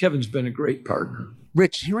that. Kevin's been a great partner.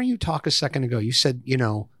 Rich, hearing you talk a second ago, you said,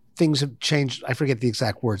 things have changed. I forget the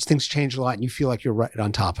exact words. Things change a lot and you feel like you're right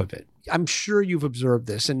on top of it. I'm sure you've observed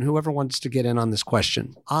this, and whoever wants to get in on this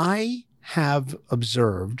question. I have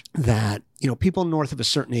observed that, people north of a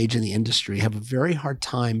certain age in the industry have a very hard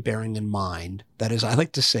time bearing in mind that, as I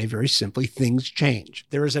like to say very simply, things change.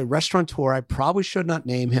 There is a restaurateur, I probably should not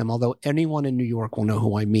name him, although anyone in New York will know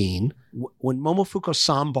who I mean. When Momofuku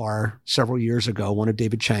Sambar several years ago, one of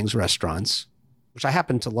David Chang's restaurants, which I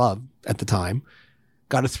happened to love at the time,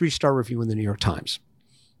 got a 3-star review in the New York Times.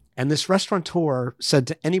 And this restaurateur said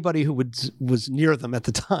to anybody who was near them at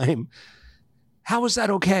the time, how is that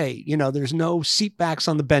okay? There's no seat backs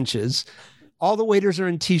on the benches. All the waiters are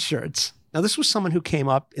in T-shirts. Now, this was someone who came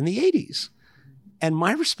up in the 80s. And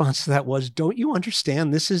my response to that was, don't you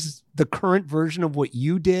understand this is the current version of what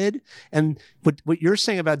you did? And what you're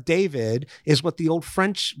saying about David is what the old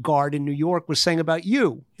French guard in New York was saying about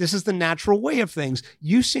you. This is the natural way of things.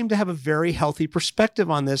 You seem to have a very healthy perspective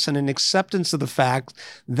on this and an acceptance of the fact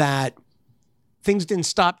that things didn't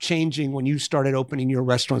stop changing when you started opening your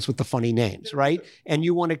restaurants with the funny names, right? And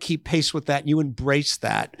you want to keep pace with that. And you embrace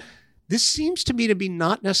that. This seems to me to be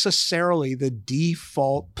not necessarily the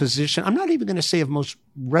default position. I'm not even going to say of most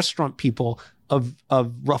restaurant people of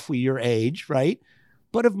roughly your age, right?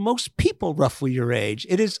 But of most people roughly your age.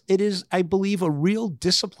 It is, I believe, a real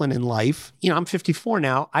discipline in life. I'm 54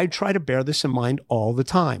 now. I try to bear this in mind all the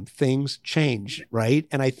time. Things change, right?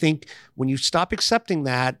 And I think when you stop accepting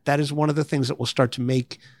that, that is one of the things that will start to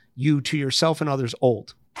make you to yourself and others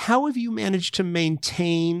old. How have you managed to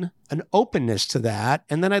maintain an openness to that?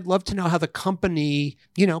 And then I'd love to know how the company,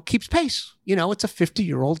 keeps pace. It's a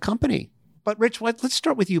 50-year-old company. But Rich, let's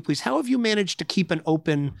start with you, please. How have you managed to keep an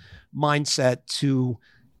open mindset to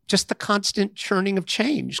just the constant churning of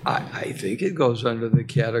change? I think it goes under the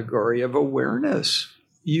category of awareness.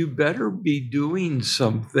 You better be doing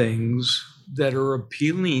some things that are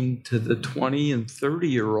appealing to the 20 and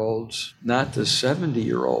 30-year-olds, not the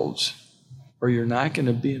 70-year-olds. Or you're not going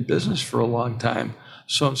to be in business for a long time.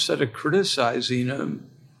 So instead of criticizing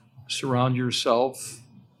them, surround yourself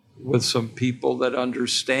with some people that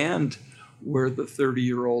understand where the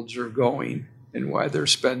 30-year-olds are going and why they're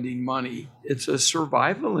spending money. It's a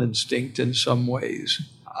survival instinct in some ways.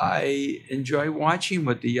 I enjoy watching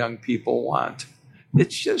what the young people want.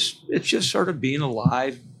 It's just sort of being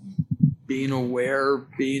alive, being aware,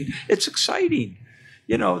 it's exciting.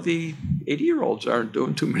 The 80-year-olds aren't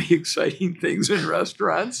doing too many exciting things in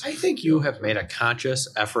restaurants. I think you have made a conscious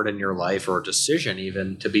effort in your life, or a decision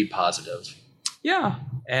even, to be positive. Yeah.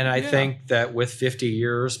 And I think that with 50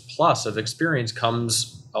 years plus of experience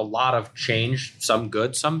comes a lot of change, some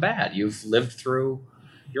good, some bad. You've lived through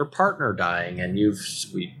your partner dying, and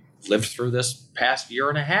we lived through this past year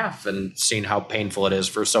and a half and seen how painful it is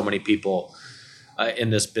for so many people in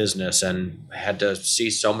this business, and had to see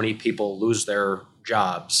so many people lose their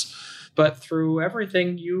jobs. But through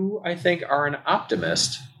everything, you, I think, are an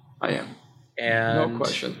optimist. I am. And, no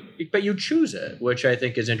question. But you choose it, which I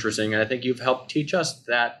think is interesting. And I think you've helped teach us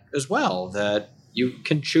that as well, that you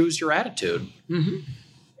can choose your attitude. Mm-hmm.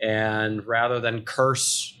 And rather than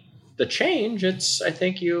curse the change, I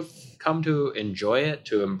think you've come to enjoy it,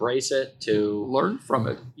 to embrace it, to learn from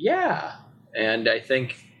it. Yeah. And I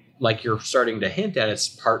think, like you're starting to hint at, it's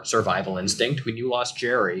part survival instinct. When you lost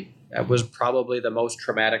Jerry, that was probably the most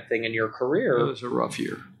traumatic thing in your career. It was a rough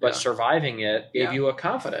year. But surviving it gave you a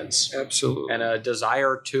confidence. Absolutely. And a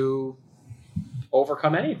desire to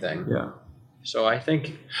overcome anything. Yeah. So I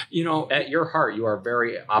think, at your heart, you are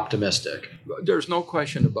very optimistic. There's no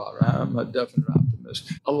question about it. I'm a definite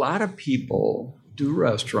optimist. A lot of people do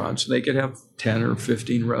restaurants. They could have 10 or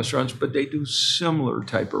 15 restaurants, but they do similar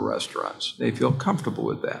type of restaurants. They feel comfortable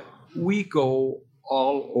with that. We go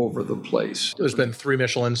all over the place. There's been 3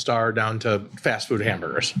 Michelin star down to fast food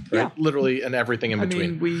hamburgers, right? Yeah. Literally, and everything in between. I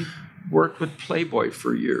mean, we worked with Playboy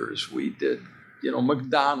for years. We did,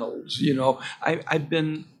 McDonald's. I've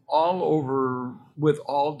been all over with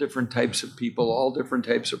all different types of people, all different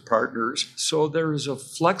types of partners. So there is a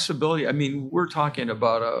flexibility. I mean, we're talking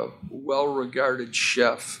about a well-regarded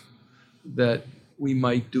chef that we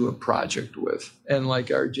might do a project with. And like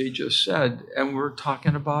RJ just said, and we're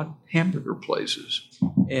talking about hamburger places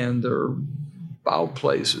and their bao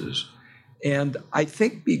places. And I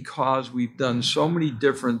think because we've done so many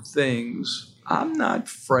different things, I'm not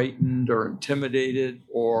frightened or intimidated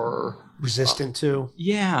or resistant to?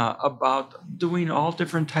 Yeah, about doing all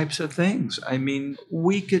different types of things. I mean,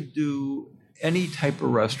 we could do any type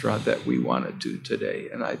of restaurant that we want to do today,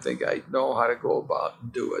 and I think I know how to go about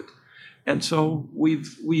and do it. And so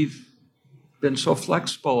we've been so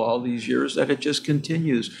flexible all these years that it just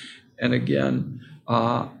continues. And again,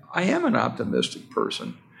 I am an optimistic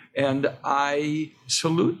person. And I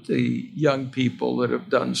salute the young people that have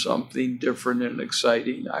done something different and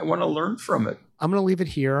exciting. I want to learn from it. I'm going to leave it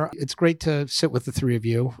here. It's great to sit with the 3 of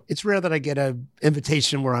you. It's rare that I get an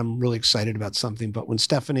invitation where I'm really excited about something. But when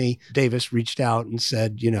Stephanie Davis reached out and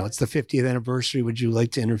said, it's the 50th anniversary, would you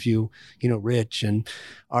like to interview, Rich and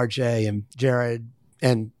RJ and Jared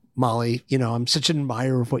and Molly, I'm such an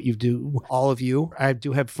admirer of what you do, all of you. I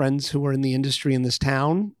do have friends who are in the industry in this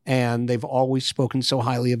town, and they've always spoken so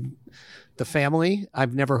highly of the family.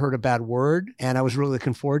 I've never heard a bad word, and I was really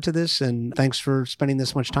looking forward to this, and thanks for spending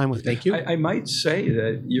this much time with me. Thank you. I might say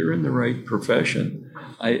that you're in the right profession.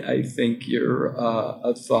 I think you're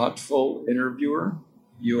a thoughtful interviewer.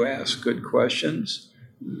 You ask good questions.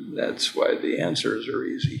 That's why the answers are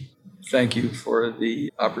easy. Thank you for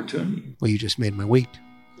the opportunity. Well, you just made my week.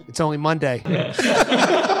 It's only Monday. I'll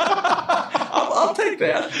take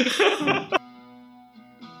that.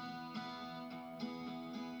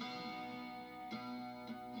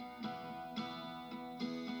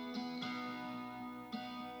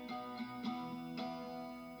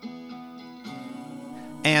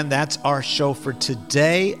 And that's our show for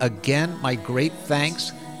today. Again, my great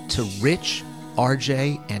thanks to Rich,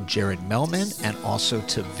 RJ, and Jared Melman, and also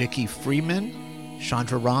to Vicky Freeman.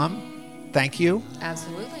 Chandra Ram, thank you.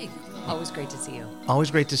 Absolutely. Always great to see you. Always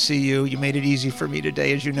great to see you. You made it easy for me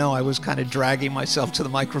today. As you know, I was kind of dragging myself to the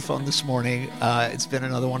microphone this morning. It's been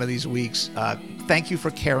another one of these weeks. Thank you for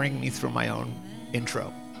carrying me through my own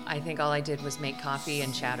intro. I think all I did was make coffee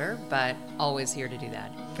and chatter, but always here to do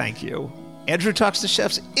that. Thank you. Andrew Talks to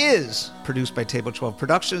Chefs is produced by Table 12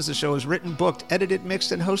 Productions. The show is written, booked, edited,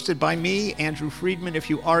 mixed, and hosted by me, Andrew Friedman. If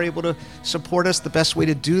you are able to support us, the best way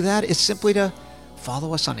to do that is simply to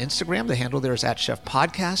follow us on Instagram. The handle there is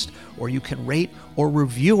 @ChefPodcast, or you can rate or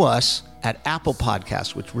review us at Apple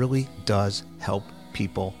Podcasts, which really does help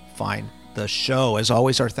people find the show. As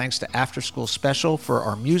always, our thanks to After School Special for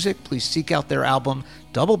our music. Please seek out their album,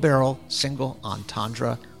 Double Barrel Single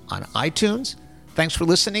Entendre, on iTunes. Thanks for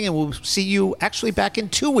listening, and we'll see you actually back in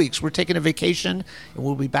 2 weeks. We're taking a vacation, and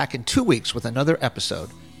we'll be back in 2 weeks with another episode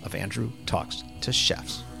of Andrew Talks to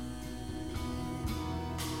Chefs.